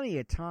plenty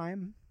of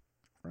time,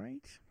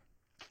 right?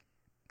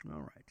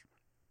 All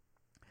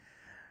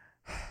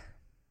right.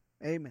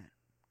 Amen.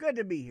 Good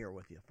to be here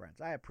with you, friends.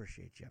 I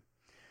appreciate you.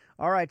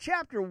 All right.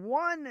 Chapter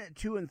 1,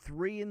 2, and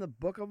 3 in the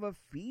book of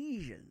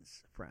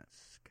Ephesians,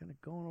 friends. Kind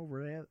of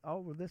going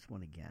over this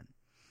one again.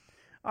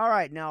 All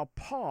right, now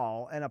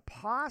Paul, an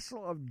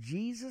apostle of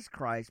Jesus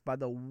Christ by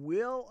the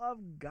will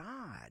of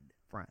God,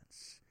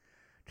 friends,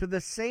 to the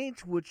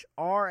saints which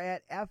are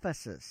at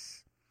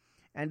Ephesus,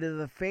 and to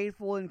the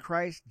faithful in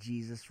Christ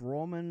Jesus,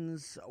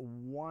 Romans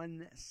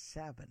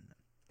 1:7.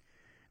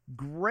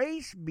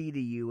 Grace be to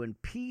you and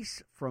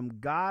peace from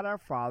God our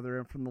Father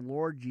and from the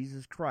Lord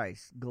Jesus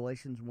Christ,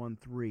 Galatians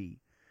 1:3.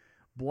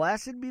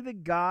 Blessed be the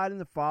God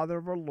and the Father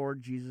of our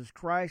Lord Jesus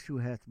Christ, who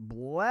hath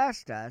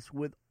blessed us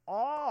with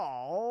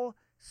all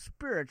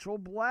spiritual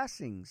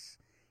blessings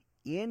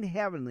in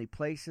heavenly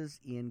places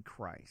in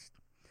Christ,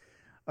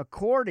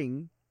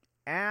 according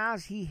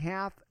as he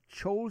hath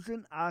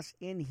chosen us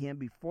in him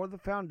before the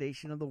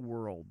foundation of the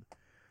world,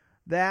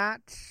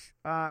 that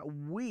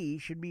we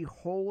should be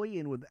holy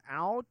and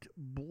without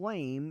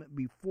blame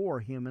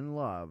before him in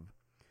love,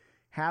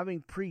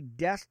 having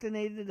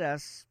predestinated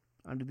us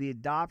unto the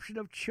adoption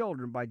of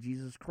children by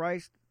Jesus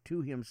Christ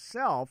to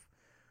himself,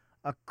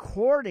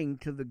 according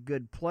to the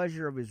good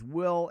pleasure of his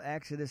will,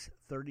 Exodus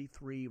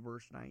 33,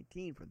 verse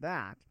 19, for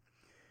that,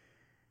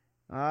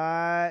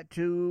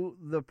 to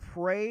the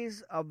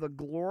praise of the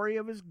glory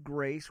of his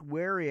grace,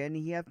 wherein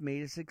he hath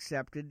made us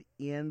accepted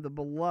in the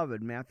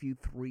beloved, Matthew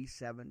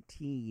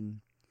 3:17,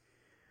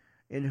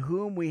 in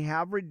whom we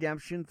have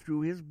redemption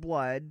through his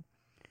blood,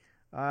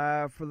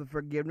 for the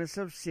forgiveness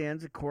of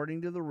sins,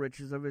 according to the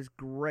riches of his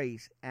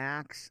grace,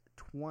 Acts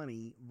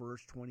 20,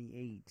 verse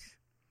 28.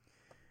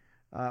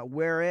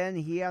 Wherein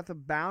he hath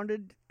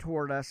abounded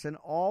toward us in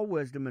all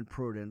wisdom and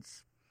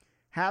prudence,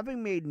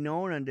 having made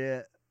known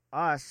unto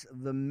us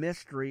the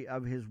mystery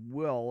of his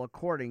will,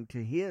 according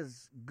to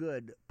his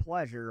good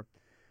pleasure,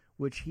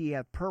 which he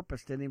hath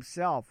purposed in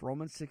himself,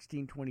 Romans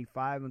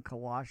 16:25 and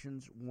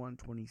Colossians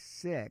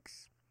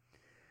 1:26,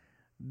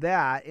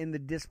 that in the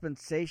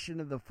dispensation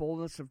of the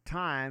fullness of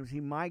times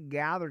he might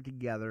gather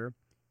together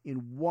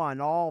in one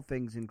all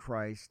things in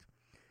Christ,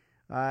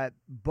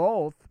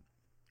 both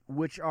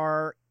which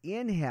are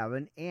in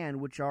heaven and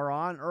which are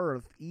on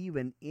earth,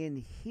 even in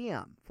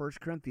him.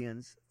 1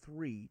 Corinthians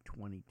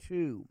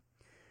 3:22.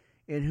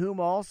 In whom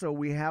also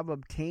we have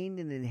obtained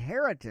an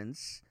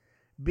inheritance,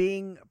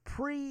 being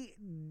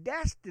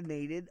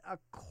predestinated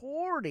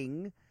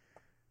according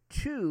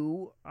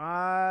to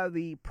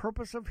the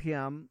purpose of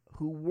him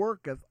who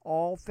worketh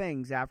all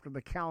things after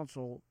the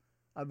counsel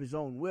of his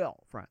own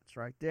will, friends,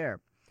 right there.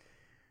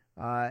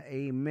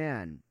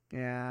 Amen.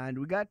 And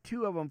we got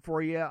two of them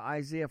for you,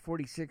 Isaiah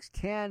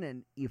 46:10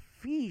 and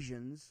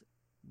Ephesians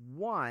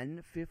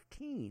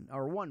 1:15,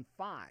 or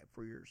 1:5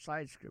 for your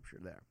side scripture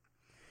there.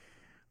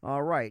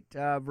 All right,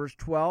 verse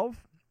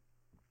 12.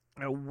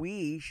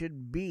 We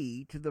should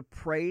be to the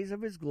praise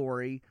of his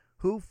glory,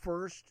 who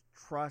first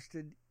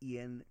trusted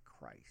in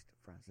Christ,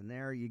 friends. And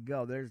there you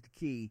go. There's the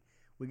key.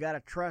 We got to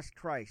trust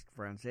Christ,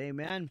 friends.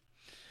 Amen.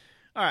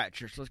 All right,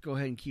 church, let's go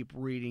ahead and keep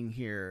reading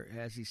here.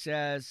 As he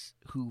says,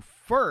 who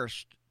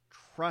first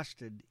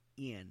trusted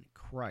in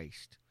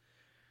Christ.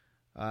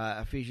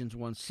 Ephesians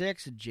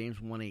 1:6 and James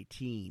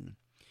 1:18.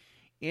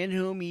 In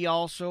whom ye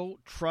also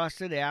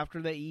trusted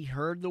after that ye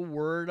heard the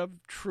word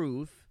of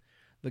truth,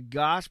 the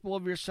gospel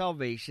of your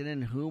salvation,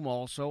 in whom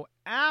also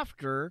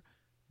after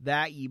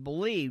that ye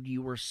believed,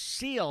 you were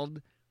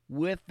sealed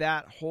with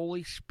that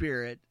Holy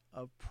Spirit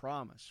of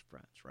promise,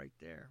 friends, right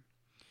there.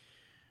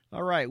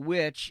 All right,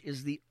 which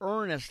is the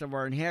earnest of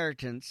our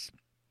inheritance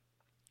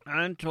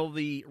until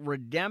the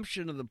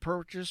redemption of the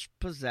purchased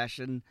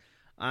possession,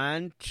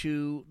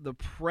 unto the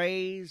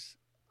praise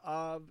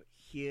of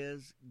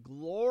his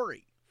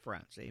glory,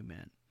 friends.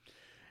 Amen.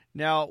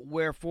 Now,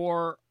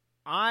 wherefore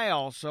I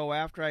also,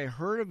 after I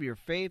heard of your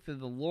faith in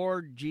the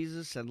Lord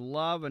Jesus and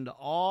love unto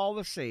all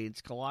the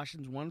saints,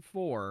 Colossians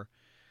 1:4,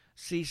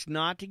 cease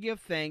not to give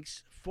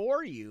thanks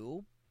for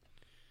you,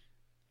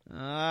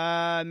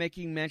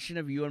 making mention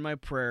of you in my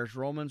prayers.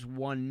 Romans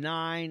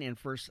 1:9 and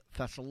 1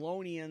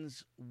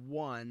 Thessalonians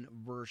 1,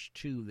 verse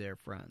 2 there,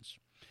 friends.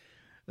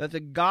 That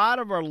the God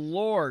of our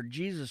Lord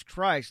Jesus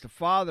Christ, the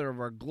Father of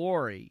our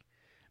glory,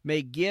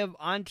 may give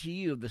unto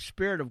you the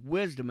spirit of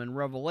wisdom and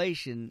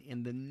revelation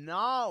in the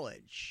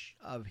knowledge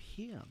of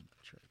him.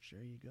 Church,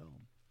 there you go.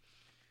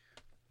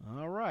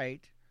 All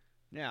right.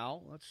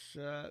 Now, let's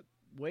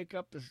wake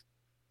up the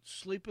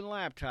sleeping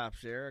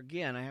laptops there.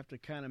 Again, I have to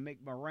kind of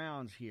make my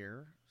rounds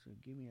here. So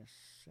give me a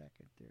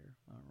second there.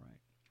 All right.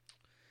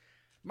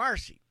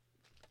 Marcy.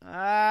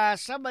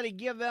 Somebody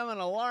give them an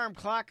alarm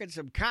clock and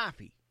some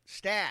coffee.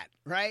 Stat,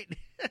 right?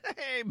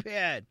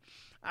 Amen.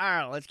 All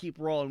right, let's keep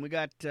rolling. We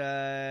got,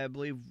 I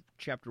believe,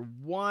 chapter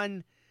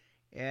 1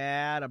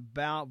 at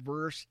about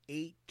verse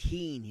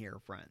 18 here,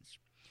 friends.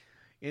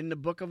 In the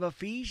book of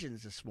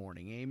Ephesians this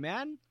morning.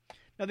 Amen.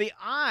 Now the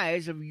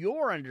eyes of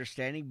your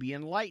understanding be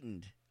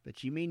enlightened,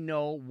 that ye may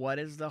know what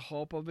is the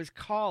hope of his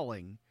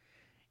calling,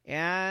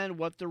 and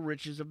what the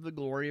riches of the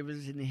glory of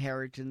his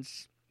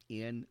inheritance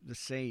in the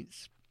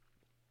saints.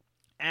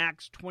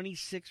 Acts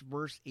 26,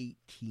 verse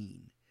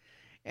 18.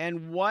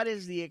 And what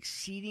is the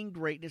exceeding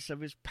greatness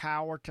of his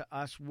power to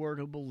us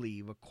who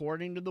believe,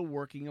 according to the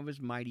working of his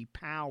mighty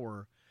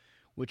power,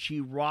 which he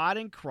wrought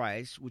in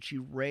Christ, which he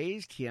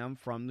raised him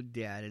from the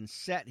dead, and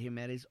set him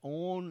at his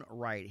own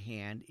right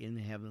hand in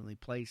the heavenly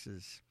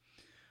places,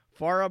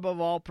 far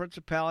above all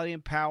principality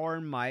and power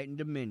and might and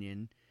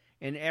dominion,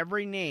 and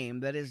every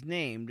name that is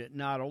named,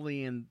 not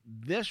only in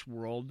this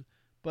world,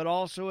 but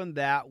also in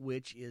that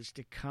which is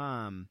to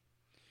come.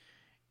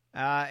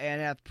 And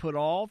hath put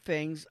all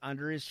things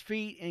under his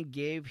feet, and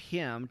gave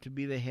him to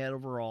be the head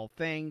over all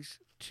things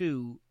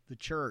to the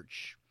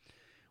church,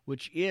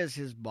 which is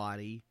his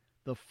body,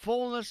 the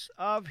fullness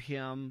of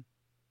him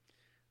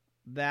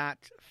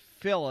that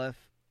filleth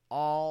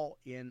all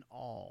in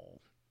all.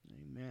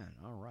 Amen.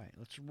 All right,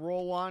 let's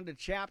roll on to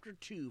chapter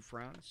 2,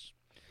 friends.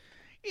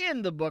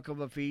 In the book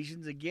of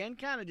Ephesians, again,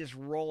 kind of just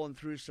rolling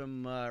through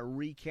some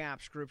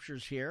recap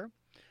scriptures here.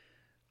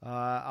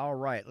 All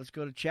right, let's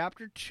go to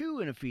chapter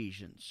 2 in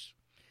Ephesians.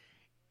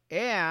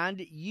 And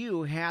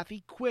you hath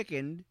he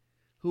quickened,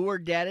 who were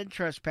dead in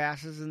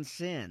trespasses and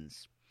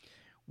sins,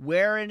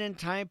 wherein in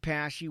time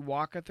past ye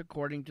walketh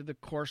according to the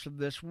course of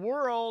this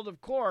world.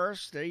 Of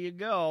course, there you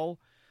go.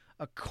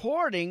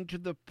 According to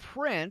the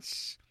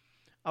prince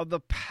of the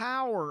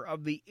power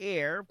of the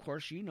air. Of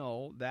course, you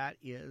know that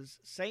is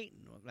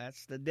Satan.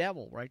 That's the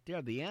devil right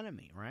there, the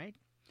enemy, right?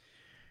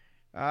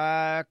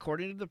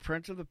 According to the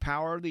prince of the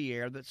power of the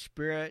air, that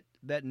spirit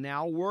that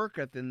now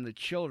worketh in the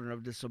children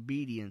of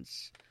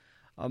disobedience,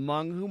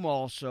 among whom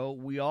also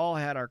we all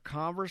had our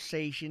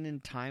conversation in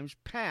times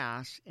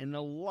past in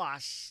the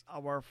lusts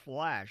of our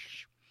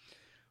flesh,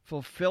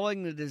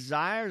 fulfilling the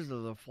desires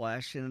of the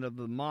flesh and of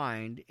the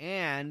mind,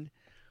 and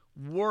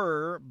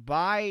were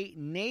by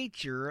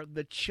nature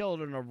the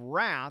children of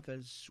wrath,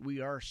 as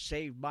we are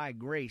saved by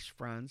grace,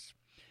 friends.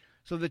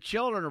 So the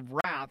children of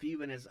wrath,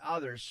 even as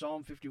others,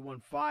 Psalm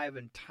 51:5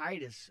 and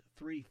Titus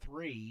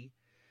 3:3.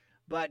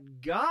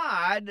 But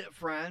God,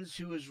 friends,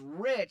 who is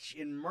rich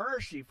in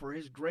mercy for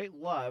his great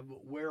love,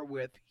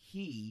 wherewith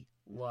he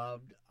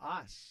loved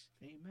us.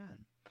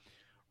 Amen.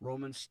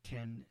 Romans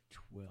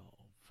 10:12.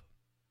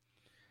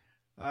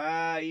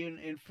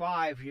 In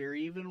 5 here,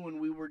 even when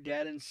we were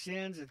dead in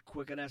sins, it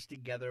quickened us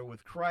together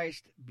with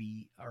Christ.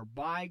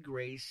 By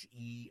grace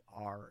ye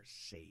are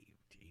saved.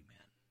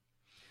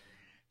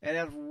 And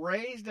hath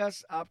raised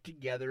us up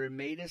together and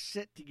made us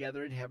sit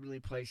together in heavenly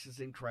places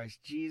in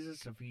Christ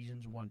Jesus,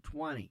 Ephesians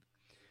 1:20.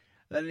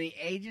 That in the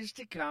ages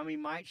to come he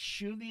might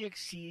shew the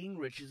exceeding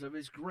riches of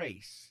his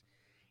grace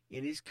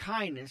in his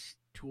kindness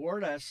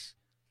toward us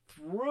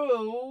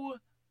through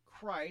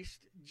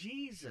Christ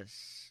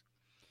Jesus.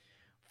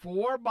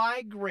 For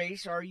by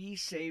grace are ye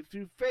saved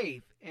through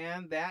faith,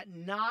 and that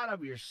not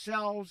of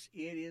yourselves,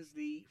 it is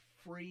the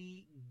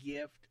free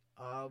gift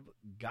of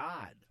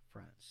God,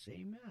 friends.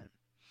 Amen.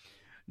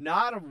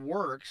 Not of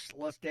works,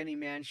 lest any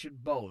man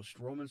should boast.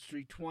 Romans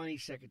 3:20,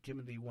 2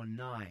 Timothy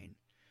 1:9.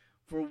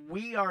 For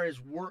we are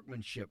his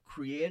workmanship,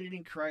 created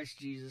in Christ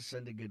Jesus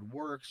unto good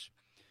works,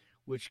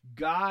 which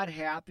God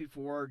hath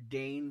before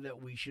ordained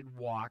that we should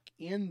walk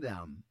in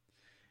them.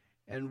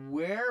 And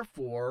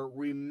wherefore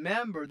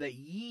remember that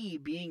ye,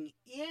 being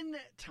in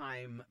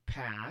time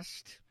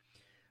past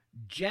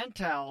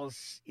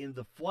Gentiles in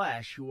the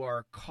flesh, who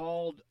are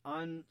called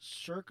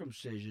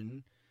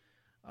uncircumcision,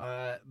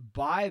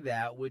 by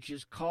that which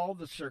is called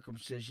the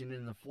circumcision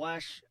in the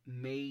flesh,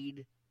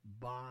 made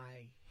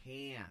by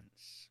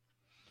hands,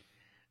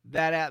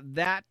 that at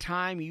that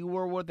time you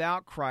were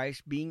without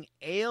Christ, being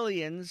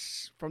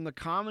aliens from the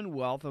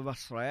commonwealth of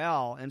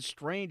Israel, and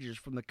strangers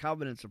from the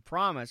covenants of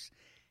promise,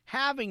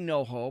 having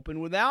no hope,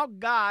 and without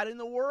God in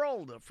the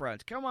world,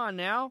 friends. Come on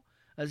now.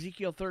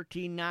 Ezekiel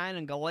 13:9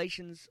 and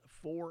Galatians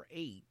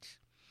 4:8.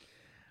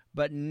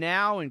 But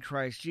now in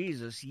Christ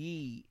Jesus,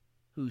 ye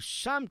who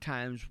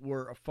sometimes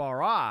were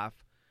afar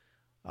off,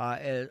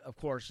 of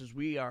course, as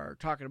we are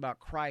talking about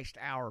Christ,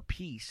 our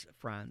peace,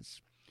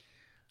 friends.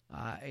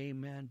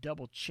 Amen.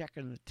 Double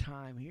checking the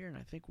time here, and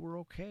I think we're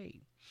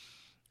okay.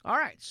 All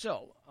right,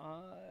 so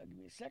give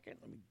me a second.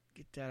 Let me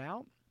get that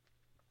out.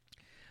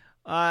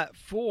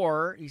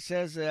 For, he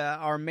says,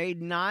 are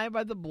made nigh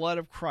by the blood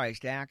of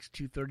Christ, Acts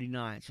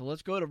 2:39. So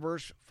let's go to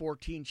verse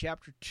 14,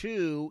 chapter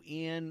 2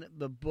 in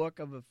the book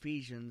of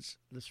Ephesians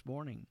this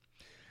morning.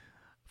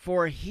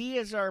 For he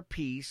is our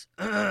peace,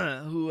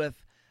 who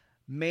hath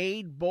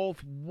made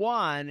both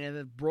one, and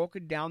hath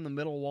broken down the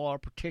middle wall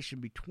of partition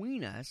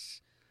between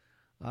us.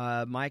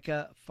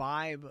 Micah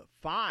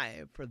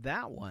 5:5 for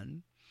that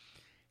one.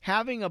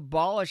 Having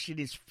abolished in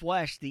his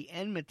flesh the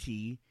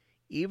enmity,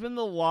 even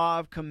the law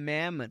of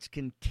commandments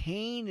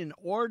contained in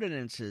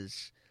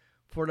ordinances,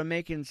 for to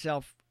make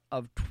himself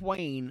of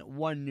twain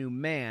one new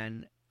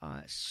man,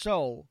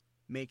 so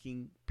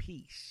making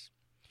peace.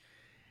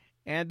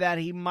 And that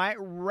he might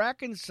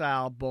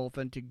reconcile both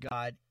unto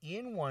God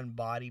in one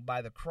body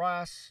by the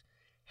cross,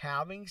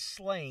 having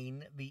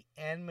slain the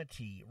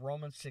enmity,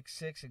 Romans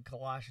 6:6 and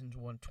Colossians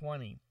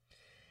 1:20.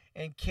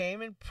 And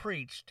came and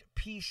preached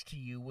peace to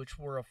you which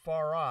were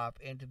afar off,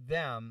 and to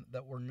them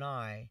that were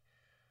nigh.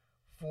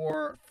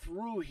 For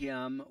through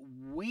him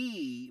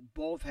we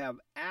both have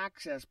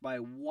access by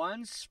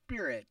one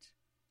Spirit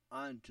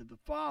unto the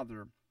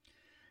Father.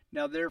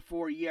 Now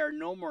therefore ye are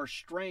no more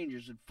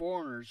strangers and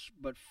foreigners,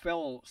 but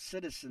fellow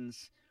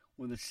citizens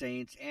with the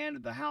saints and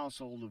of the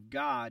household of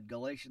God,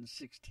 Galatians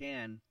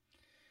 6:10,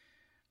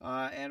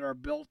 and are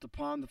built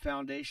upon the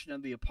foundation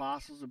of the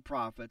apostles and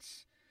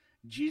prophets,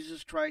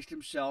 Jesus Christ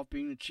himself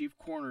being the chief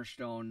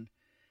cornerstone,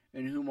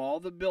 in whom all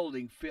the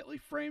building fitly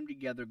framed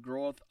together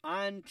groweth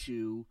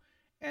unto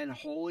an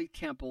holy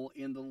temple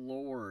in the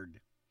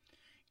Lord,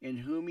 in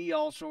whom ye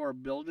also are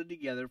builded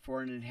together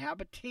for an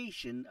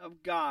habitation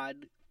of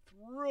God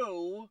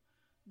through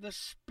the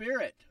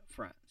Spirit,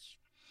 friends.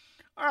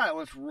 All right,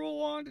 let's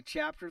roll on to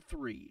chapter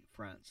 3,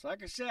 friends.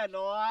 Like I said, a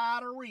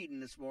lot of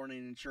reading this morning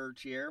in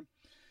church here.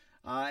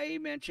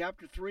 Amen.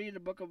 Chapter 3 in the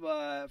book of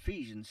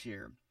Ephesians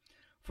here.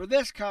 For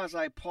this cause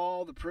I,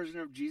 Paul, the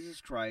prisoner of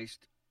Jesus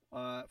Christ,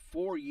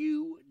 for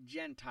you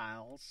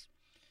Gentiles.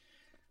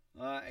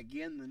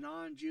 Again, the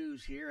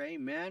non-Jews here.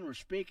 Amen. We're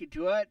speaking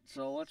to it,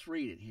 so let's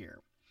read it here.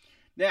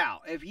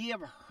 Now, if ye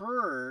have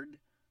heard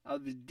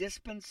of the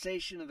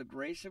dispensation of the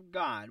grace of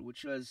God,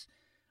 which was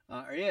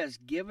is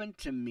given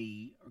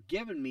me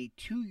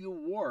to you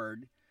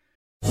ward.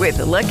 With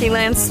the Lucky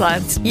Land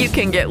Slots, you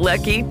can get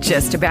lucky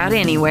just about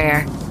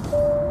anywhere.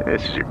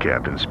 This is your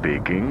captain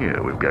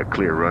speaking. We've got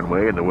clear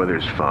runway and the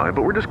weather's fine,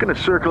 but we're just going to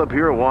circle up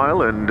here a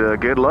while and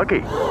get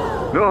lucky.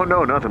 No,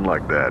 nothing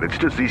like that. It's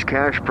just these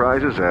cash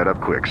prizes add up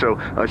quick. So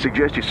I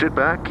suggest you sit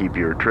back, keep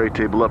your tray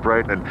table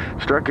upright,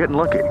 and start getting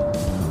lucky.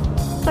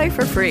 Play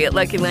for free at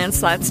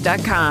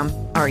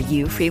LuckyLandSlots.com. Are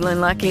you feeling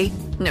lucky?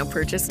 No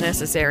purchase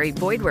necessary.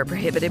 Void where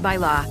prohibited by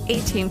law.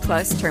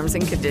 18+ terms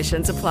and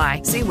conditions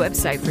apply. See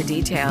website for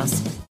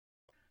details.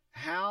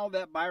 How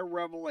that by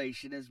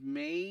revelation is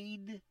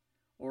made,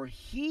 or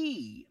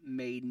he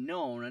made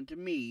known unto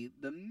me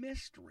the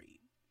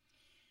mystery,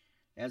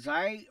 as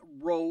I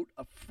wrote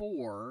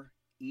afore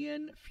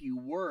in few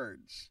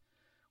words,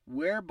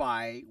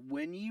 whereby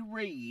when ye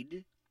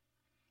read,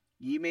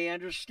 ye may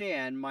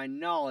understand my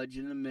knowledge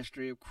in the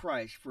mystery of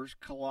Christ. 1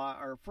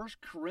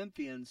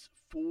 Corinthians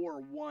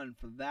 4:1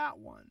 for that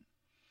one.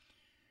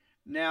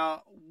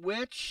 Now,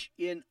 which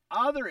in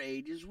other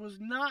ages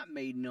was not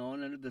made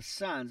known unto the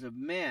sons of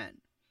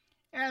men,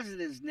 as it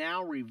is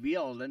now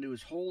revealed unto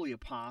his holy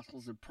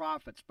apostles and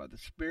prophets by the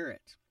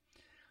Spirit,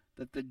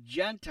 that the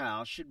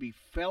Gentiles should be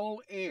fellow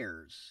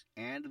heirs,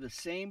 and of the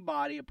same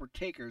body of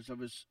partakers of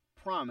his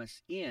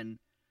promise in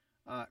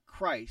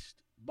Christ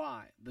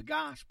by the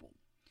gospel,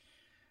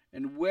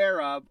 and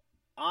whereof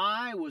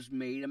I was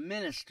made a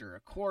minister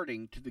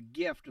according to the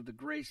gift of the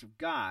grace of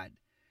God,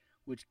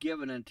 which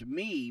given unto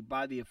me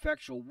by the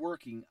effectual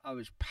working of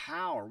his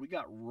power. We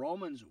got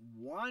Romans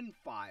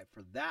 1:5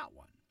 for that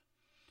one.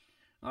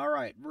 All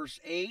right, verse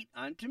 8,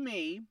 unto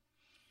me,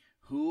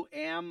 who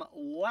am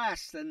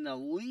less than the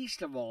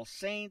least of all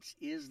saints,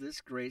 is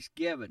this grace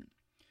given,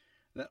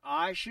 that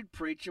I should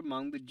preach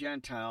among the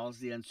Gentiles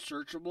the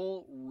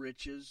unsearchable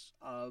riches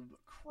of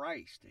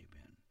Christ.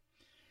 Amen.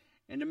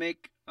 And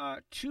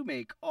to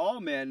make all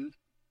men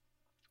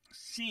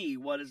see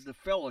what is the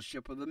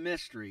fellowship of the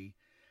mystery,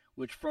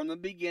 which from the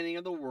beginning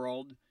of the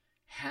world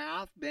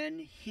hath been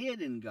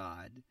hid in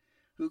God,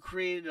 who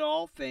created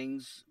all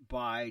things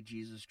by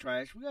Jesus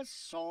Christ. We got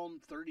Psalm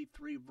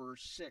 33,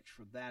 verse 6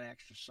 for that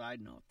extra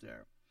side note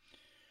there.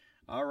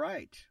 All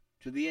right.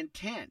 To the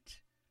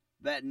intent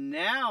that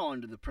now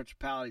unto the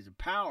principalities and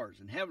powers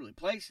in heavenly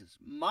places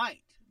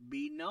might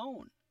be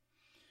known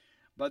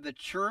by the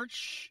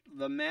church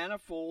the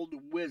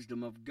manifold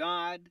wisdom of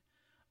God,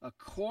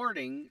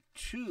 according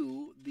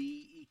to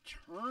the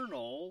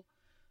eternal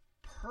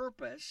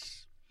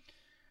purpose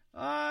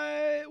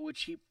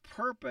which he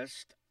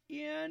purposed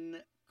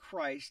in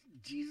Christ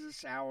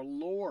Jesus our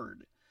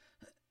Lord.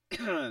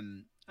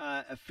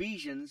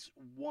 Ephesians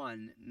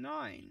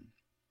 1:9.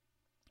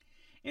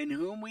 in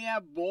whom we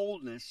have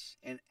boldness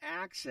and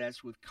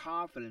access with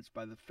confidence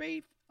by the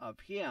faith of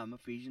him,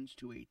 Ephesians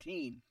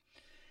 2:18.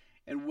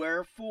 And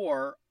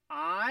wherefore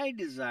I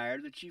desire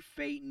that ye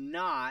faint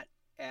not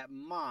at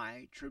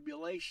my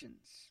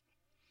tribulations,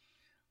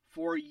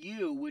 for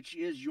you, which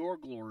is your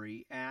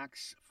glory,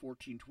 Acts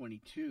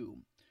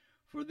 14:22.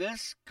 For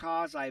this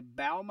cause I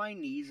bow my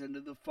knees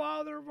unto the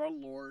Father of our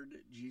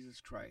Lord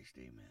Jesus Christ,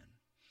 amen,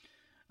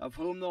 of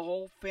whom the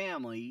whole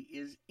family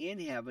is in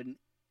heaven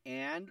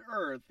and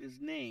earth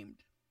is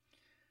named,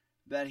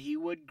 that he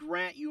would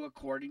grant you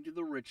according to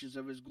the riches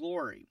of his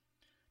glory,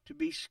 to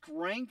be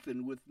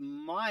strengthened with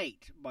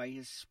might by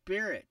his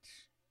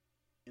Spirit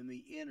in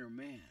the inner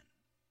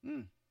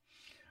man.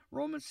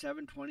 Romans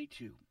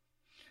 7:22.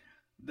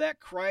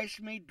 That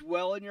Christ may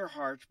dwell in your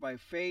hearts by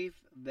faith,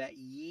 that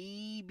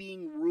ye,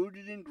 being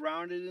rooted and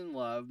grounded in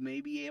love,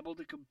 may be able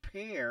to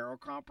compare or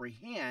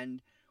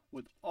comprehend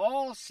with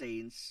all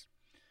saints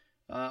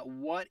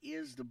what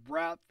is the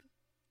breadth,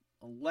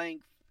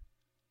 length,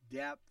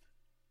 depth,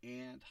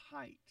 and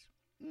height.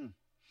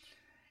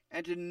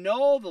 And to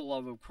know the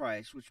love of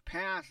Christ, which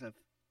passeth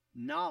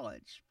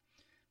knowledge,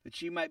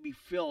 that ye might be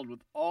filled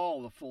with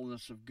all the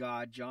fullness of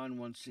God. John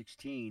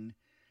 1:16.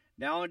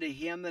 Now unto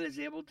him that is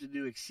able to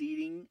do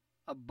exceeding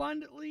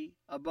abundantly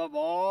above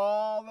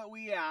all that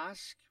we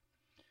ask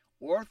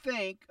or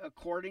think,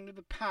 according to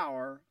the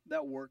power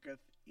that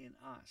worketh in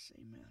us.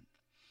 Amen.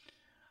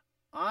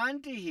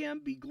 Unto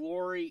him be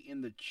glory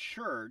in the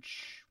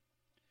church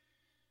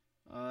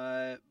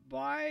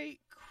by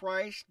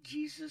Christ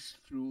Jesus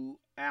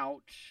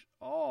throughout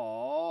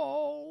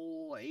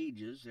all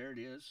ages. There it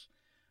is.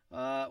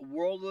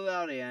 World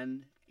without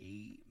end.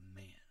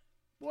 Amen.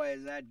 Boy,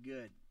 is that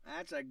good.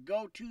 That's a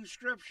go-to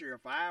scripture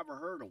if I ever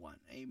heard of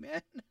one.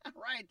 Amen.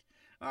 Right.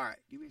 All right.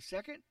 Give me a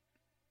second.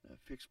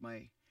 Fix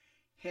my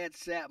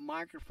headset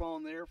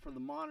microphone there for the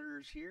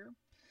monitors here.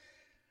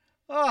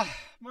 Oh,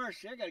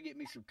 mercy. I got to get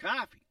me some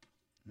coffee.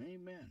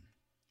 Amen.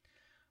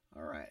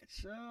 All right.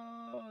 So,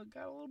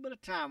 got a little bit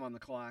of time on the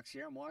clocks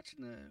here. I'm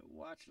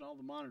watching all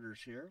the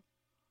monitors here.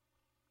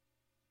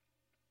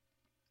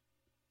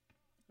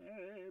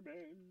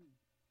 Amen.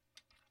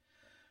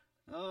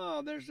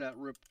 Oh, there's that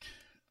ripped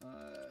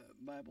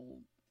Bible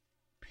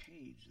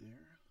page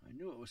there. I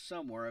knew it was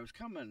somewhere. I was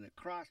coming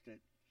across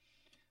it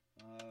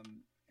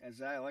as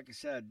like I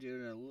said,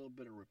 doing a little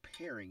bit of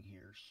repairing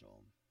here.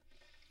 So,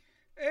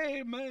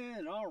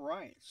 amen. All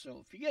right.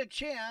 So, if you get a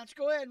chance,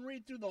 go ahead and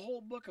read through the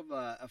whole book of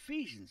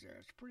Ephesians there.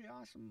 It's pretty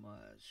awesome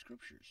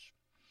scriptures.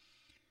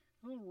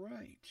 All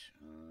right.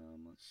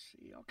 Let's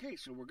see. Okay,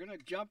 so we're going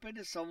to jump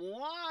into some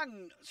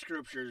long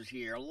scriptures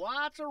here.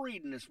 Lots of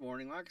reading this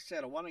morning. Like I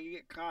said, I want to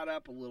get caught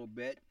up a little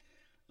bit.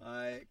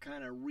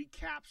 Kind of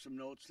recap some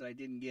notes that I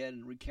didn't get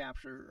and recap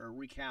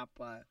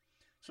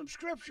some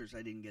scriptures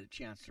I didn't get a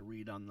chance to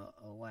read on the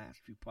last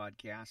few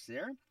podcasts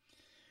there.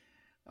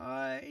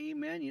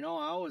 Amen. You know,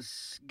 I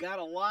always got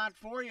a lot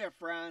for you,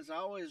 friends. I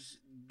always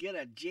get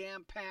a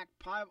jam-packed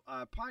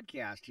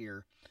podcast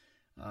here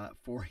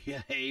for you.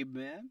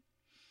 Amen.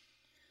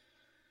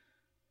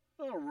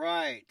 All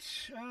right.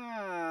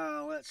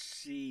 Let's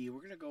see. We're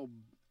going to go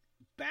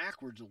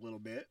backwards a little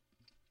bit.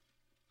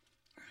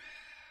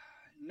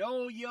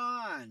 No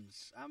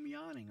yawns. I'm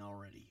yawning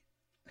already.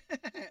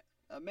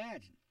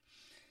 Imagine.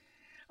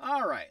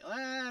 All right,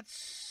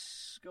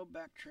 let's go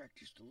backtrack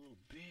just a little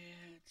bit.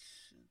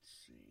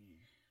 Let's see.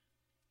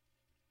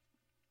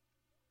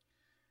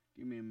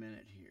 Give me a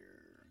minute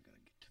here. I gotta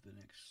get to the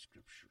next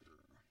scripture.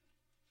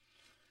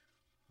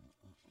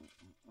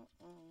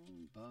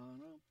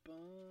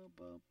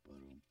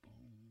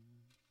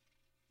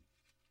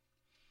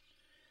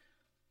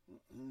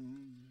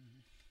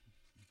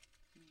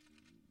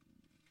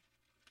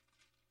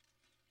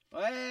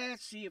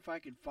 Let's see if I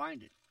can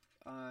find it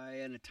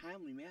in a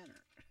timely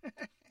manner.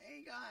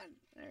 Hang on.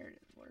 There it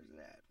is. Where's it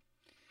at?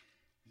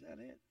 Is that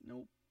it?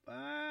 Nope.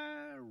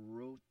 I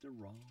wrote the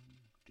wrong.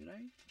 Did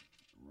I?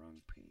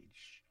 Wrong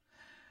page.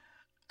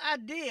 I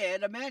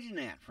did. Imagine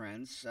that,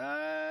 friends.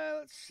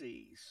 Let's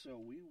see. So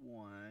we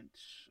want...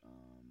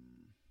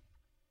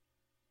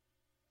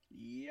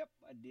 Yep,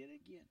 I did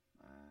again.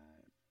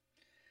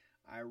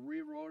 I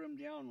rewrote them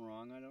down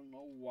wrong. I don't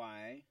know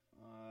why.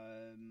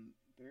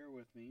 Bear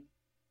with me.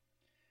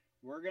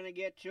 We're going to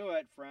get to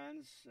it,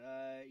 friends.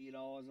 You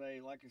know,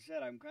 like I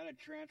said, I'm kind of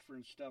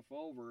transferring stuff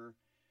over.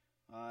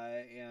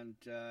 And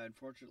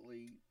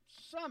unfortunately,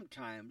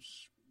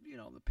 sometimes, you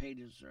know, the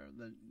pages are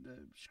the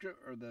script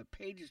or the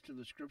pages to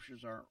the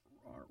scriptures aren't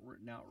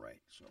written out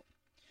right. So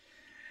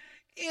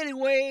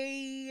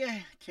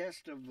anyway,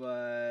 test of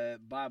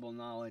Bible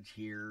knowledge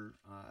here,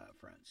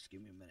 friends.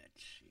 Give me a minute.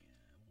 Yeah,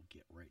 we'll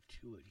get right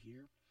to it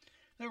here.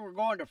 Then we're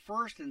going to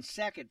 1st and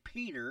 2nd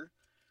Peter.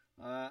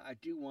 I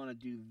do want to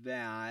do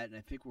that, and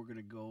I think we're going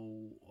to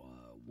go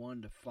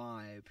 1 to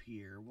 5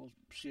 here. We'll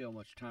see how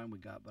much time we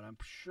got, but I'm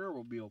sure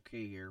we'll be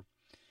okay here.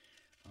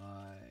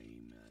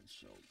 Amen.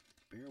 So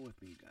bear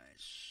with me,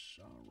 guys.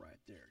 All right,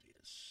 there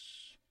it is.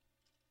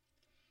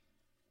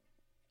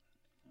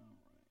 All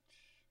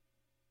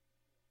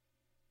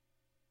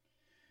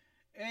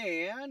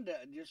And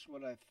just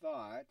what I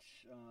thought.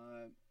 Give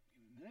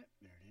me a minute.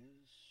 There it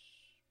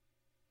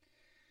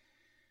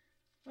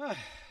is.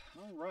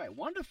 All right,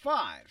 1 to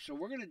 5. So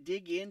we're going to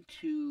dig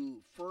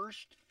into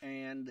 1st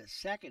and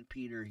 2nd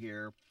Peter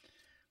here.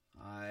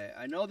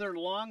 I know they're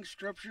long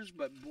scriptures,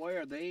 but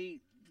boy,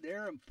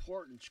 they're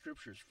important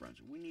scriptures,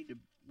 friends. We need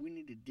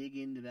to dig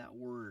into that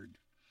word.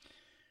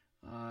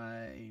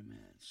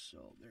 Amen.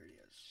 So there it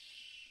is.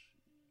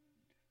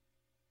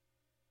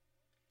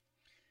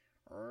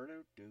 Okay,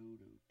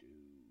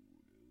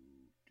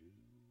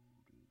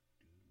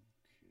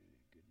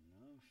 good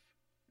enough.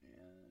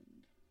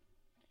 And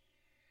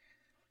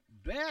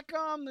back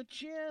on the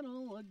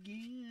channel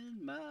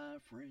again, my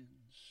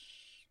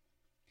friends.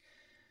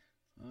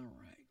 All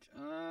right.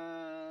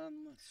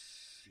 Let's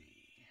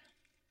see.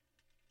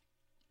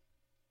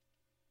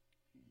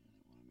 And I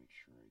want to make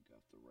sure I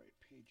got the right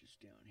pages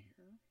down here.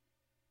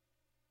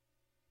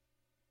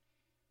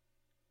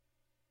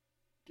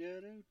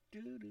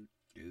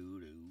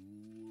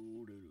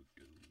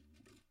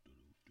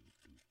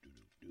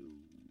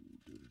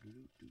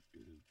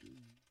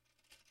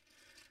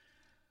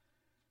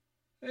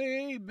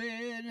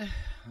 Amen.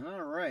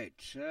 All right.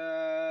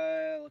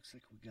 Looks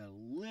like we got a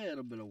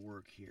little bit of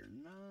work here.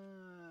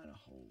 Not a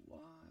whole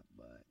lot,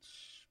 but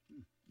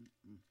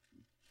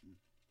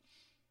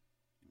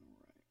all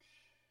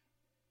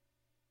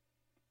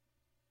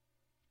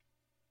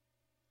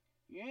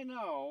right. You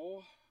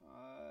know,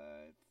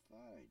 I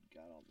thought I'd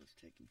got all this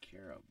taken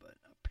care of, but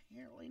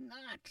apparently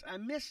not.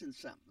 I'm missing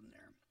something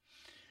there.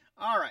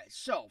 All right,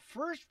 so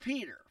 1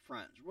 Peter,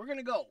 friends, we're going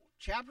to go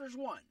chapters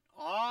 1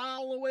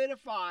 all the way to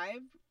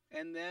 5,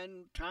 and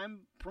then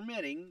time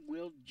permitting,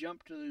 we'll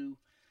jump to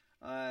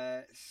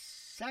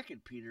 2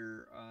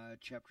 Peter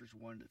chapters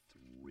 1 to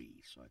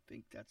 3. So I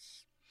think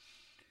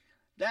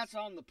that's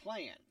on the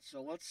plan.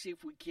 So let's see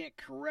if we can't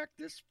correct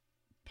this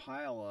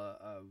pile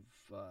of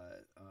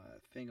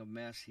thing of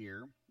mess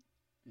here.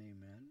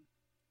 Amen.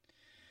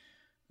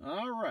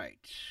 All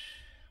right.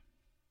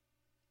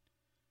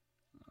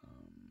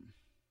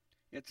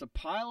 It's a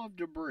pile of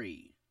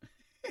debris.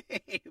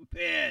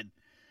 Amen.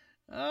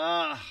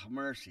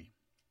 Mercy.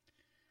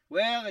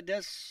 Well, it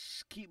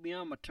does keep me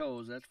on my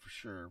toes, that's for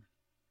sure.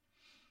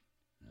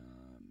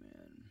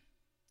 Amen.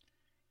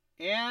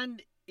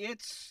 And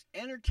it's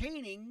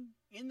entertaining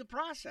in the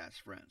process,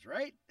 friends,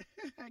 right?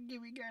 I'll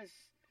give you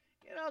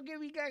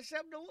guys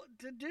something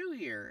to do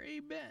here.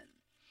 Amen.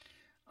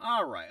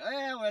 All right.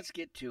 Well, let's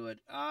get to it.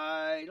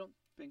 I don't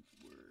think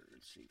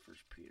let's see, 1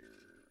 Peter.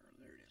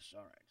 There it is.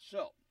 All right.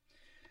 So,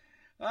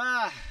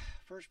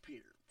 1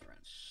 Peter,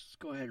 friends. Let's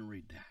go ahead and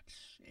read that.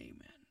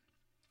 Amen.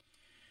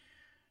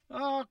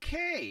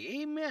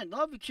 Okay. Amen.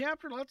 Love the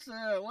chapter.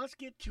 Let's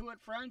get to it,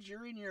 friends.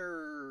 You're in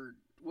your,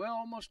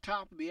 almost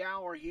top of the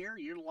hour here.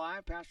 You're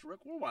live, Pastor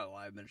Rick, Worldwide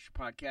Live Ministry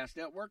Podcast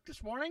Network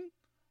this morning.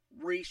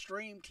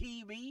 Restream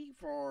TV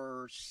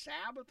for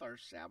Sabbath, our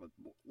Sabbath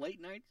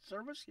late night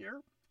service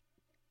here.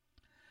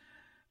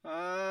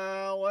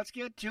 Let's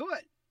get to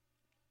it.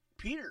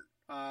 Peter,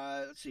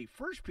 let's see,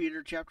 1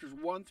 Peter chapters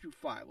 1 through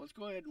 5. Let's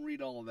go ahead and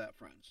read all of that,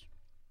 friends.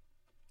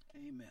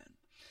 Amen.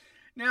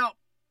 Now,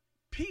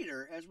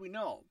 Peter, as we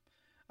know,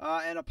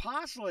 an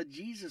apostle of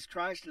Jesus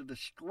Christ of the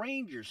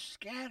strangers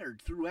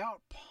scattered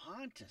throughout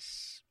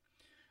Pontus,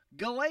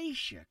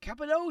 Galatia,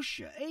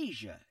 Cappadocia,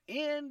 Asia,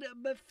 and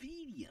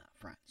Bithynia,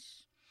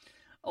 friends,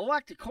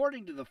 elect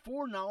according to the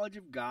foreknowledge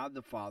of God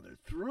the Father,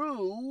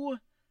 through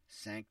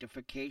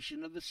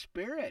sanctification of the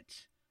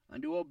Spirit,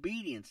 unto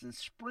obedience and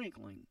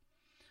sprinkling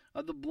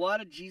of the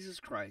blood of Jesus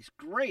Christ,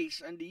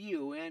 grace unto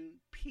you and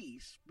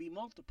peace be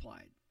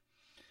multiplied.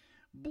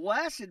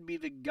 Blessed be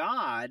the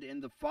God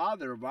and the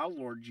Father of our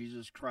Lord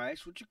Jesus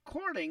Christ, which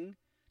according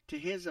to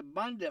his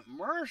abundant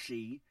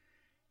mercy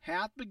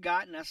hath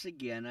begotten us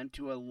again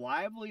unto a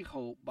lively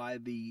hope by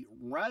the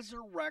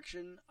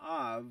resurrection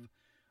of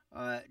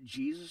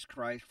Jesus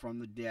Christ from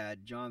the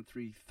dead. John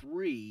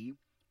 3:3,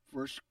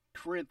 1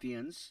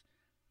 Corinthians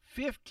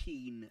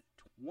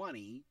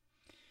 15:20,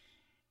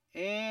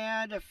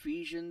 and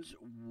Ephesians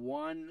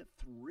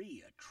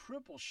 1:3. A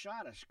triple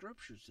shot of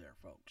scriptures there,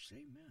 folks.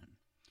 Amen.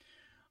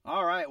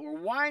 All right, we're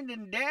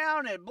winding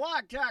down at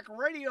Blog Talk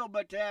Radio,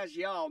 but as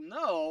y'all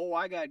know,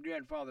 I got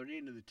grandfathered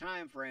into the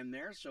time frame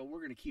there, so we're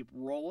going to keep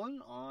rolling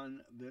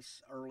on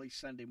this early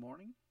Sunday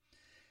morning.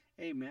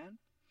 Amen.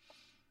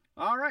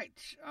 All right,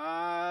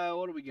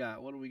 what do we got?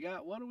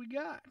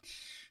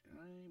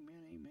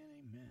 Amen.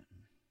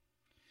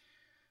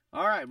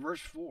 All right,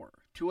 verse 4.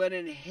 To an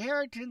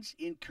inheritance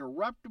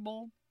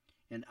incorruptible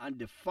and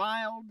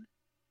undefiled,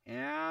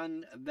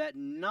 and that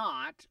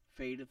not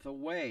fadeth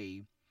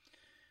away,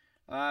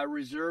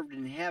 reserved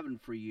in heaven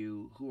for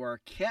you, who are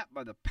kept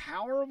by the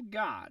power of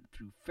God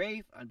through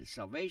faith unto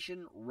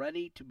salvation,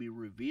 ready to be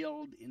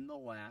revealed in the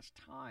last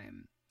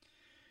time.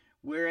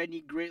 Wherein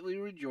ye greatly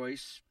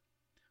rejoice,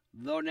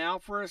 though now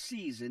for a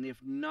season,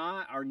 if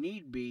not or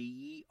need be,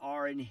 ye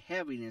are in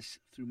heaviness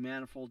through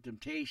manifold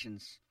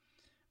temptations.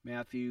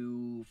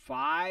 Matthew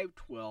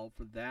 5:12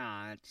 for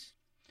that.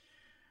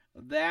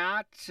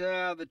 that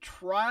the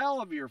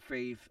trial of your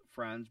faith,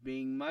 friends,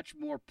 being much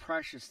more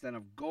precious than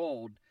of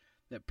gold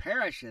that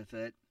perisheth,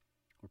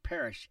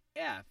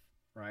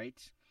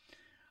 right?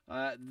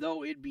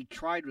 Though it be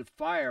tried with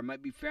fire,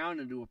 might be found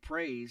unto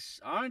praise,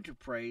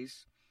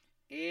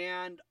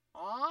 and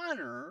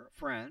honor,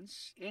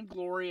 friends, and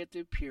glory at the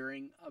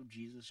appearing of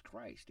Jesus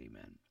Christ.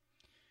 Amen.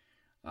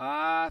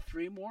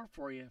 3 more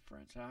for you,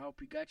 friends. I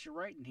hope you got your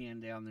writing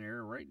hand down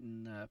there,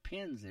 writing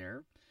pens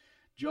there.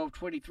 Job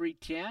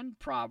 23:10,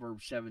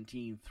 Proverbs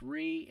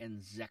 17:3,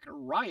 and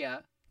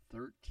Zechariah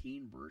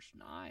 13, verse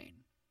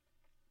 9.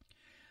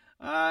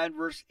 And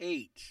verse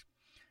 8.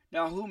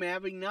 Now whom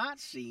having not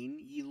seen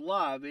ye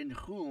love, in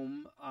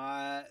whom,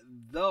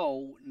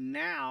 though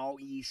now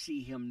ye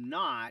see him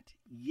not,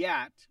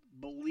 yet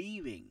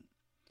believing,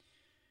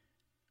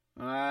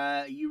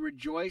 you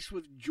rejoice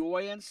with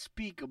joy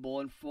unspeakable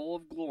and full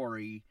of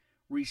glory,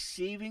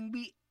 receiving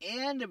the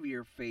end of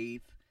your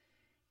faith,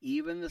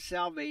 even the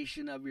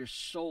salvation of your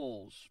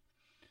souls,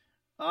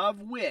 of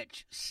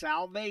which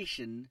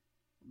salvation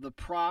the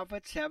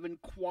prophets have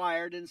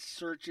inquired and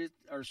searched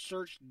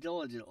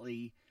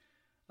diligently,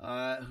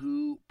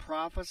 who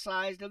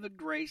prophesied of the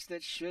grace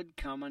that should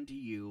come unto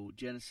you.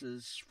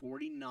 Genesis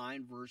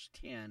 49, verse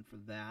 10 for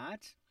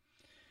that.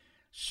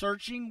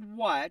 Searching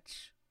what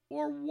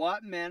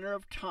manner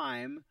of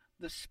time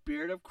the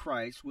Spirit of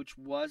Christ which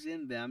was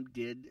in them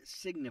did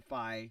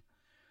signify,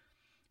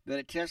 that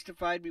it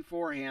testified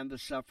beforehand the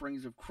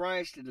sufferings of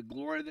Christ and the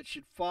glory that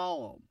should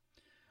follow,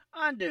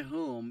 unto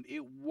whom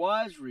it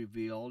was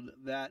revealed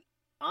that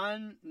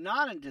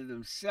not unto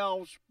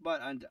themselves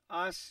but unto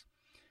us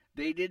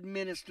they did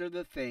minister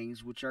the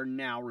things which are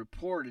now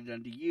reported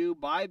unto you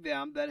by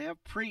them that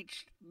have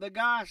preached the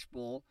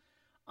gospel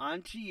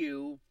unto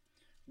you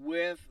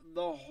with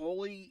the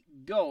Holy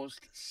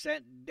Ghost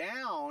sent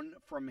down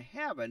from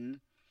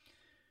heaven.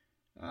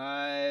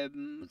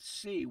 Let's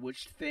see,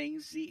 which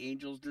things the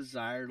angels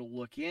desire to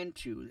look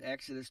into.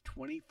 Exodus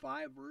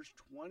 25, verse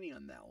 20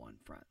 on that one,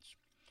 friends.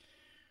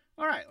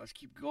 All right, let's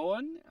keep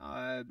going.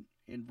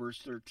 In verse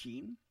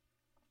 13.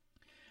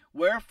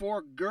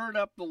 Wherefore gird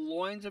up the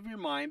loins of your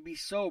mind, be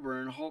sober,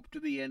 and hope to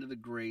the end of the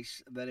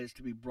grace that is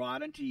to be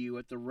brought unto you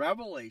at the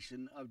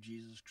revelation of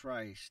Jesus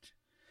Christ.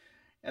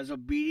 As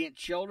obedient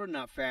children,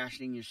 not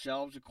fashioning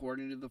yourselves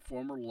according to the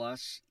former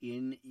lusts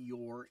in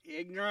your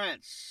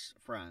ignorance,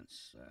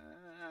 friends.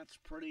 That's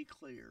pretty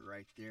clear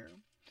right there.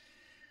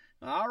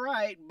 All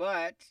right,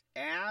 but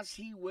as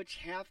he which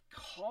hath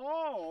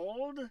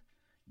called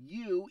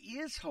you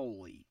is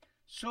holy,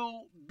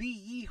 so be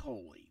ye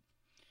holy.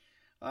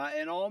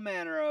 In all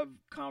manner of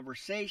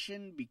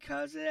conversation,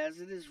 because as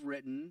it is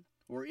written,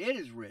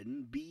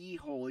 be ye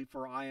holy,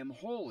 for I am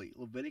holy.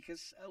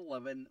 Leviticus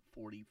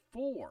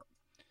 11:44.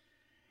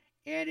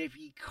 And if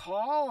ye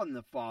call on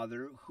the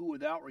Father, who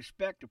without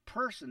respect of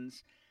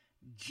persons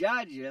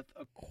judgeth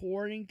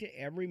according to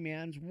every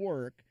man's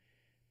work,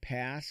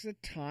 pass the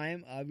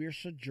time of your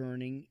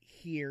sojourning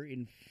here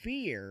in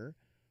fear.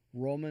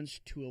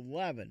 Romans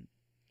 2:11.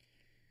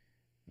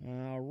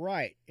 All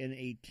right, in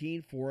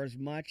 18, for as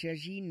much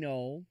as ye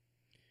know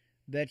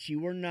that ye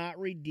were not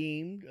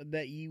redeemed with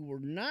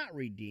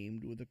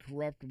the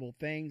corruptible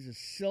things of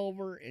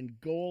silver and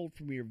gold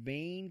from your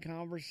vain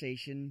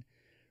conversation,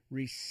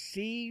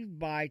 received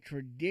by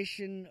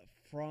tradition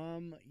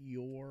from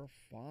your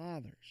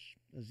fathers.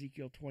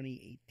 Ezekiel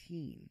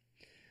 20:18.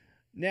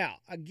 Now,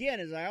 again,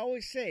 as I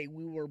always say,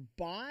 we were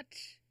bought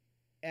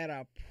at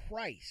a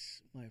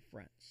price, my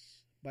friends,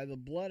 by the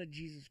blood of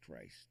Jesus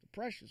Christ, the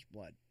precious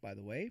blood, by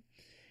the way,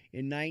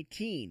 in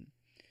 19.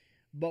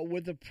 But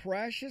with the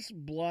precious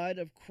blood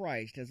of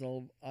Christ as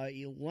a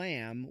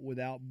lamb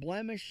without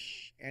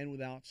blemish and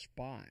without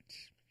spot,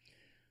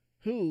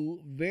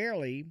 who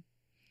verily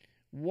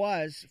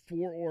was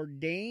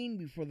foreordained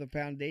before the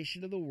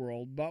foundation of the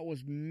world, but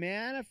was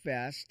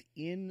manifest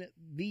in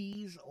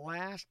these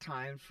last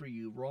times for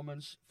you.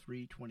 Romans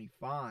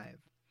 3:25.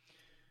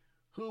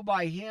 Who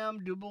by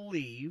him do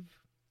believe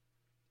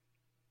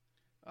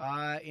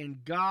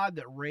in God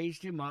that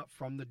raised him up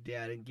from the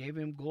dead and gave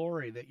him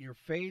glory, that your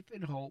faith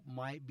and hope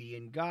might be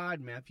in God.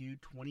 Matthew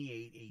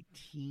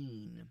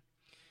 28:18.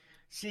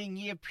 Seeing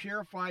ye have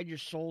purified your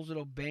souls in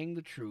obeying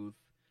the truth,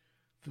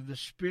 through the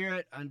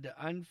Spirit unto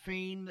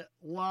unfeigned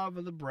love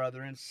of the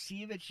brethren,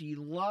 see that ye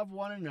love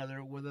one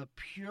another with a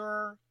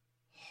pure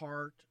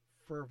heart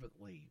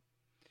fervently,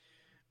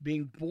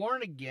 being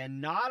born again,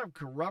 not of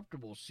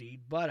corruptible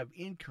seed, but of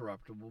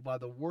incorruptible, by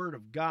the word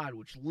of God,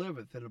 which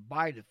liveth and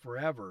abideth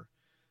forever.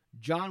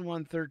 John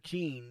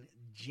 1:13,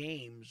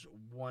 James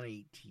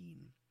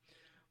 1:18.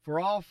 For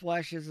all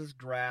flesh is as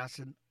grass,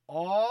 and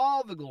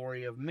all the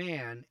glory of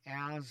man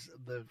as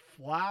the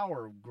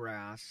flower of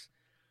grass.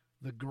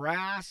 The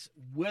grass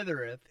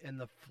withereth, and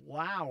the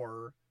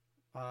flower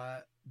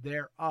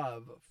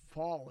thereof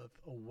falleth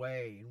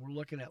away. And we're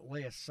looking at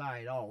lay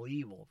aside all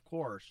evil, of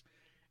course,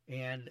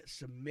 and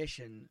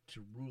submission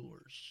to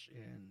rulers,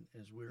 and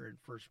as we're in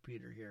 1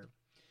 Peter here.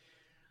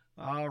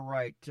 All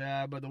right,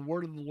 but the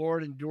word of the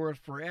Lord endureth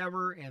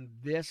forever, and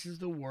this is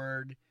the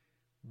word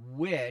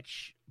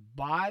which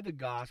by the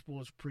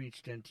gospel is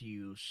preached unto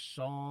you.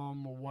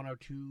 Psalm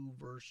 102,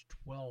 verse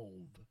 12.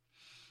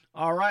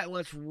 All right,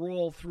 let's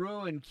roll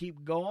through and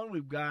keep going.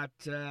 We've got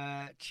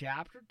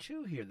chapter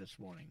 2 here this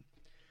morning.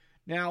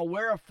 Now,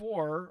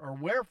 wherefore,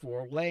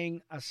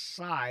 laying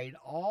aside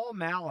all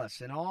malice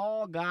and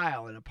all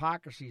guile and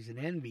hypocrisies and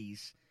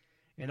envies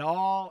and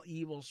all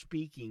evil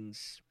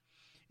speakings,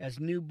 as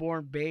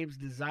newborn babes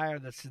desire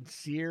the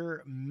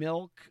sincere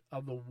milk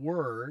of the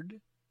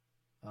word,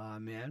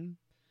 amen,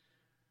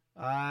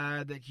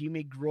 that ye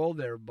may grow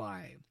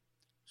thereby.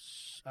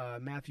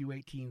 Matthew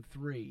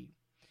 18:3.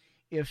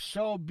 If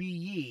so be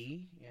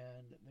ye,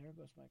 and there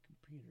goes my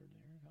computer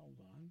there, hold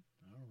on,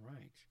 all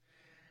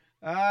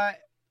right.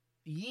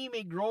 Ye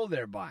may grow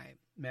thereby,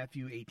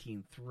 Matthew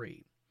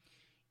 18:3.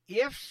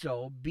 If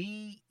so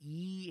be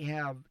ye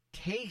have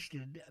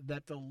tasted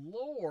that the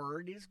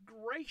Lord is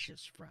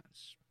gracious,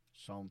 friends.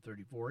 Psalm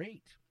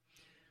 34:8.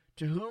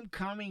 To whom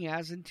coming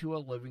as into a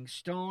living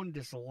stone,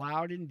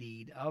 disallowed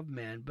indeed of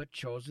men, but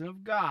chosen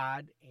of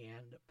God,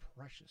 and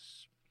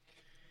precious.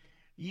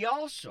 Ye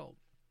also,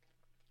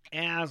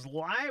 as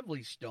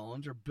lively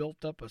stones, are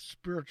built up a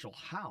spiritual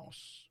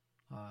house,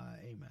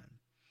 amen,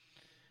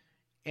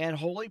 and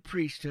holy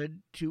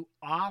priesthood, to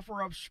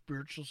offer up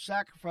spiritual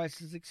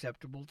sacrifices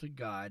acceptable to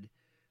God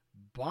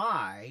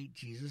by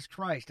Jesus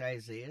Christ.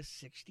 Isaiah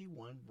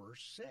 61,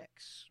 verse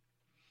 6.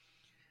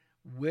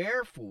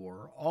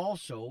 Wherefore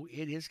also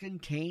it is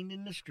contained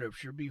in the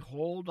Scripture,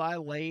 Behold, I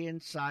lay in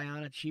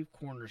Sion a chief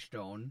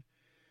cornerstone,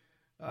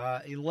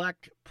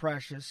 elect,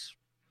 precious,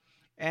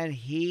 and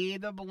he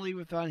that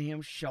believeth on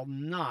him shall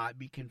not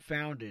be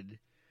confounded.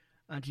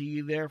 Unto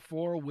you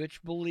therefore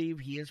which believe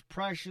he is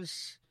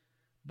precious,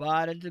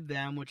 but unto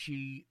them which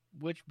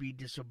be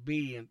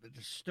disobedient,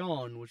 the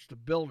stone which the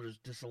builders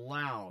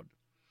disallowed.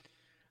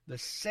 The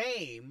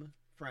same,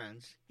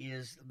 friends,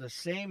 is the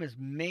same as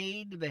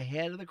made the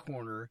head of the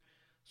corner,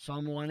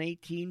 Psalm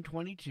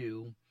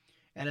 118:22,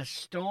 and a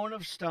stone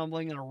of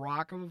stumbling and a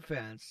rock of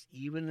offense,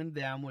 even in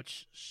them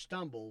which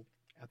stumble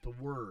at the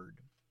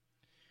word.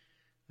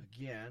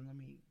 Again, let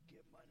me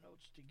get my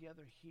notes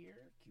together here.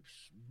 It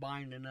keeps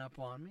binding up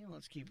on me.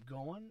 Let's keep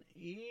going.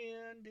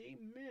 And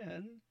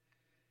amen.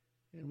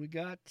 And we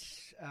got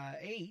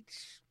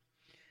 8.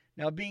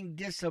 Now, being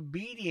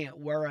disobedient,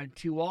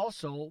 whereunto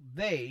also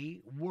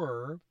they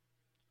were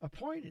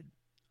appointed.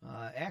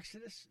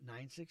 Exodus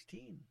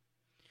 9:16.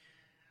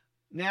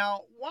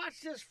 Now, watch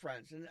this,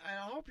 friends, and I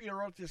hope you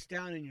wrote this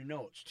down in your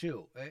notes,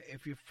 too.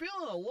 If you're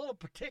feeling a little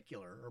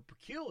particularly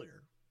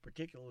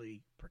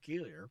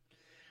peculiar,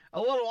 a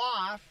little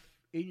off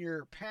in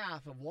your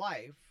path of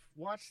life,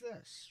 watch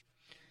this.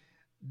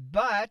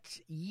 But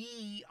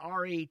ye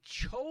are a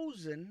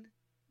chosen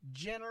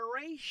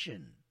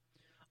generation,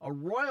 a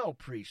royal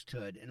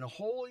priesthood, and a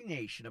holy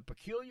nation, a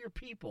peculiar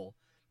people,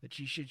 that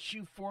ye should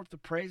shew forth the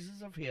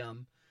praises of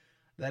him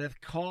that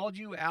hath called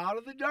you out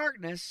of the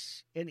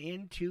darkness and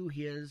into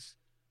his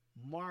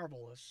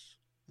marvelous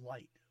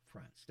light,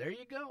 friends. There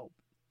you go.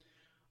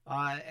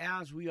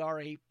 As we are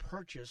a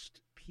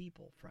purchased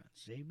people,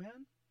 friends.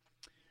 Amen?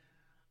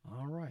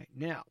 All right.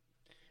 Now,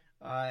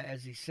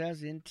 as he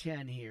says in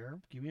 10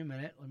 here, give me a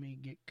minute. Let me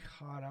get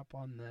caught up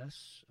on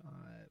this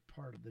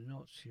part of the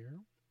notes here.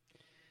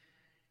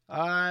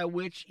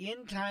 Which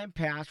in time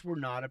past were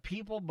not a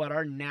people, but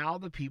are now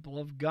the people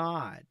of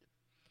God,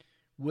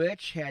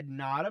 which had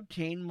not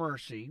obtained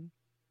mercy,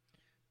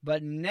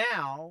 but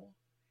now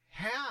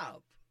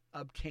have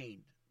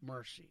obtained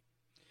mercy.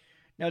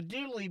 Now,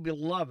 dearly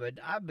beloved,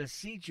 I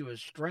beseech you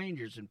as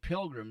strangers and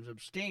pilgrims,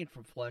 abstain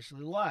from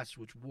fleshly lusts,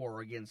 which war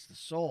against the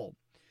soul,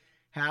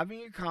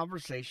 having your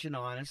conversation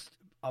honest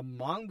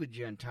among the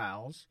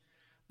Gentiles,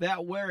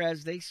 that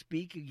whereas they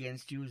speak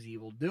against you as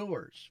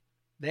evildoers,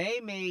 they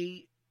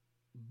may,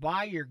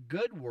 by your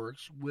good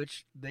works,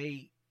 which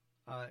they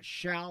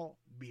shall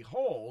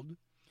behold,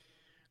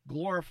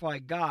 glorify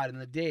God in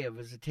the day of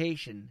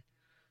visitation.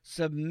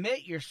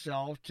 Submit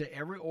yourself to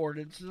every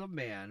ordinance of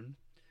man,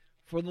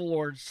 for the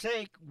Lord's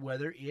sake,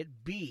 whether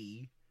it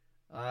be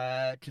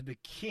to the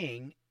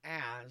king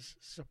as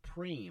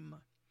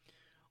supreme,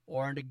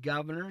 or unto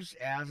governors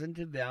as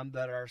unto them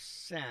that are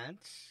sent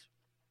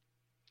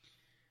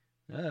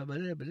by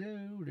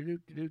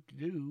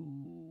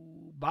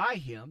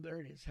him.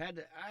 There it is. I had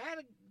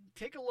to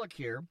take a look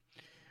here.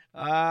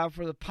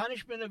 For the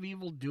punishment of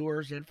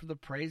evildoers and for the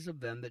praise of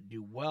them that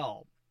do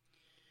well.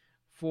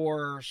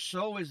 For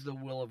so is the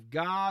will of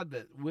God,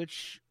 that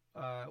which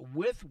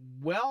with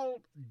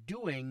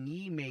well-doing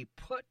ye may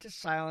put to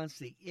silence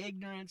the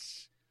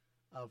ignorance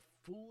of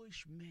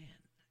foolish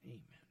men.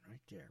 Amen. Right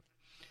there.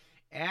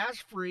 As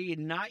free,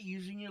 and not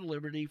using your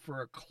liberty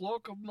for a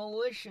cloak of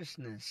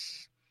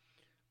maliciousness,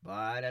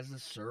 but as the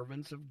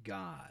servants of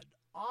God.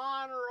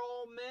 Honor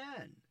all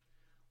men.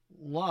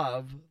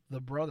 Love the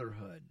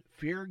brotherhood.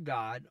 Fear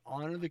God.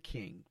 Honor the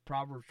king.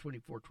 Proverbs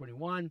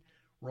 24:21.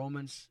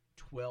 Romans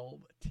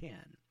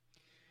 12:10.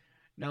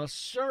 Now,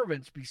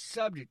 servants, be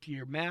subject to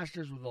your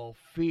masters with all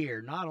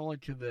fear, not only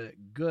to the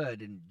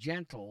good and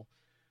gentle,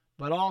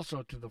 but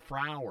also to the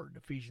froward,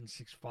 Ephesians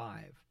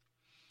 6:5.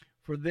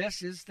 For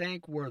this is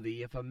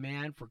thankworthy if a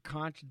man for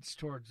conscience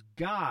towards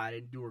God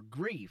endure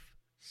grief,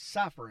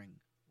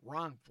 suffering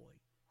wrongfully.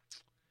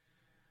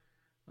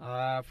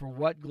 For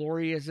what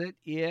glory is it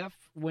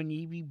if, when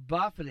ye be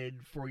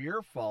buffeted for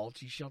your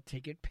faults, ye shall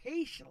take it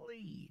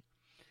patiently?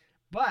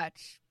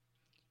 But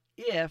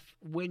if,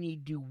 when ye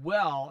do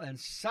well and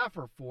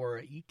suffer for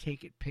it, ye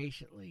take it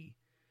patiently,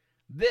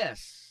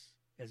 this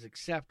is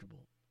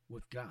acceptable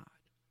with God.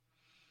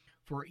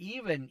 For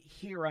even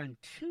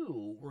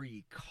hereunto were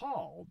ye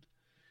called,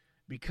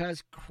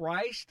 because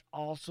Christ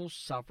also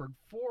suffered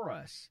for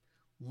us,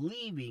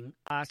 leaving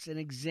us an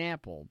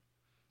example,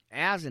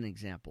 as an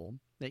example,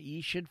 that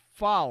ye should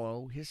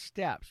follow his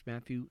steps.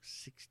 Matthew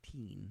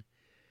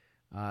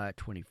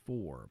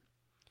 16:24.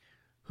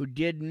 Who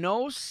did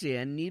no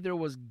sin, neither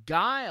was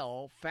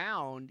guile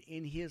found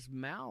in his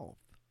mouth.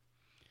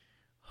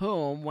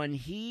 Whom, when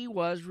he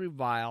was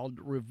reviled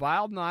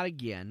not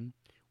again.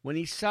 When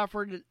he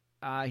suffered,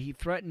 he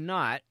threatened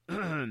not,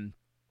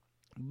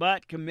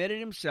 but committed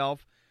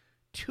himself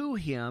to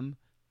him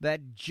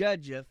that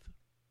judgeth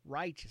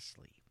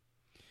righteously.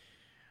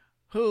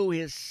 Who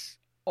his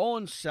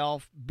own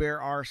self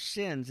bare our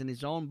sins in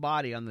his own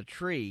body on the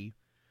tree,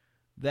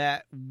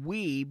 that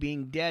we,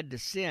 being dead to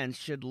sin,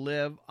 should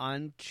live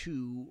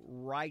unto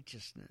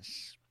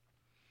righteousness.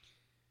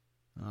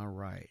 All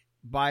right.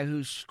 By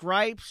whose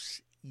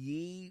stripes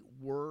ye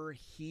were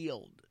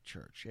healed,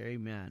 church.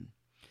 Amen.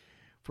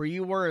 For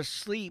you were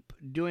asleep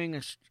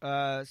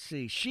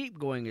sheep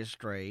going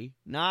astray,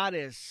 not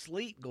as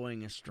sleep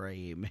going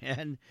astray,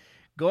 amen,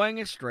 going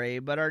astray,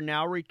 but are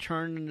now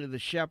returned unto the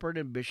shepherd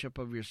and bishop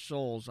of your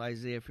souls,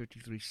 Isaiah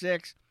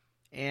 53:6,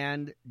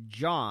 and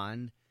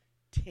John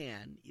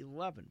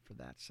 10:11 for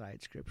that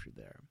side scripture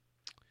there.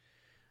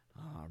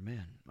 Oh,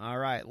 man. All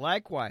right.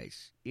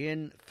 Likewise,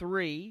 in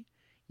 3,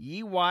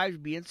 ye wives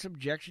be in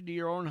subjection to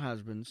your own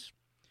husbands,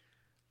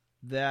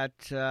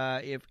 that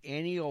if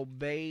any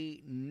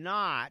obey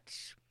not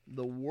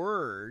the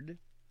word,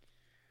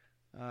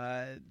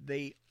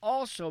 they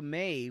also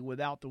may,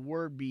 without the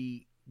word,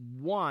 be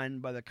won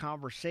by the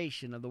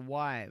conversation of the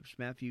wives.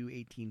 Matthew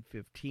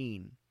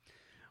 18:15.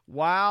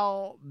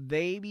 While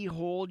they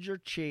behold your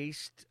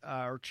chaste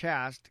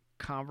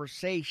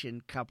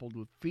conversation coupled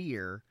with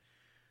fear,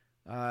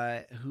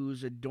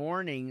 whose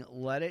adorning,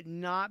 let it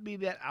not be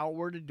that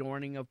outward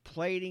adorning of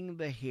plaiting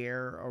the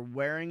hair or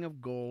wearing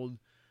of gold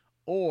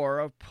or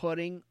of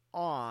putting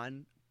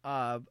on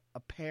of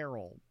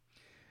apparel,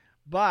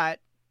 but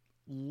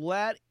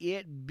let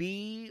it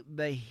be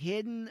the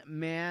hidden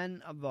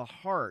man of the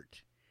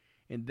heart,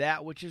 and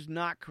that which is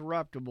not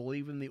corruptible,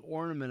 even the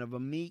ornament of a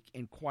meek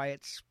and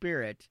quiet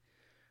spirit,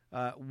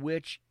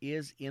 which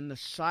is in the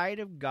sight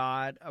of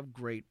God of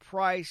great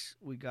price.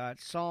 We got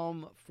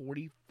Psalm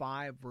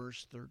 45,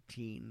 verse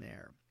 13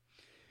 there.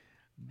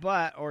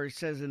 But, or it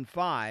says in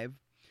 5,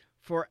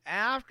 for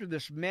after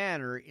this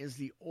manner is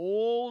the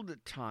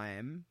old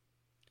time,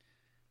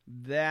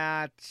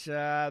 that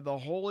the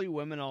holy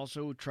women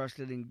also who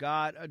trusted in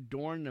God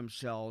adorned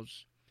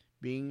themselves,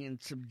 being in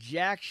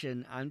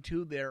subjection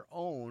unto their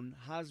own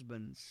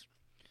husbands.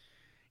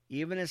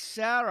 Even as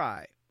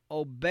Sarai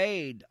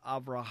obeyed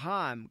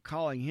Abraham,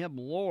 calling him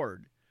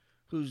Lord,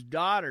 whose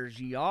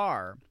daughters ye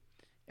are,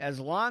 as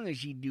long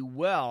as ye do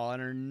well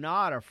and are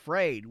not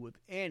afraid with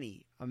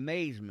any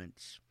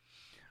amazements.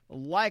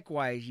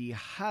 Likewise, ye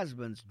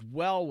husbands,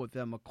 dwell with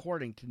them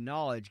according to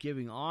knowledge,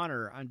 giving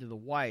honor unto the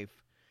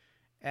wife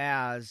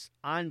as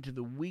unto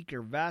the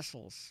weaker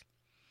vessels,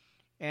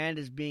 and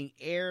as being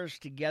heirs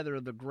together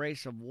of the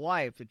grace of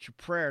life, that your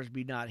prayers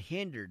be not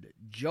hindered.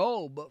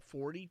 Job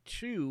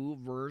 42,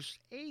 verse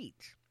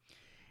 8.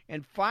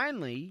 And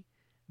finally,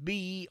 be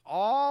ye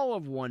all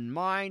of one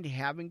mind,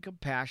 having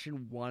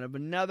compassion one of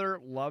another,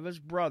 love as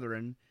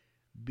brethren,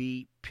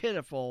 be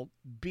pitiful,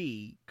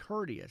 be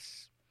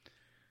courteous.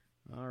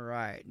 All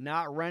right.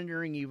 Not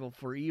rendering evil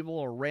for evil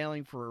or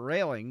railing for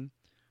railing,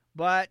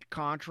 but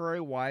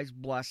contrariwise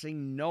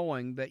blessing,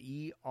 knowing that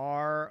ye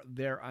are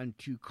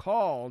thereunto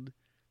called,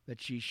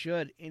 that ye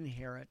should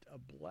inherit a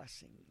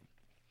blessing.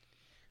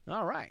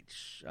 All right.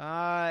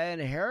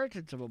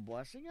 Inheritance of a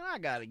blessing. And I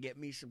got to get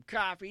me some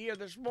coffee here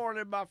this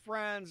morning, my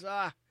friends.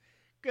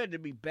 Good to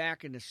be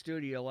back in the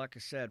studio. Like I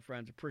said,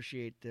 friends,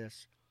 appreciate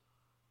this.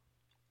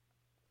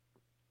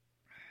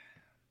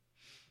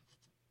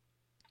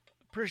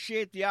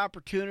 Appreciate the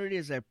opportunity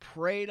as I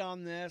prayed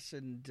on this,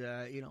 and,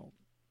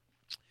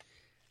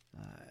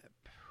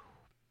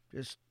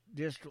 just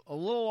a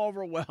little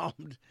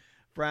overwhelmed,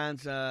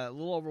 friends, a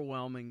little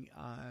overwhelming,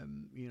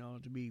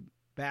 to be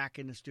back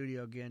in the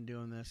studio again,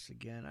 doing this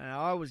again. And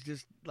I was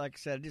just, like I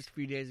said, just a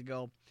few days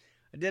ago,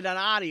 I did an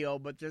audio,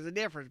 but there's a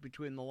difference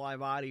between the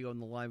live audio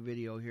and the live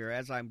video here,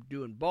 as I'm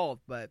doing both,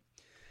 but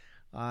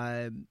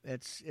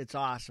it's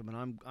awesome,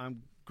 and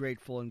I'm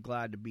grateful and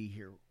glad to be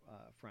here,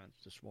 friends,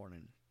 this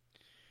morning.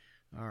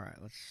 All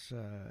right, let's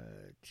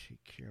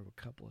take care of a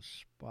couple of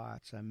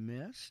spots I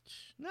missed.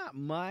 Not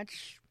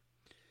much.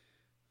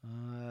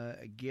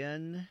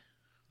 Again,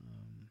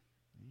 amen.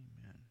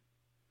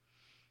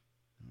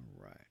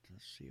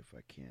 let's see if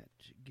I can't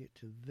get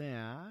to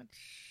that.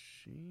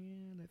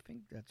 And I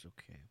think that's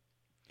okay.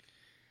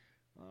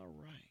 All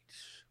right.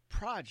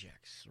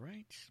 Projects,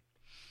 right?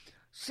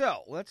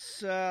 So, let's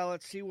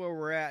see where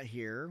we're at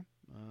here.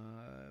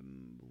 I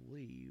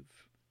believe.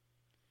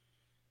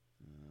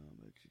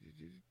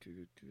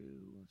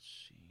 Let's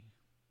see.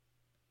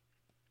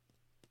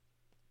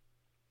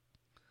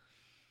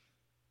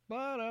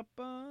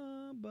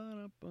 Ba-da-bum.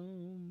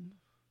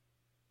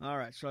 All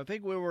right, so I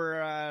think we were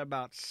at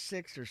about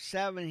 6 or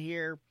 7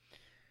 here.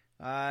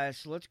 So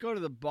let's go to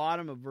the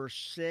bottom of verse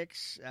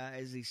 6.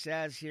 As he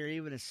says here,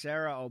 even as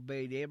Sarah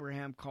obeyed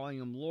Abraham, calling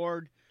him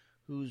Lord,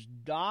 whose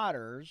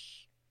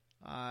daughters,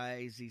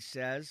 as he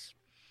says,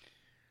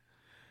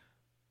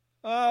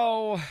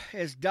 oh,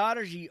 as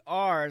daughters ye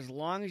are, as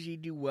long as ye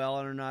do well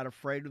and are not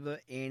afraid of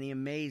any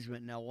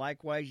amazement. Now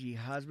likewise ye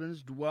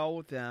husbands, dwell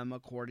with them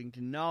according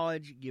to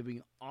knowledge,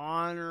 giving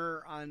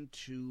honor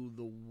unto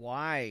the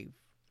wife,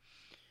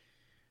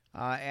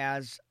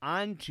 as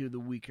unto the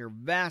weaker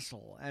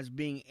vessel, as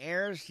being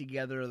heirs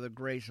together of the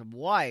grace of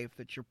life,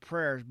 that your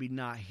prayers be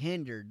not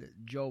hindered.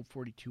 Job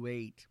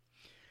 42:8.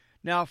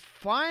 Now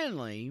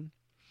finally,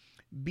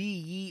 be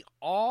ye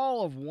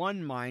all of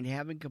one mind,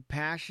 having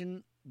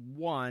compassion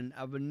one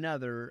of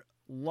another,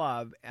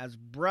 love as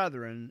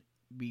brethren,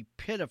 be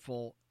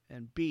pitiful,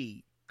 and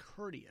be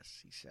courteous,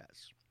 he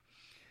says.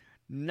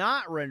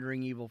 Not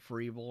rendering evil for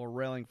evil or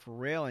railing for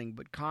railing,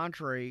 but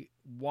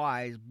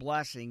contrariwise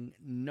blessing,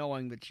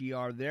 knowing that ye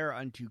are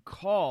thereunto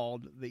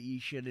called, that ye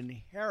should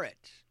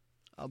inherit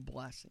a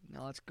blessing.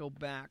 Now let's go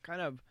back.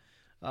 Kind of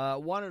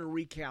wanted to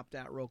recap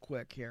that real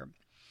quick here.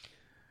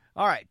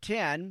 All right,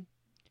 10.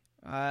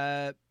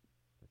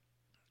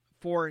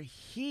 For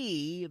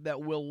he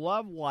that will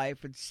love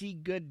life and see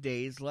good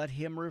days, let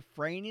him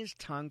refrain his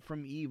tongue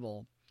from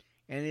evil,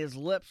 and his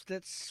lips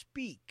that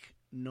speak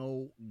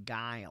no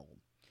guile.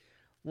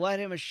 Let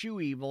him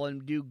eschew evil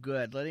and do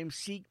good. Let him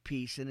seek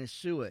peace and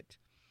ensue it.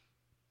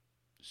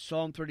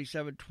 Psalm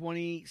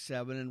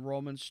 37:27 and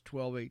Romans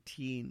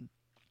 12:18.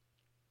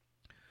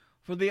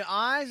 For the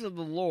eyes of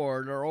the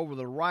Lord are over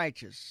the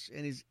righteous,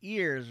 and his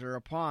ears are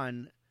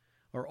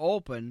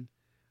open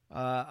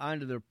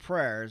unto their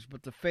prayers,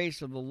 but the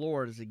face of the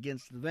Lord is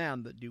against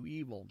them that do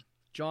evil.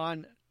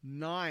 John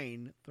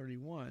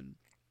 9:31.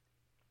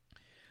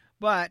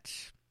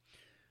 But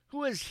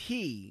who is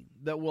he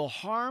that will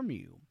harm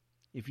you,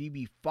 if ye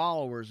be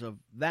followers of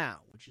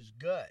that which is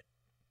good?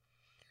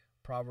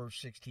 Proverbs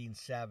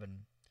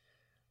 16:7.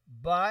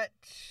 But,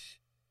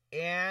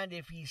 and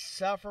if ye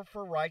suffer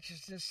for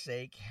righteousness'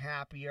 sake,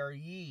 happy are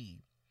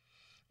ye.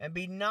 And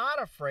be not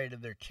afraid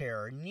of their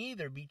terror,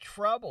 neither be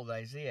troubled.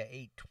 Isaiah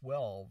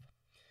 8:12.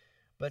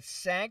 But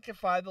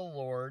sanctify the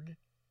Lord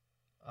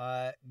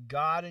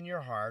God in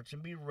your hearts,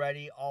 and be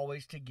ready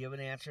always to give an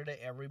answer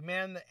to every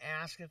man that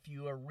asketh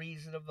you a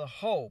reason of the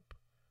hope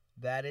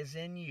that is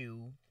in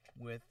you,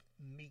 with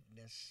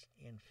meekness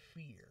and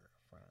fear,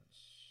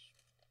 friends.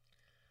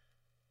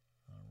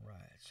 All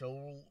right,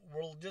 so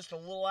we're just a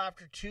little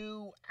after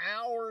 2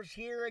 hours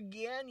here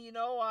again. You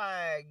know,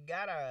 I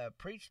gotta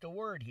preach the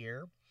word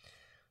here,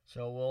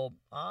 so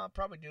I'll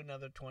probably do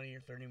another 20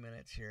 or 30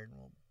 minutes here, and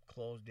we'll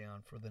close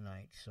down for the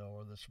night,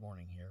 or this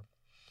morning here.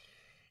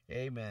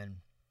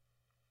 Amen.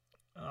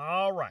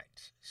 All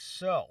right,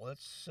 so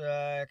let's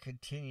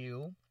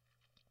continue.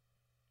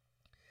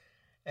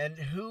 And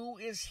who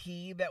is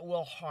he that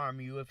will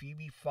harm you, if ye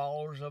be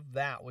followers of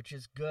that which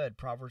is good?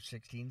 Proverbs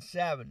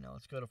 16:7. Now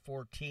let's go to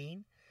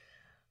 14.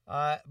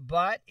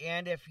 But,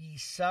 and if ye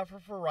suffer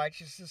for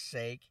righteousness'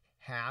 sake,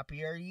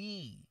 happy are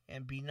ye,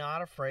 and be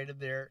not afraid of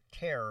their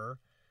terror,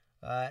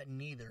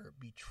 neither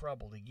be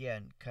troubled.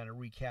 Again, kind of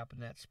recapping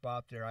that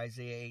spot there,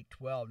 Isaiah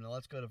 8:12. Now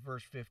let's go to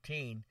verse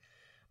 15.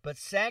 But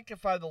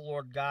sanctify the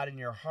Lord God in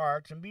your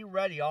hearts, and be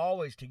ready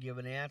always to give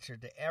an answer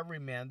to every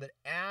man that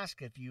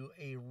asketh you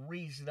a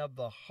reason of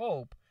the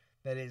hope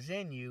that is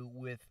in you,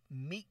 with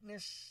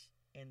meekness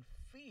and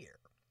fear,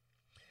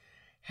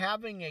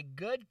 having a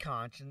good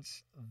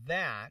conscience,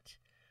 that,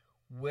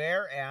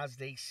 whereas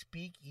they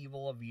speak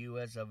evil of you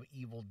as of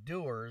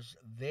evildoers,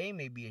 they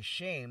may be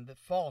ashamed that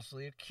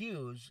falsely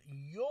accuse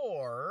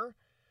your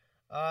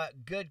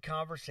good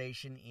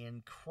conversation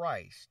in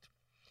Christ.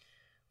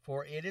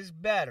 For it is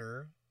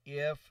better,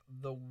 if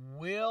the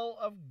will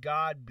of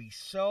God be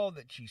so,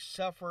 that ye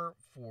suffer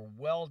for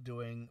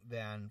well-doing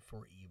than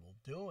for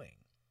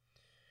evil-doing.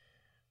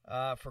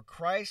 For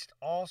Christ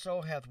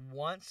also hath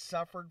once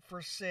suffered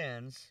for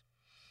sins,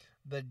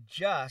 the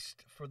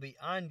just for the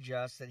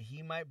unjust, that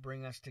he might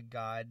bring us to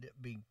God,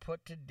 being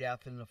put to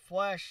death in the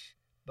flesh,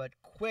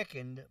 but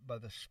quickened by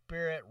the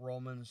Spirit.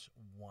 Romans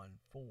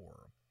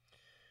 1:4.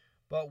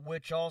 But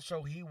which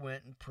also he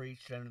went and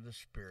preached unto the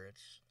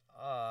spirits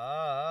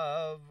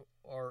of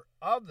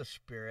the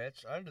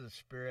spirits, under the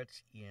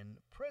spirits in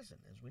prison,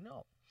 as we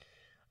know.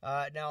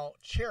 Now,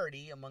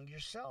 charity among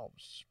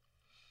yourselves.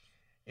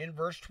 In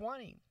verse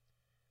 20,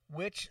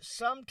 which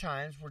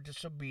sometimes were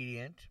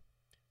disobedient,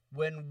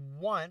 when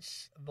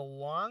once the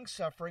long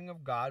suffering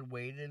of God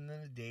waited in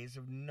the days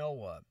of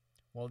Noah,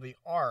 Well, the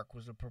ark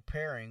was a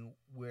preparing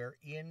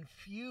wherein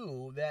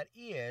few, that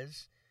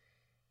is,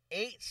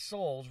 8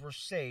 souls were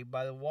saved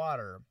by the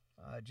water.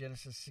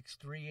 Genesis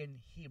 6:3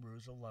 and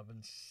Hebrews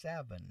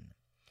 11:7.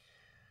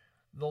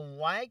 The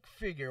like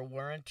figure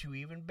whereunto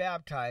even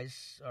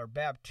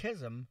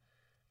baptism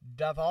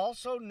doth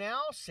also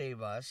now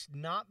save us,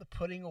 not the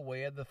putting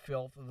away of the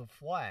filth of the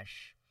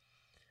flesh,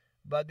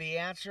 but the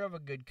answer of a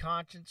good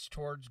conscience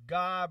towards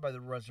God by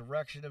the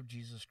resurrection of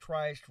Jesus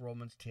Christ,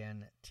 Romans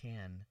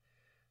 10:10,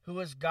 who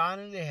is gone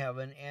into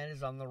heaven and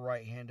is on the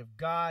right hand of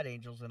God,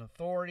 angels and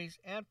authorities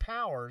and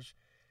powers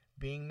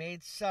being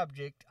made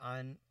subject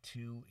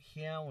unto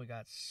him. We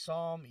got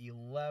Psalm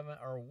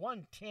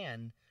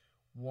 110,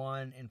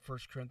 1 and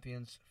 1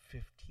 Corinthians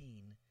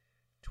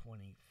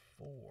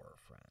 15:24,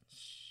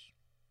 friends.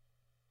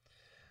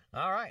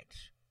 All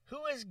right.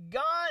 Who is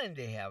gone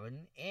into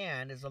heaven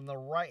and is on the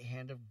right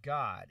hand of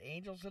God,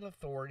 angels and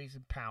authorities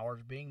and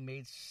powers being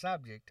made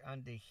subject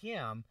unto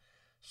him.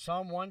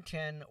 Psalm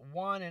 110,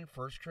 1 and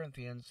 1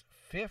 Corinthians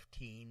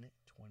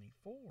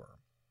 15:24.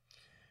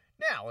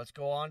 Now, let's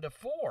go on to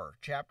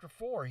chapter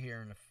 4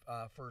 here in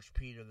 1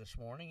 Peter this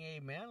morning.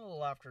 Amen. A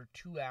little after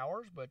 2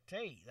 hours, but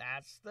hey,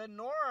 that's the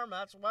norm.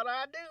 That's what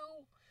I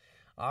do.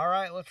 All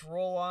right, let's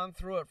roll on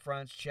through it,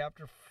 friends.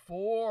 Chapter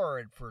 4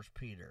 in 1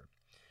 Peter.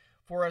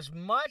 For as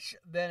much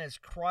then as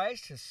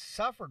Christ has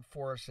suffered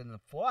for us in the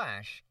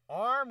flesh,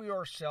 arm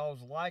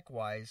yourselves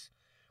likewise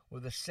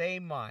with the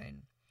same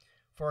mind.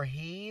 For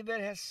he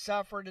that has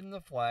suffered in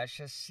the flesh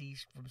has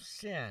ceased from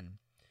sin,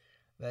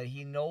 that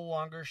he no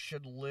longer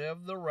should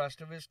live the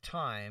rest of his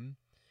time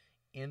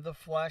in the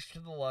flesh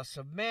to the lusts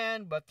of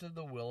men, but to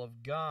the will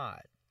of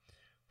God.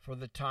 For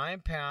the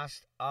time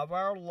past of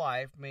our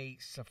life may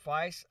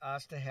suffice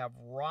us to have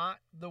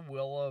wrought the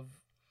will of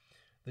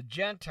the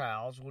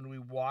Gentiles when we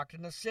walked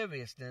in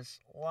lasciviousness,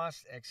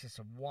 lust, excess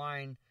of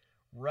wine,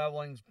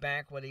 revelings,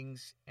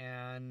 banquetings,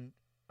 and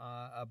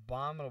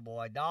abominable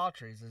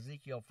idolatries,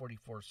 Ezekiel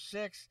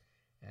 44:6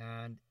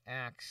 and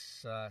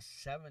Acts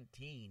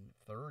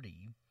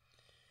 17:30.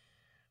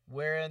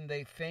 Wherein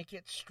they think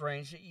it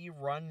strange that ye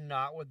run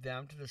not with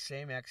them to the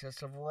same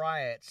excess of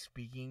riot,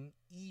 speaking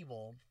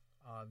evil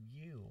of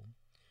you.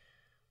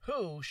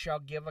 Who shall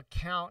give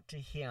account to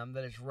him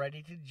that is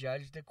ready to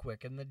judge the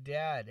quick and the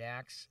dead?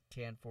 Acts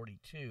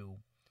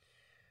 10:42.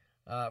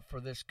 For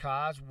this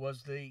cause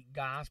was the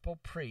gospel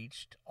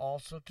preached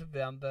also to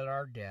them that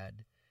are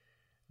dead,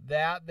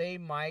 that they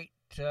might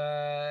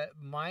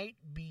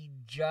be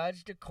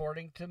judged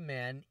according to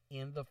men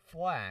in the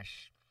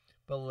flesh,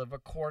 but live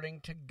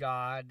according to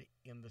God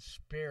in the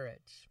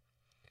Spirit.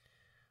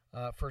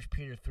 1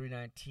 Peter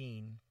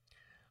 3:19.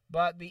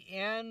 But the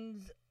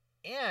end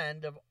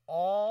of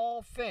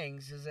all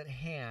things is at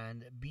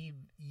hand. Be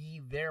ye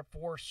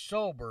therefore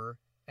sober,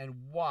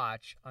 and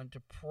watch unto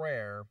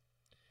prayer.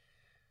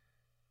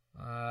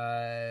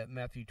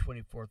 Matthew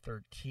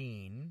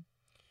 24:13.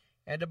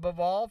 And above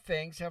all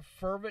things have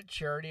fervent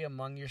charity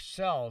among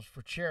yourselves,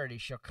 for charity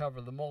shall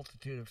cover the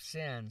multitude of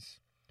sins.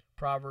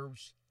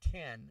 Proverbs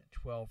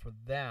 10:12 for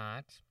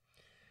that.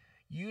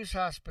 Use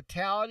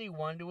hospitality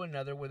one to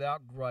another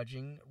without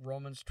grudging.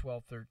 Romans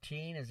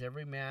 12:13. As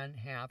every man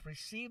hath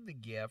received the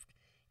gift,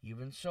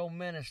 even so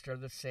minister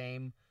the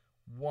same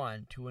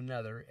one to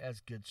another as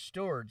good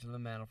stewards of the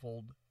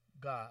manifold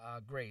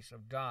grace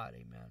of God.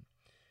 Amen.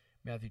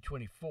 Matthew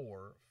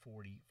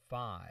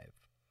 24:45.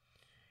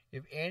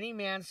 If any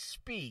man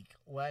speak,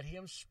 let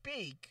him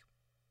speak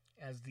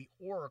as the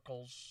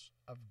oracles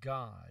of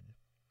God.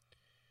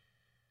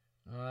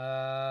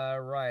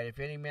 Right. If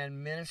any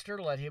man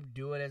minister, let him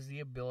do it as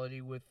the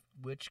ability with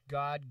which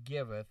God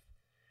giveth,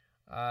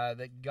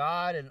 that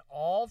God in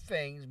all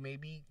things may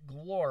be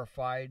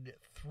glorified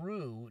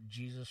through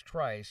Jesus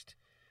Christ,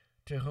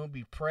 to whom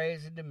be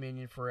praise and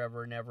dominion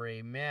forever and ever.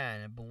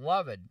 Amen. And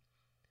beloved,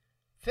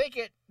 think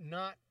it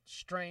not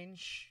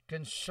strange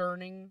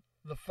concerning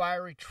the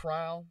fiery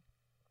trial,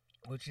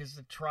 which is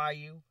to try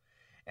you,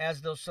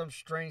 as though some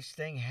strange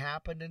thing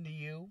happened unto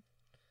you.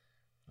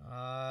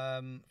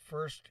 1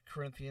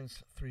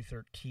 Corinthians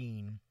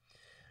 3:13.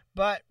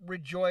 But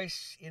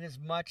rejoice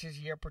inasmuch as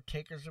ye are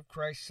partakers of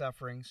Christ's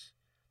sufferings,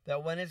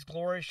 that when his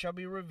glory shall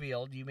be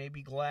revealed, ye may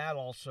be glad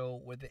also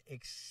with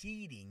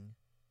exceeding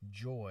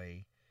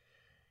joy.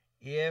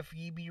 If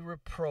ye be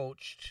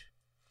reproached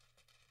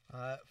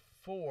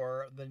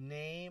for the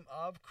name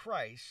of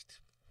Christ,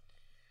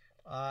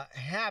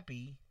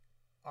 happy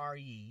are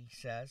ye, he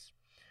says,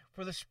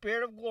 for the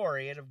Spirit of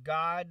glory and of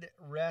God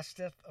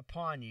resteth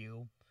upon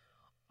you.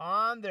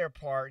 On their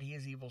part he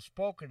is evil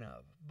spoken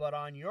of, but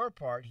on your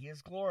part he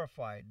is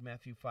glorified.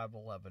 Matthew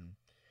 5:11.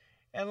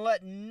 And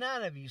let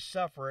none of you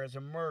suffer as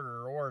a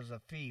murderer, or as a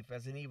thief,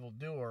 as an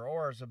evildoer,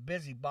 or as a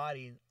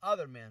busybody in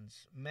other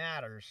men's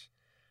matters.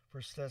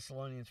 1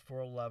 Thessalonians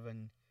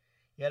 4:11.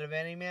 Yet if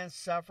any man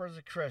suffer as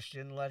a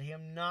Christian, let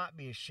him not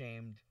be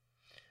ashamed,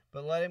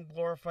 but let him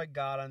glorify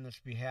God on this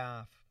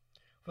behalf.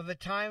 For the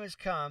time has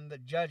come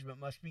that judgment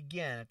must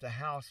begin at the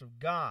house of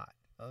God.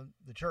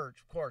 The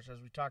church, of course, as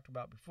we talked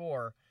about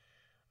before.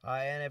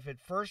 And if it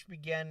first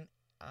began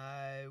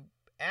at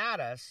at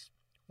us,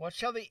 what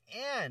shall the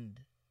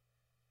end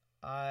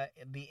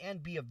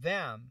be of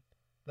them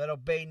that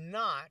obey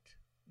not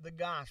the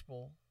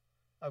gospel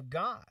of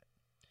God?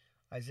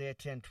 Isaiah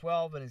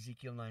 10:12 and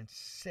Ezekiel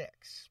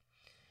 9:6.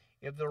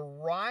 If the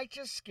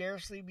righteous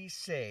scarcely be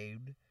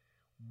saved,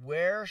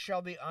 where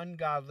shall the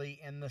ungodly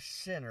and the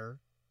sinner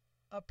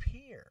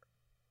appear?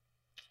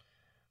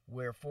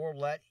 Wherefore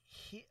let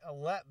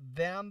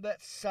them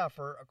that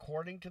suffer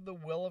according to the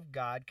will of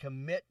God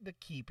commit the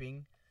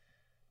keeping.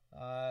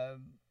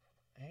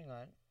 Hang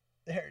on,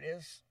 there it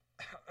is.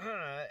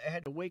 I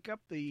had to wake up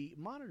the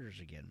monitors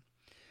again.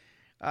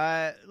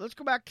 Let's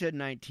go back to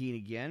 19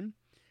 again.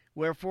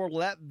 Wherefore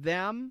let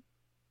them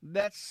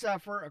that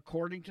suffer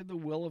according to the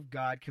will of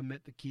God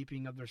commit the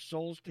keeping of their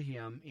souls to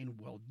him in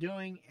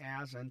well-doing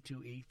as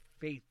unto a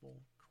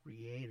faithful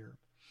Creator.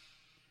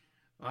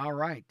 All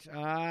right,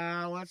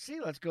 let's see.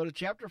 Let's go to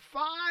chapter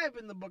 5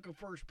 in the book of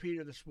 1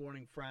 Peter this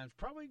morning, friends.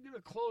 Probably going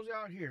to close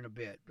out here in a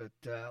bit, but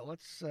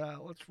let's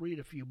read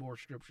a few more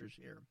scriptures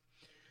here.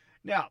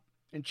 Now,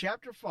 in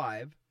chapter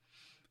 5,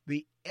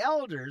 the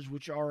elders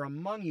which are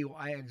among you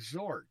I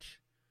exhort,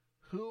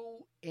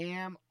 who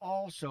am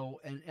also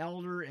an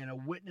elder and a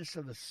witness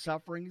of the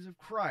sufferings of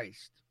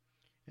Christ,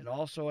 and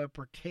also a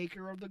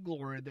partaker of the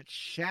glory that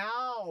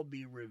shall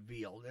be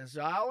revealed. As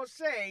I always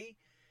say,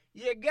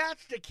 you got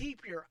to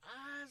keep your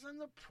eyes on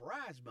the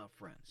prize, my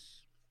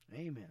friends.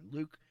 Amen.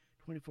 Luke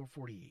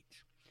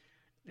 24:48.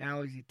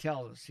 Now, as he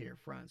tells us here,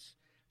 friends,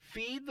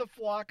 feed the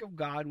flock of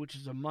God which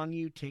is among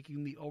you,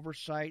 taking the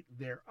oversight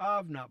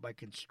thereof, not by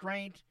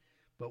constraint,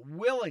 but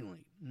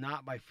willingly,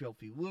 not by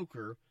filthy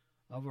lucre,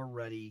 of a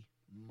ready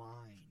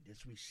mind.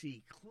 As we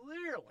see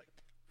clearly,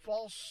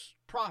 false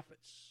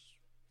prophets,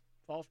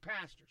 false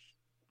pastors.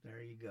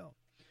 There you go.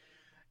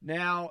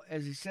 Now,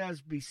 as he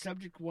says, be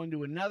subject one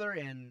to another,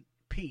 and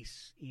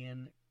peace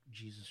in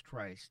Jesus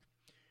Christ.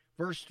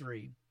 Verse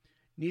 3,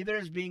 neither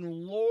as being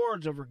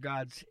lords over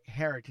God's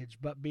heritage,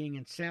 but being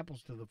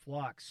ensamples to the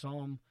flock.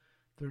 Psalm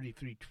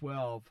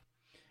 33:12.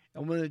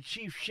 And when the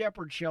chief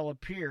shepherd shall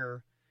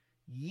appear,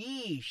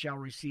 ye shall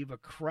receive a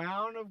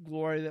crown of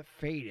glory that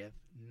fadeth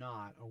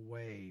not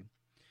away.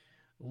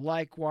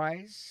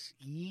 Likewise,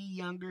 ye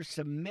younger,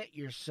 submit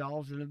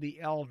yourselves unto the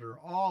elder.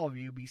 All of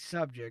you be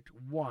subject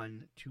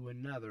one to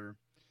another,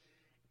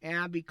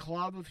 and be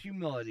clothed with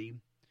humility.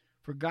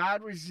 For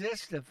God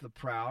resisteth the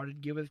proud,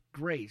 and giveth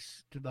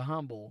grace to the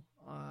humble.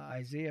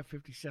 Isaiah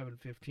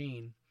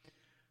 57:15.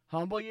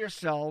 Humble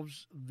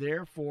yourselves,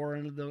 therefore,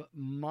 under the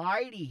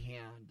mighty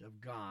hand of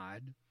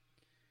God,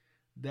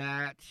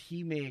 that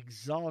he may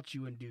exalt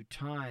you in due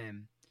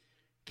time,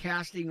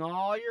 casting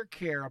all your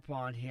care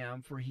upon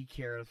him, for he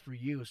careth for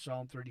you.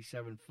 Psalm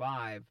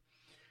 37:5.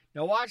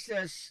 Now watch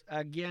this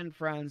again,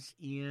 friends,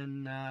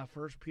 in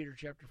 1 Peter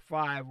chapter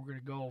 5. We're going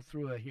to go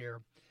through it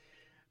here.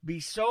 Be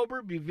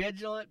sober, be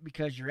vigilant,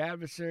 because your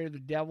adversary, the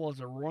devil, is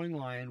a roaring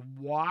lion,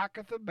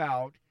 walketh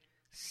about,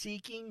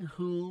 seeking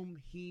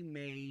whom he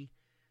may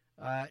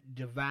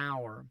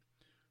devour.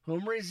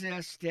 Whom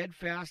resist,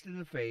 steadfast in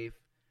the faith,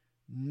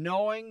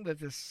 knowing that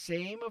the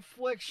same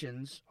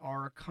afflictions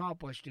are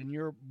accomplished in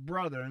your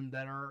brethren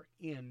that are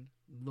in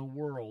the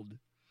world.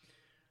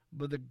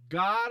 But the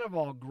God of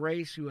all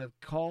grace, who hath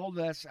called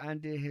us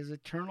unto his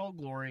eternal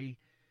glory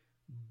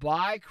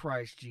by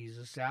Christ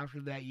Jesus, after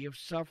that ye have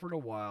suffered a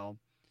while,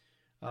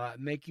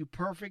 make you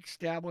perfect,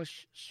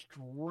 establish,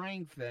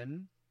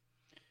 strengthen,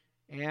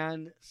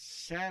 and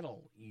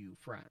settle you,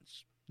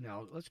 friends.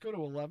 Now, let's go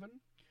to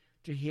 11.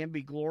 To him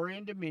be glory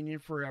and dominion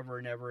forever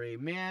and ever.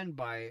 Amen.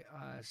 By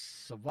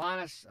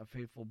Silvanus, a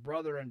faithful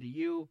brother unto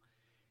you,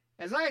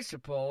 as I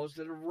suppose,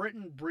 that have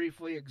written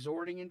briefly,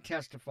 exhorting and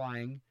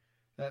testifying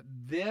that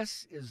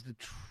this is the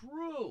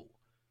true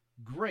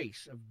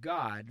grace of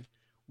God,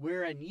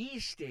 wherein ye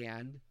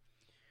stand,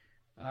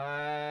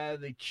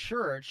 the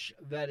church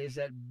that is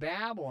at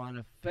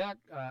Babylon,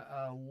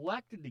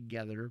 elected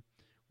together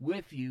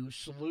with you,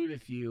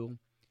 saluteth you,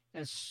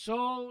 and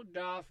so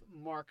doth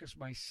Marcus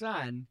my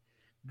son.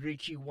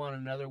 Greet ye one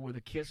another with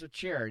a kiss of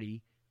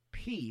charity.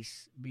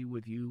 Peace be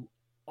with you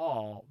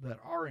all that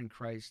are in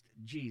Christ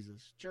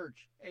Jesus.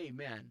 Church,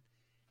 amen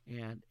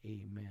and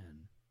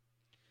amen.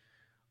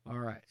 All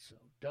right, so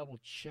double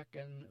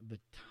checking the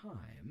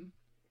time.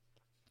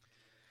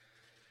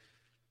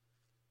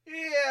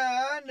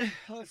 And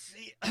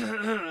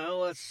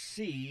let's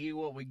see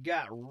what we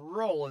got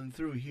rolling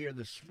through here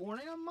this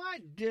morning. I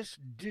might just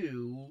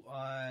do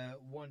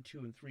 1, 2,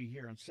 and 3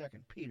 here on 2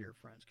 Peter,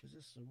 friends, because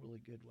this is a really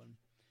good one.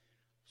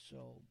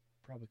 So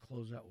probably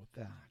close out with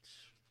that.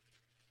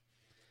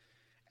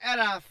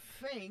 And I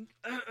think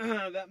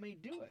that may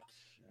do it.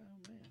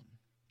 Oh, man.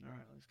 All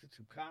right, let's get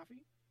some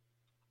coffee.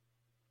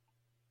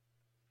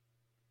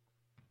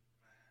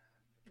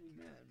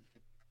 Amen.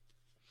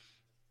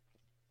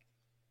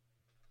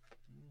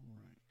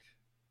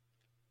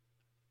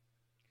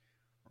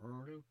 All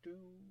right.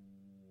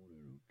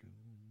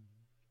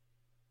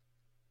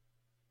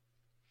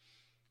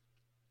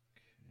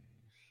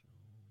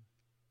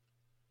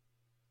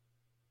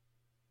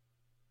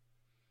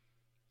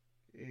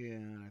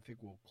 And I think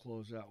we'll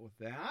close out with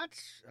that.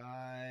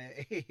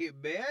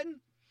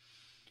 Amen.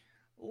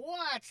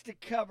 Lots to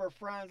cover,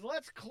 friends.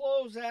 Let's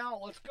close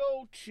out. Let's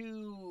go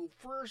to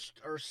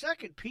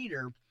 2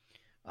 Peter.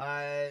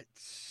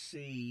 Let's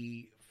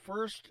see.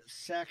 1st,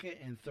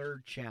 2nd, and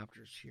 3rd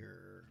chapters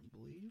here, I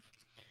believe.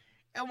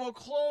 And we'll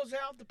close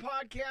out the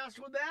podcast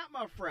with that,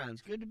 my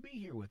friends. Good to be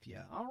here with you.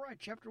 All right,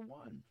 chapter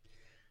 1.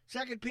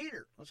 2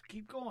 Peter. Let's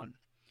keep going.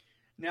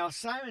 Now,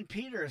 Simon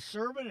Peter, a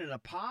servant and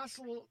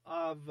apostle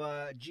of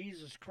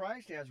Jesus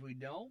Christ, as we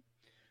know,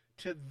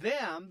 to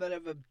them that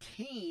have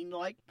obtained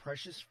like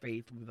precious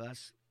faith with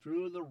us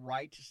through the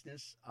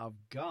righteousness of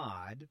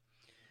God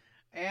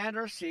and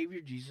our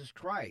Savior Jesus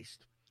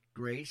Christ.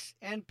 Grace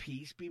and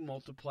peace be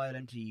multiplied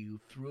unto you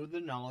through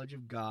the knowledge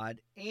of God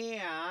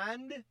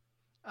and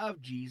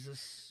of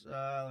Jesus,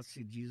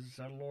 Jesus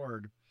our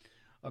Lord,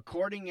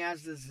 according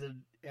as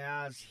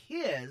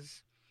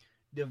his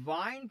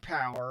divine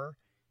power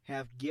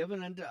hath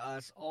given unto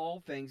us all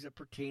things that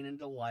pertain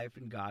unto life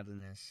and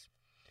godliness,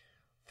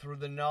 through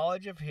the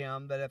knowledge of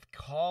him that hath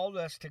called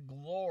us to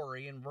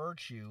glory and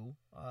virtue,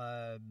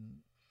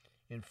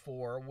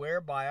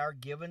 whereby are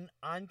given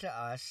unto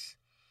us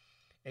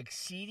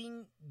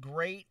exceeding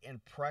great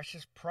and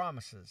precious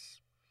promises,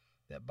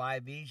 that by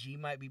these ye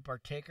might be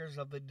partakers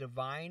of the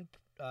divine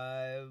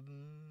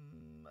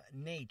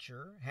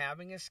nature,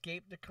 having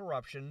escaped the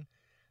corruption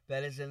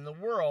that is in the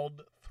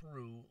world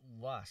through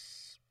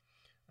lusts.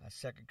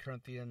 2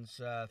 Corinthians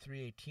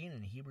 3:18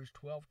 and Hebrews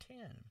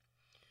 12:10.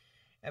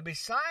 And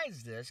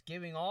besides this,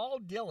 giving all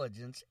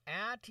diligence,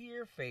 add to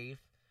your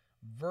faith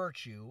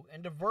virtue,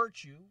 and to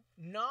virtue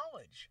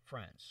knowledge,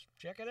 friends.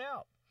 Check it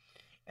out.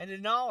 And to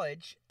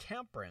knowledge,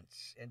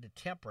 temperance, and to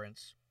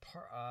temperance,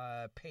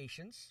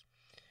 patience,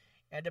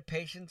 and to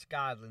patience,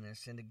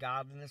 godliness, and to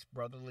godliness,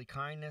 brotherly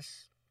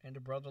kindness, and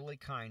to brotherly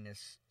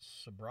kindness,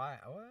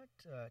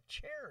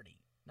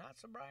 charity, not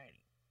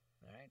sobriety.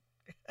 All right?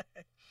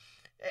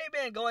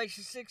 Amen.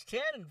 Galatians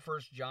 6:10 and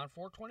 1 John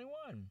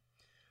 4:21.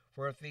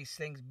 For if these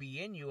things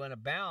be in you and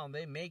abound,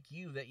 they make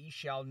you that ye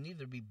shall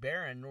neither be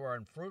barren nor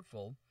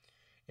unfruitful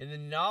in the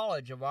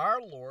knowledge of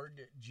our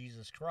Lord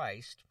Jesus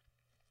Christ.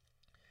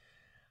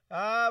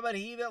 But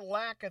he that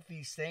lacketh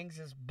these things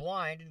is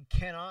blind and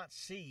cannot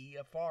see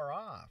afar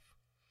off,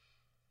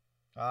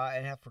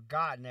 and hath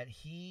forgotten that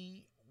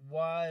he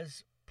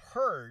was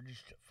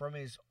purged from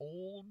his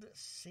old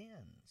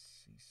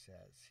sins, he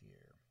says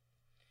here.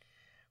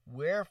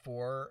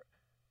 Wherefore,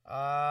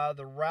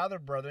 the rather,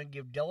 brethren,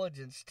 give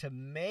diligence to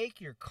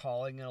make your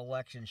calling and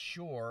election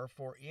sure,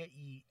 for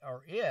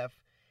if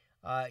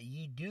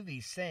ye do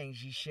these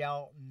things, ye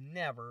shall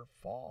never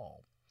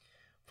fall.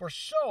 For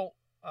so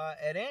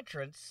an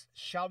entrance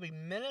shall be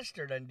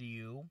ministered unto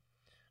you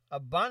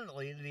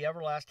abundantly into the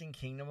everlasting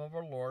kingdom of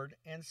our Lord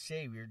and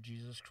Savior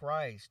Jesus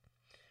Christ.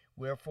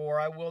 Wherefore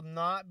I will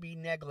not be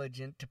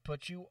negligent to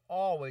put you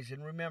always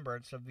in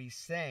remembrance of these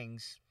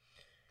things.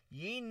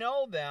 Ye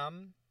know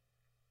them,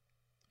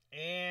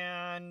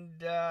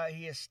 and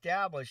he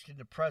established in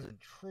the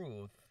present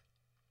truth.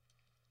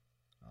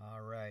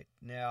 All right.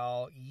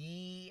 Now,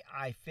 ye,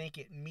 I think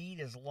it meet,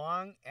 as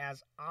long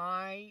as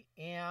I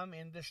am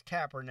in this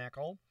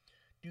tabernacle,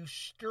 do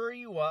stir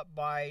you up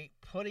by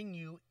putting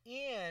you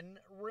in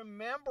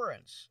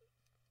remembrance.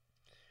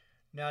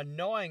 Now,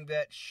 knowing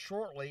that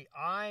shortly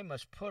I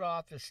must put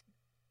off this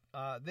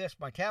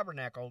my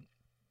tabernacle,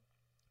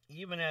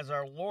 even as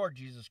our Lord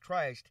Jesus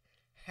Christ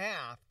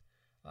hath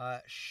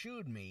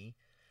shewed me,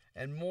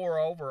 and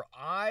moreover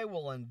I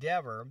will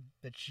endeavor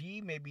that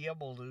ye may be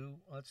able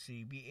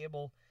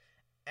to,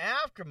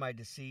 after my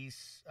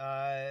decease,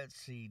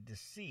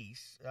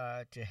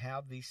 to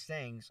have these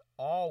things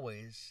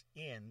always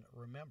in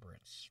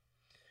remembrance.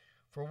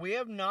 For we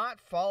have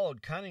not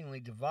followed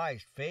cunningly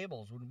devised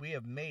fables when we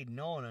have made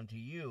known unto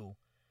you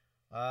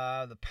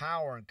the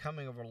power and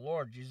coming of our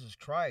Lord Jesus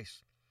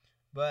Christ,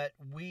 but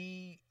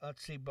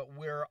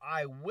we're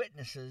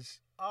eyewitnesses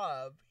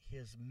of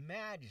his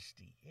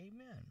majesty.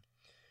 Amen.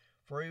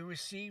 For he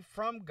received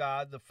from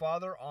God the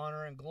Father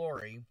honor and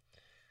glory.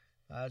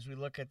 As we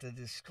look at the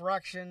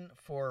destruction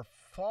for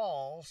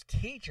false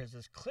teachers,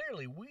 as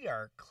clearly we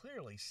are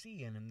clearly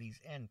seeing in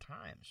these end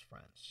times,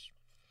 friends.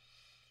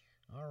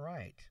 All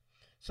right.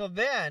 So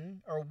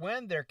then, or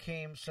when there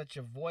came such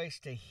a voice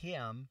to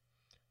him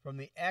from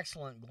the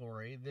excellent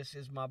glory, this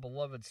is my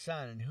beloved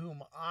Son, in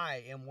whom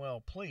I am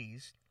well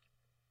pleased.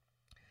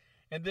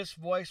 And this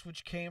voice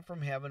which came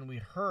from heaven we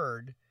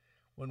heard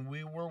when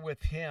we were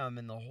with him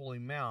in the holy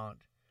mount.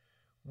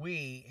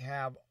 We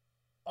have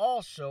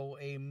also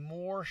a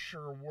more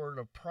sure word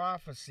of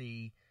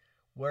prophecy,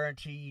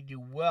 whereunto ye do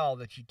well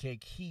that ye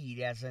take heed,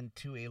 as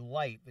unto a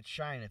light that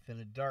shineth in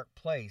a dark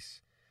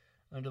place,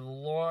 unto the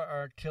Lord,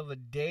 or till the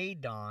day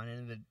dawn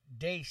and the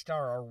day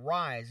star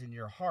arise in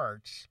your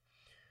hearts,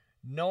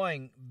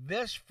 knowing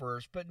this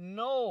first, but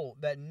know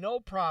that no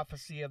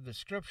prophecy of the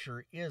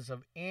Scripture is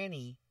of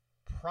any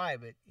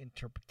private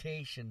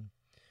interpretation.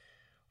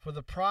 For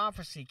the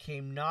prophecy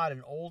came not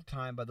in old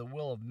time by the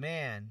will of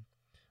man,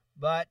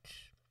 but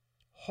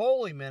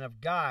holy men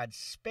of God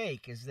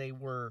spake as they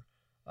were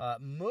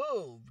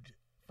moved,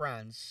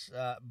 friends,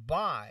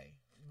 by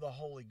the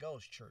Holy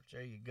Ghost, church.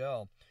 There you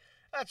go.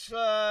 Let's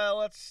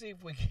see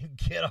if we can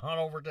get on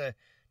over to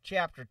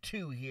chapter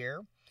 2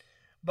 here.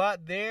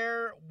 But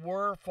there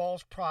were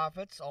false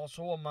prophets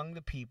also among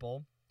the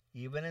people,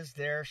 even as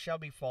there shall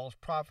be false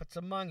prophets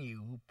among you,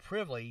 who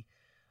privily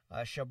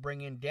shall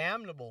bring in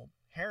damnable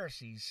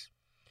heresies,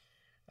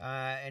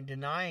 and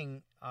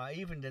denying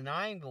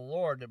the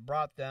Lord that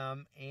brought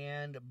them,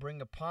 and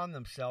bring upon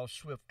themselves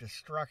swift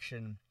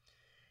destruction.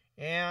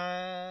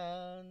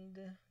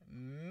 And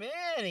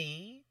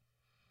many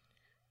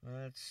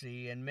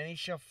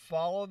shall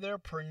follow their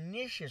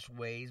pernicious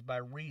ways, by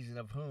reason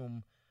of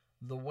whom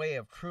the way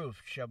of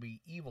truth shall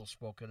be evil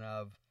spoken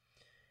of.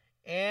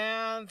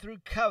 And through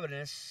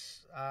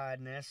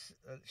covetousness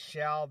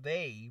shall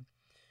they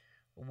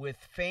with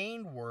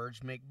feigned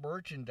words make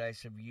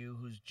merchandise of you,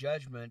 whose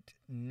judgment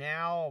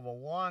now of a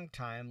long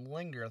time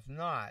lingereth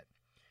not,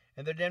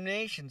 and their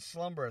damnation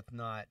slumbereth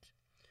not.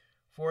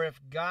 For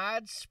if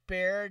God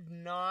spared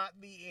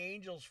not the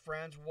angels,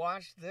 friends,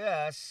 watch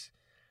this,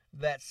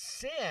 that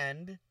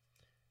sinned,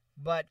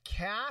 but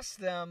cast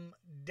them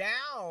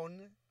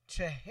down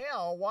to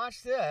hell,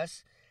 watch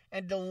this,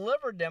 and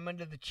delivered them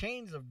into the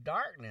chains of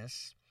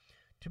darkness,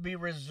 to be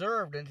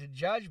reserved unto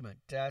judgment.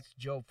 That's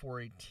Job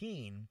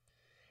 4:18.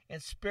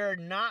 And spared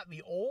not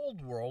the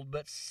old world,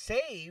 but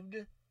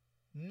saved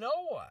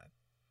Noah.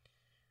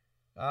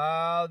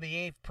 The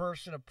eighth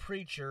person, a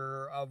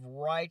preacher of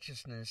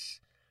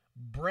righteousness,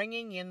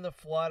 bringing in the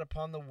flood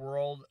upon the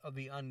world of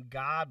the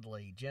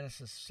ungodly,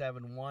 Genesis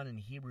 7:1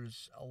 and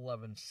Hebrews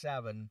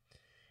 11:7,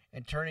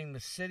 and turning the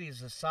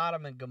cities of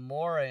Sodom and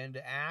Gomorrah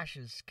into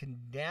ashes,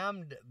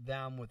 condemned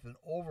them with an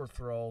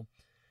overthrow,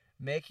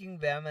 making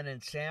them an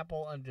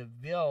ensample unto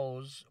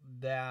those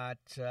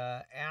that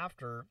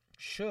after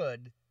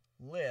should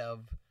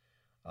live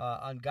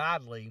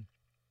ungodly,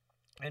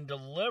 and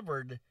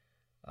delivered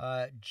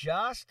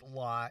just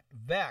Lot,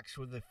 vexed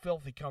with the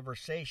filthy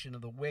conversation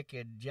of the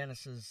wicked,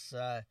 Genesis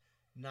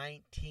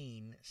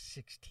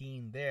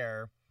 19:16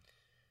 there,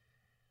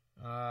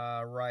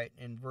 right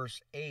in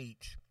verse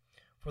 8.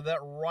 For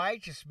that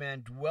righteous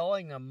man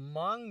dwelling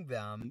among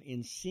them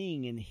in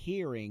seeing and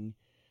hearing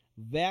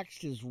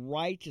vexed his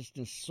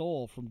righteousness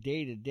soul from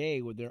day to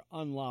day with their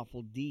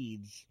unlawful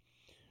deeds.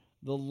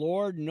 The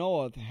Lord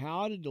knoweth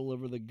how to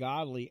deliver the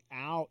godly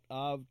out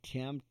of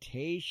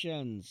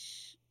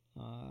temptations.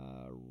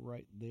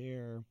 Right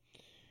there.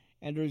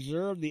 And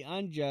reserve the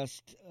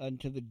unjust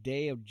unto the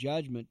day of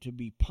judgment, to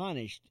be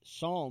punished.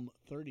 Psalm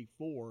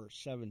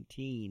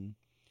 34:17.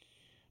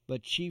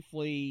 But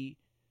chiefly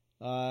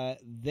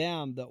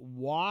them that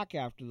walk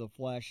after the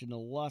flesh in the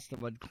lust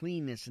of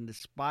uncleanness, and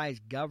despise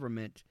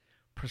government,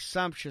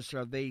 presumptuous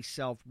are they,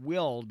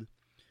 self-willed.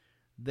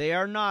 They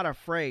are not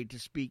afraid to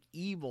speak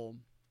evil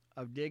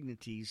of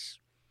dignities,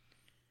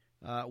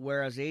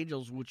 whereas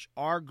angels, which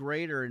are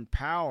greater in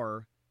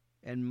power,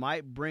 and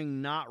might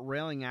bring not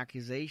railing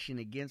accusation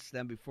against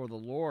them before the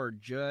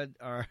Lord, Jude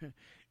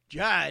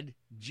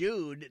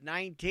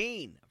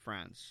 19,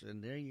 friends.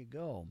 And there you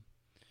go.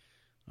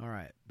 All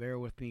right, bear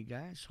with me,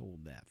 guys.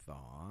 Hold that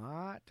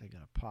thought. I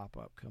got a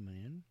pop-up coming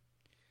in.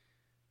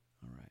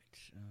 All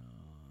right,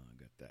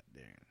 got that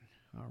there.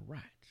 All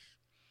right.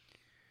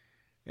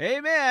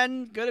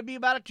 Amen. Going to be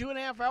about a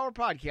 2.5-hour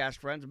podcast,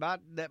 friends. About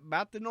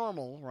the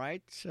normal,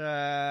 right?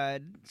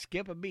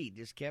 Skip a beat,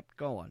 just kept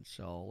going.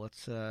 So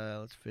let's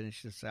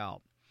finish this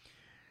out.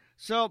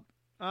 So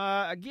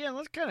again,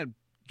 let's kind of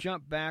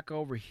jump back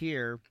over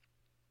here.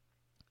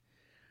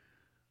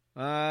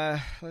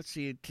 Let's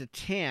see, to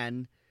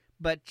 10.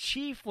 But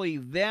chiefly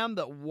them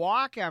that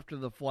walk after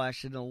the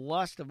flesh in the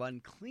lust of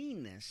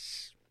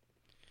uncleanness.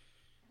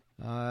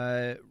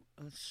 Let's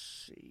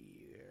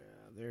see.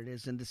 There it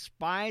is. And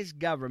despise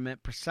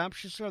government,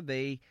 presumptuous are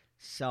they,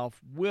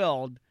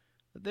 self-willed,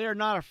 but they are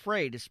not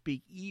afraid to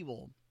speak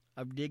evil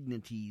of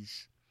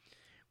dignities.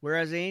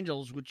 Whereas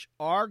angels, which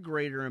are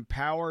greater in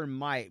power and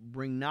might,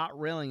 bring not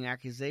railing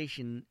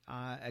accusation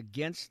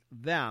against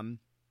them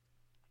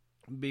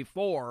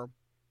before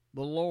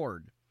the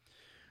Lord.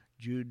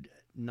 Jude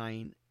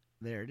 9,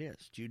 there it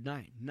is. Jude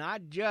 9.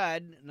 Not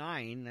Judd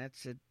 9,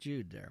 that's at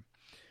Jude there.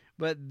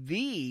 But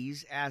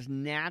these, as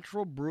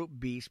natural brute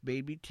beasts, may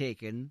be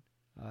taken,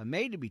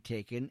 made to be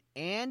taken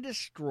and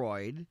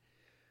destroyed,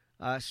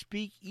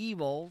 speak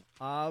evil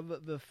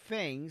of the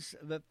things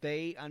that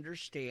they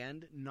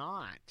understand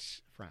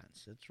not,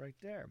 friends. It's right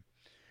there.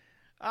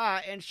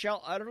 And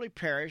shall utterly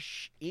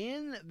perish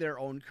in their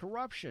own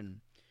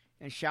corruption,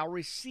 and shall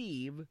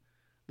receive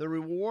the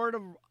reward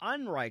of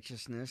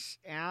unrighteousness,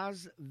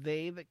 as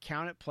they that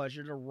count it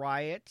pleasure to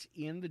riot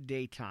in the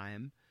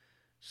daytime,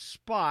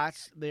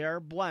 spots their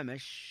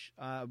blemishes,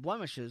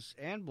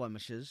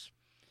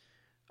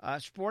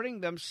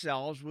 sporting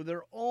themselves with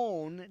their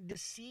own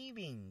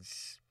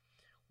deceivings,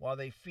 while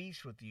they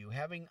feast with you,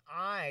 having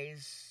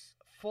eyes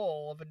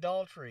full of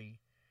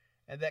adultery,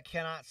 and that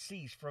cannot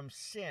cease from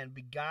sin,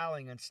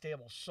 beguiling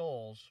unstable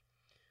souls.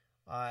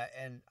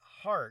 and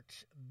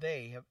heart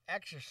they have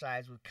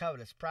exercised with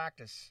covetous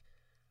practice,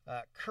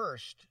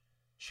 cursed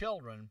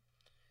children,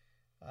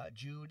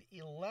 Jude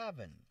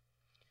 11,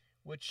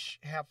 which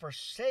have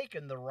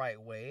forsaken the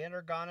right way and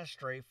are gone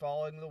astray,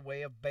 following the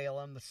way of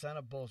Balaam, the son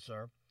of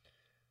Bosor,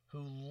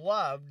 who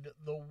loved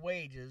the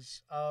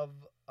wages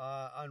of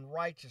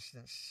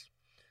unrighteousness,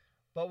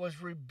 but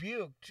was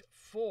rebuked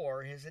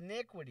for his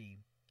iniquity.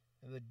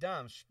 And the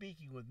dumb,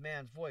 speaking with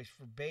man's voice,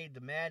 forbade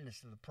the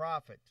madness of the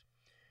prophet.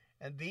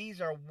 And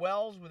these are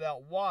wells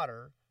without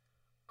water,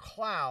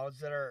 clouds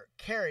that are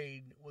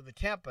carried with a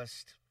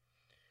tempest,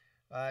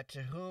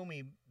 to whom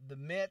the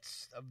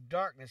midst of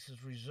darkness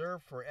is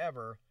reserved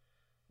forever.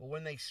 But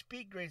when they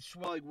speak great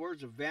swelling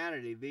words of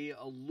vanity, they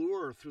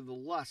allure through the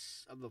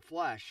lusts of the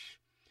flesh,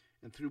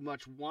 and through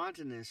much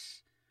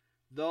wantonness,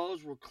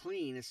 those were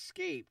clean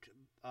escaped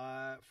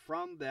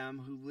from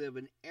them who live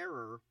in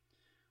error.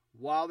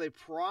 While they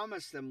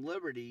promise them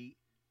liberty,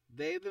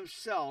 they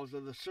themselves are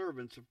the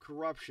servants of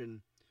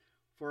corruption.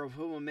 For of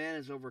whom a man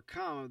is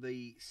overcome, of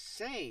the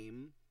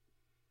same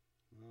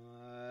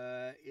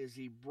is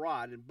he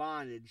brought in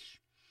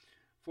bondage.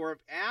 For if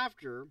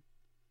after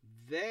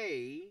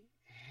they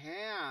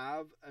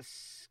have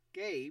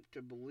escaped,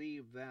 I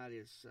believe that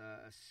is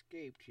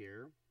escaped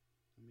here.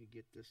 Let me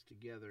get this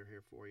together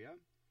here for you.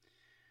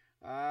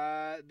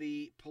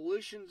 The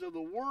pollutions of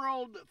the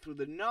world through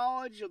the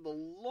knowledge of the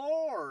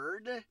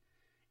Lord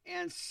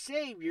and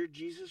Savior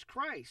Jesus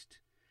Christ,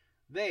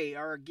 they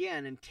are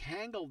again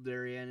entangled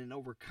therein and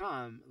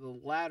overcome. The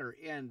latter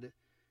end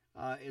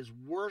is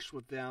worse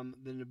with them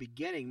than the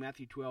beginning.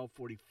 Matthew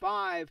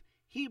 12:45,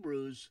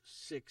 Hebrews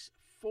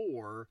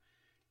 6:4,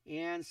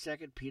 and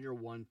 2 Peter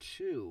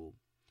 1:2.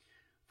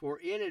 For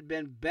it had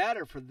been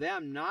better for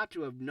them not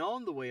to have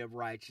known the way of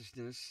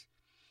righteousness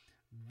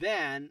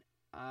than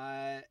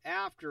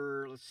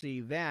after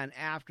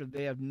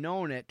they have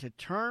known it, to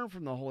turn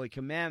from the holy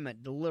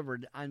commandment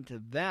delivered unto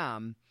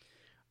them.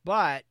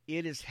 But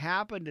it has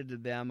happened unto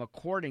them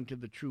according to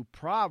the true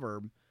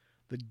proverb,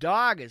 the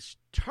dog is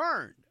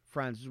turned,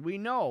 friends, as we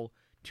know,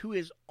 to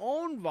his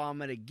own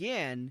vomit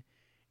again,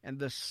 and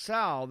the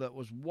sow that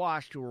was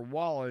washed to her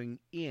wallowing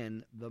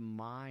in the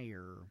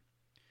mire.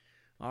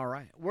 All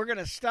right, we're going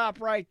to stop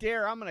right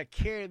there. I'm going to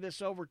carry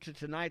this over to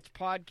tonight's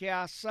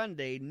podcast,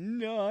 Sunday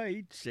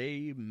nights.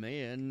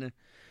 Amen.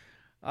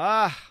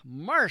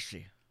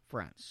 Mercy,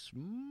 friends,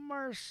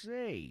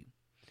 mercy.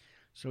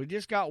 So we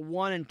just got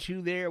 1 and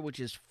 2 there,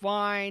 which is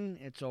fine.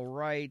 It's all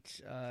right.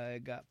 I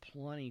got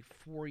plenty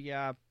for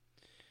you.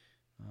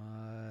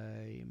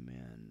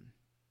 Amen.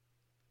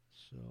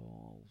 So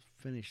I'll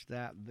finish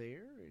that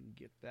there and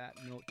get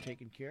that note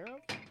taken care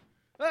of.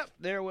 Up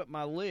there with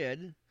my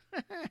lid.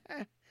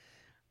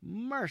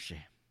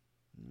 Mercy.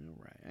 All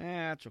right.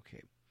 That's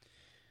okay.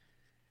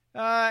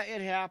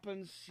 It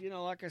happens. You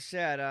know, like I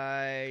said,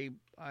 I'm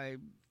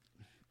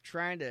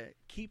trying to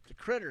keep the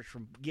critters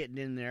from getting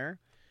in there,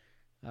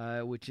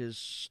 which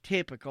is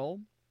typical.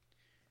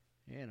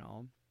 You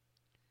know.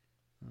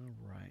 All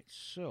right.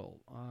 So,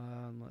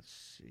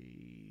 let's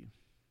see.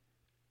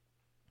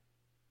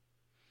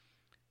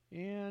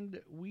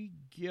 And we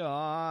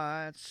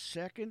got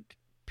 2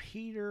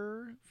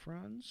 Peter,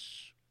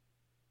 friends.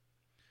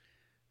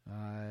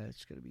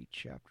 It's going to be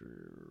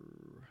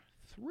chapter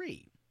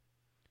 3.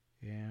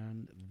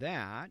 And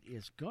that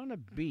is going to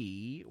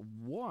be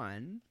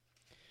 1.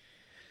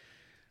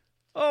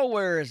 Oh,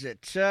 where is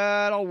it?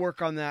 I'll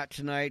work on that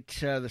tonight,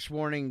 this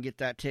morning, and get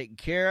that taken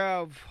care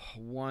of.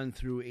 1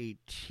 through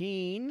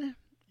 18.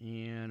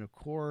 And, of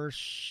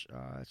course,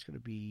 it's going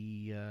to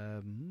be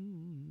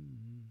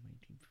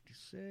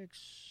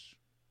 1956.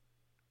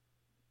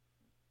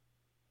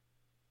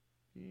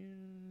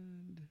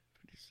 And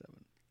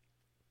 57.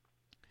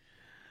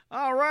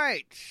 All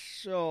right,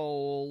 so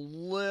a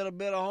little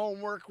bit of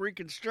homework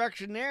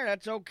reconstruction there.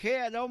 That's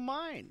okay. I don't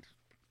mind.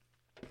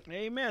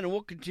 Amen. And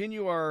we'll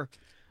continue our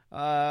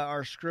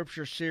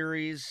scripture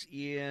series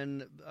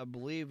in, I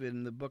believe,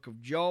 in the book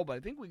of Job. I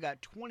think we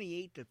got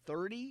 28 to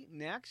 30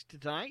 next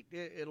tonight.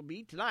 It'll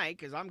be tonight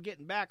because I'm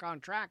getting back on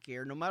track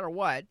here no matter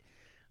what.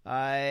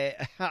 I'm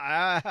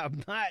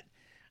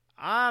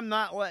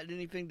not letting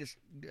anything just,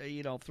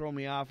 throw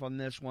me off on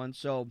this one.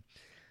 So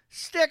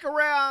stick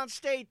around,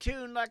 stay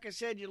tuned. Like I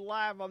said, you're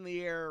live on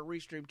the air,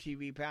 Restream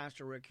TV,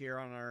 Pastor Rick here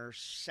on our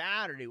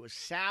Saturday. It was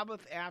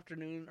Sabbath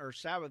afternoon, or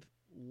Sabbath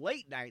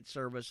late night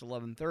service,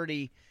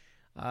 11:30,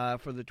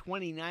 for the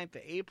 29th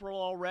of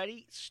April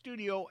already.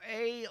 Studio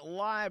A,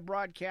 live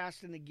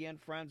broadcasting again,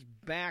 friends,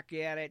 back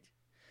at it.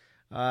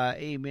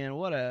 Amen.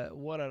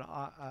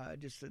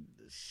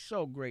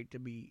 So great to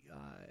be,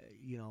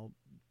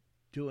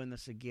 doing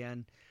this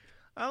again.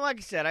 Like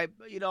I said,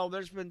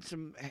 there's been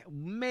some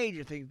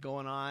major things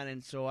going on,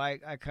 and so I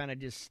kind of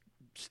just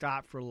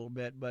stopped for a little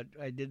bit, but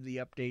I did the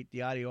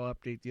audio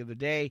update the other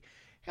day.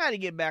 Had to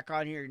get back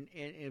on here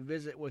and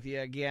visit with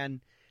you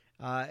again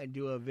and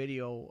do a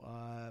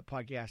video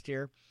podcast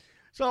here.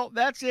 So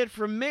that's it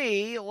from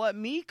me. Let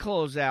me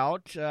close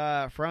out.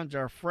 Friends,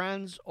 our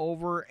friends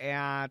over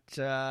at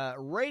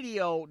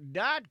radio.co.uk.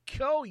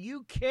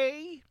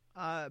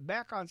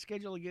 back on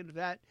schedule again with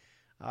that.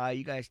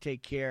 You guys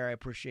take care. I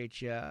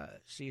appreciate you.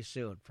 See you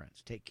soon,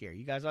 friends. Take care.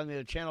 You guys on the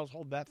other channels,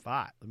 hold that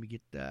thought. Let me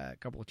get a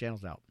couple of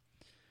channels out.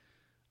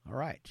 All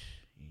right.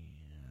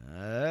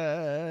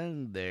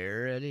 And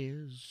there it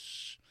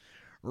is.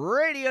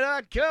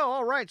 Radio.co.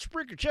 All right,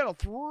 Spreaker Channel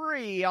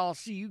 3. I'll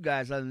see you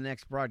guys on the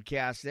next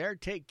broadcast there.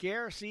 Take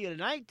care. See you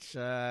tonight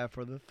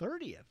for the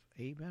 30th.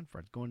 Amen,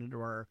 friends. Going into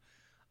our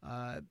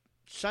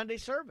Sunday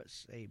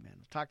service. Amen.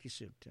 I'll talk to you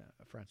soon,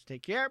 friends.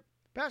 Take care.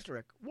 Pastor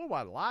Rick,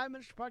 Worldwide Live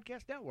Ministry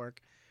Podcast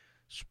Network,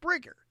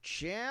 Spreaker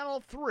Channel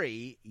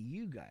 3.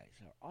 You guys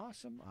are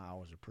awesome. I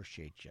always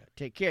appreciate you.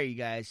 Take care, you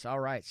guys. All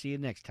right. See you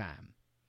next time.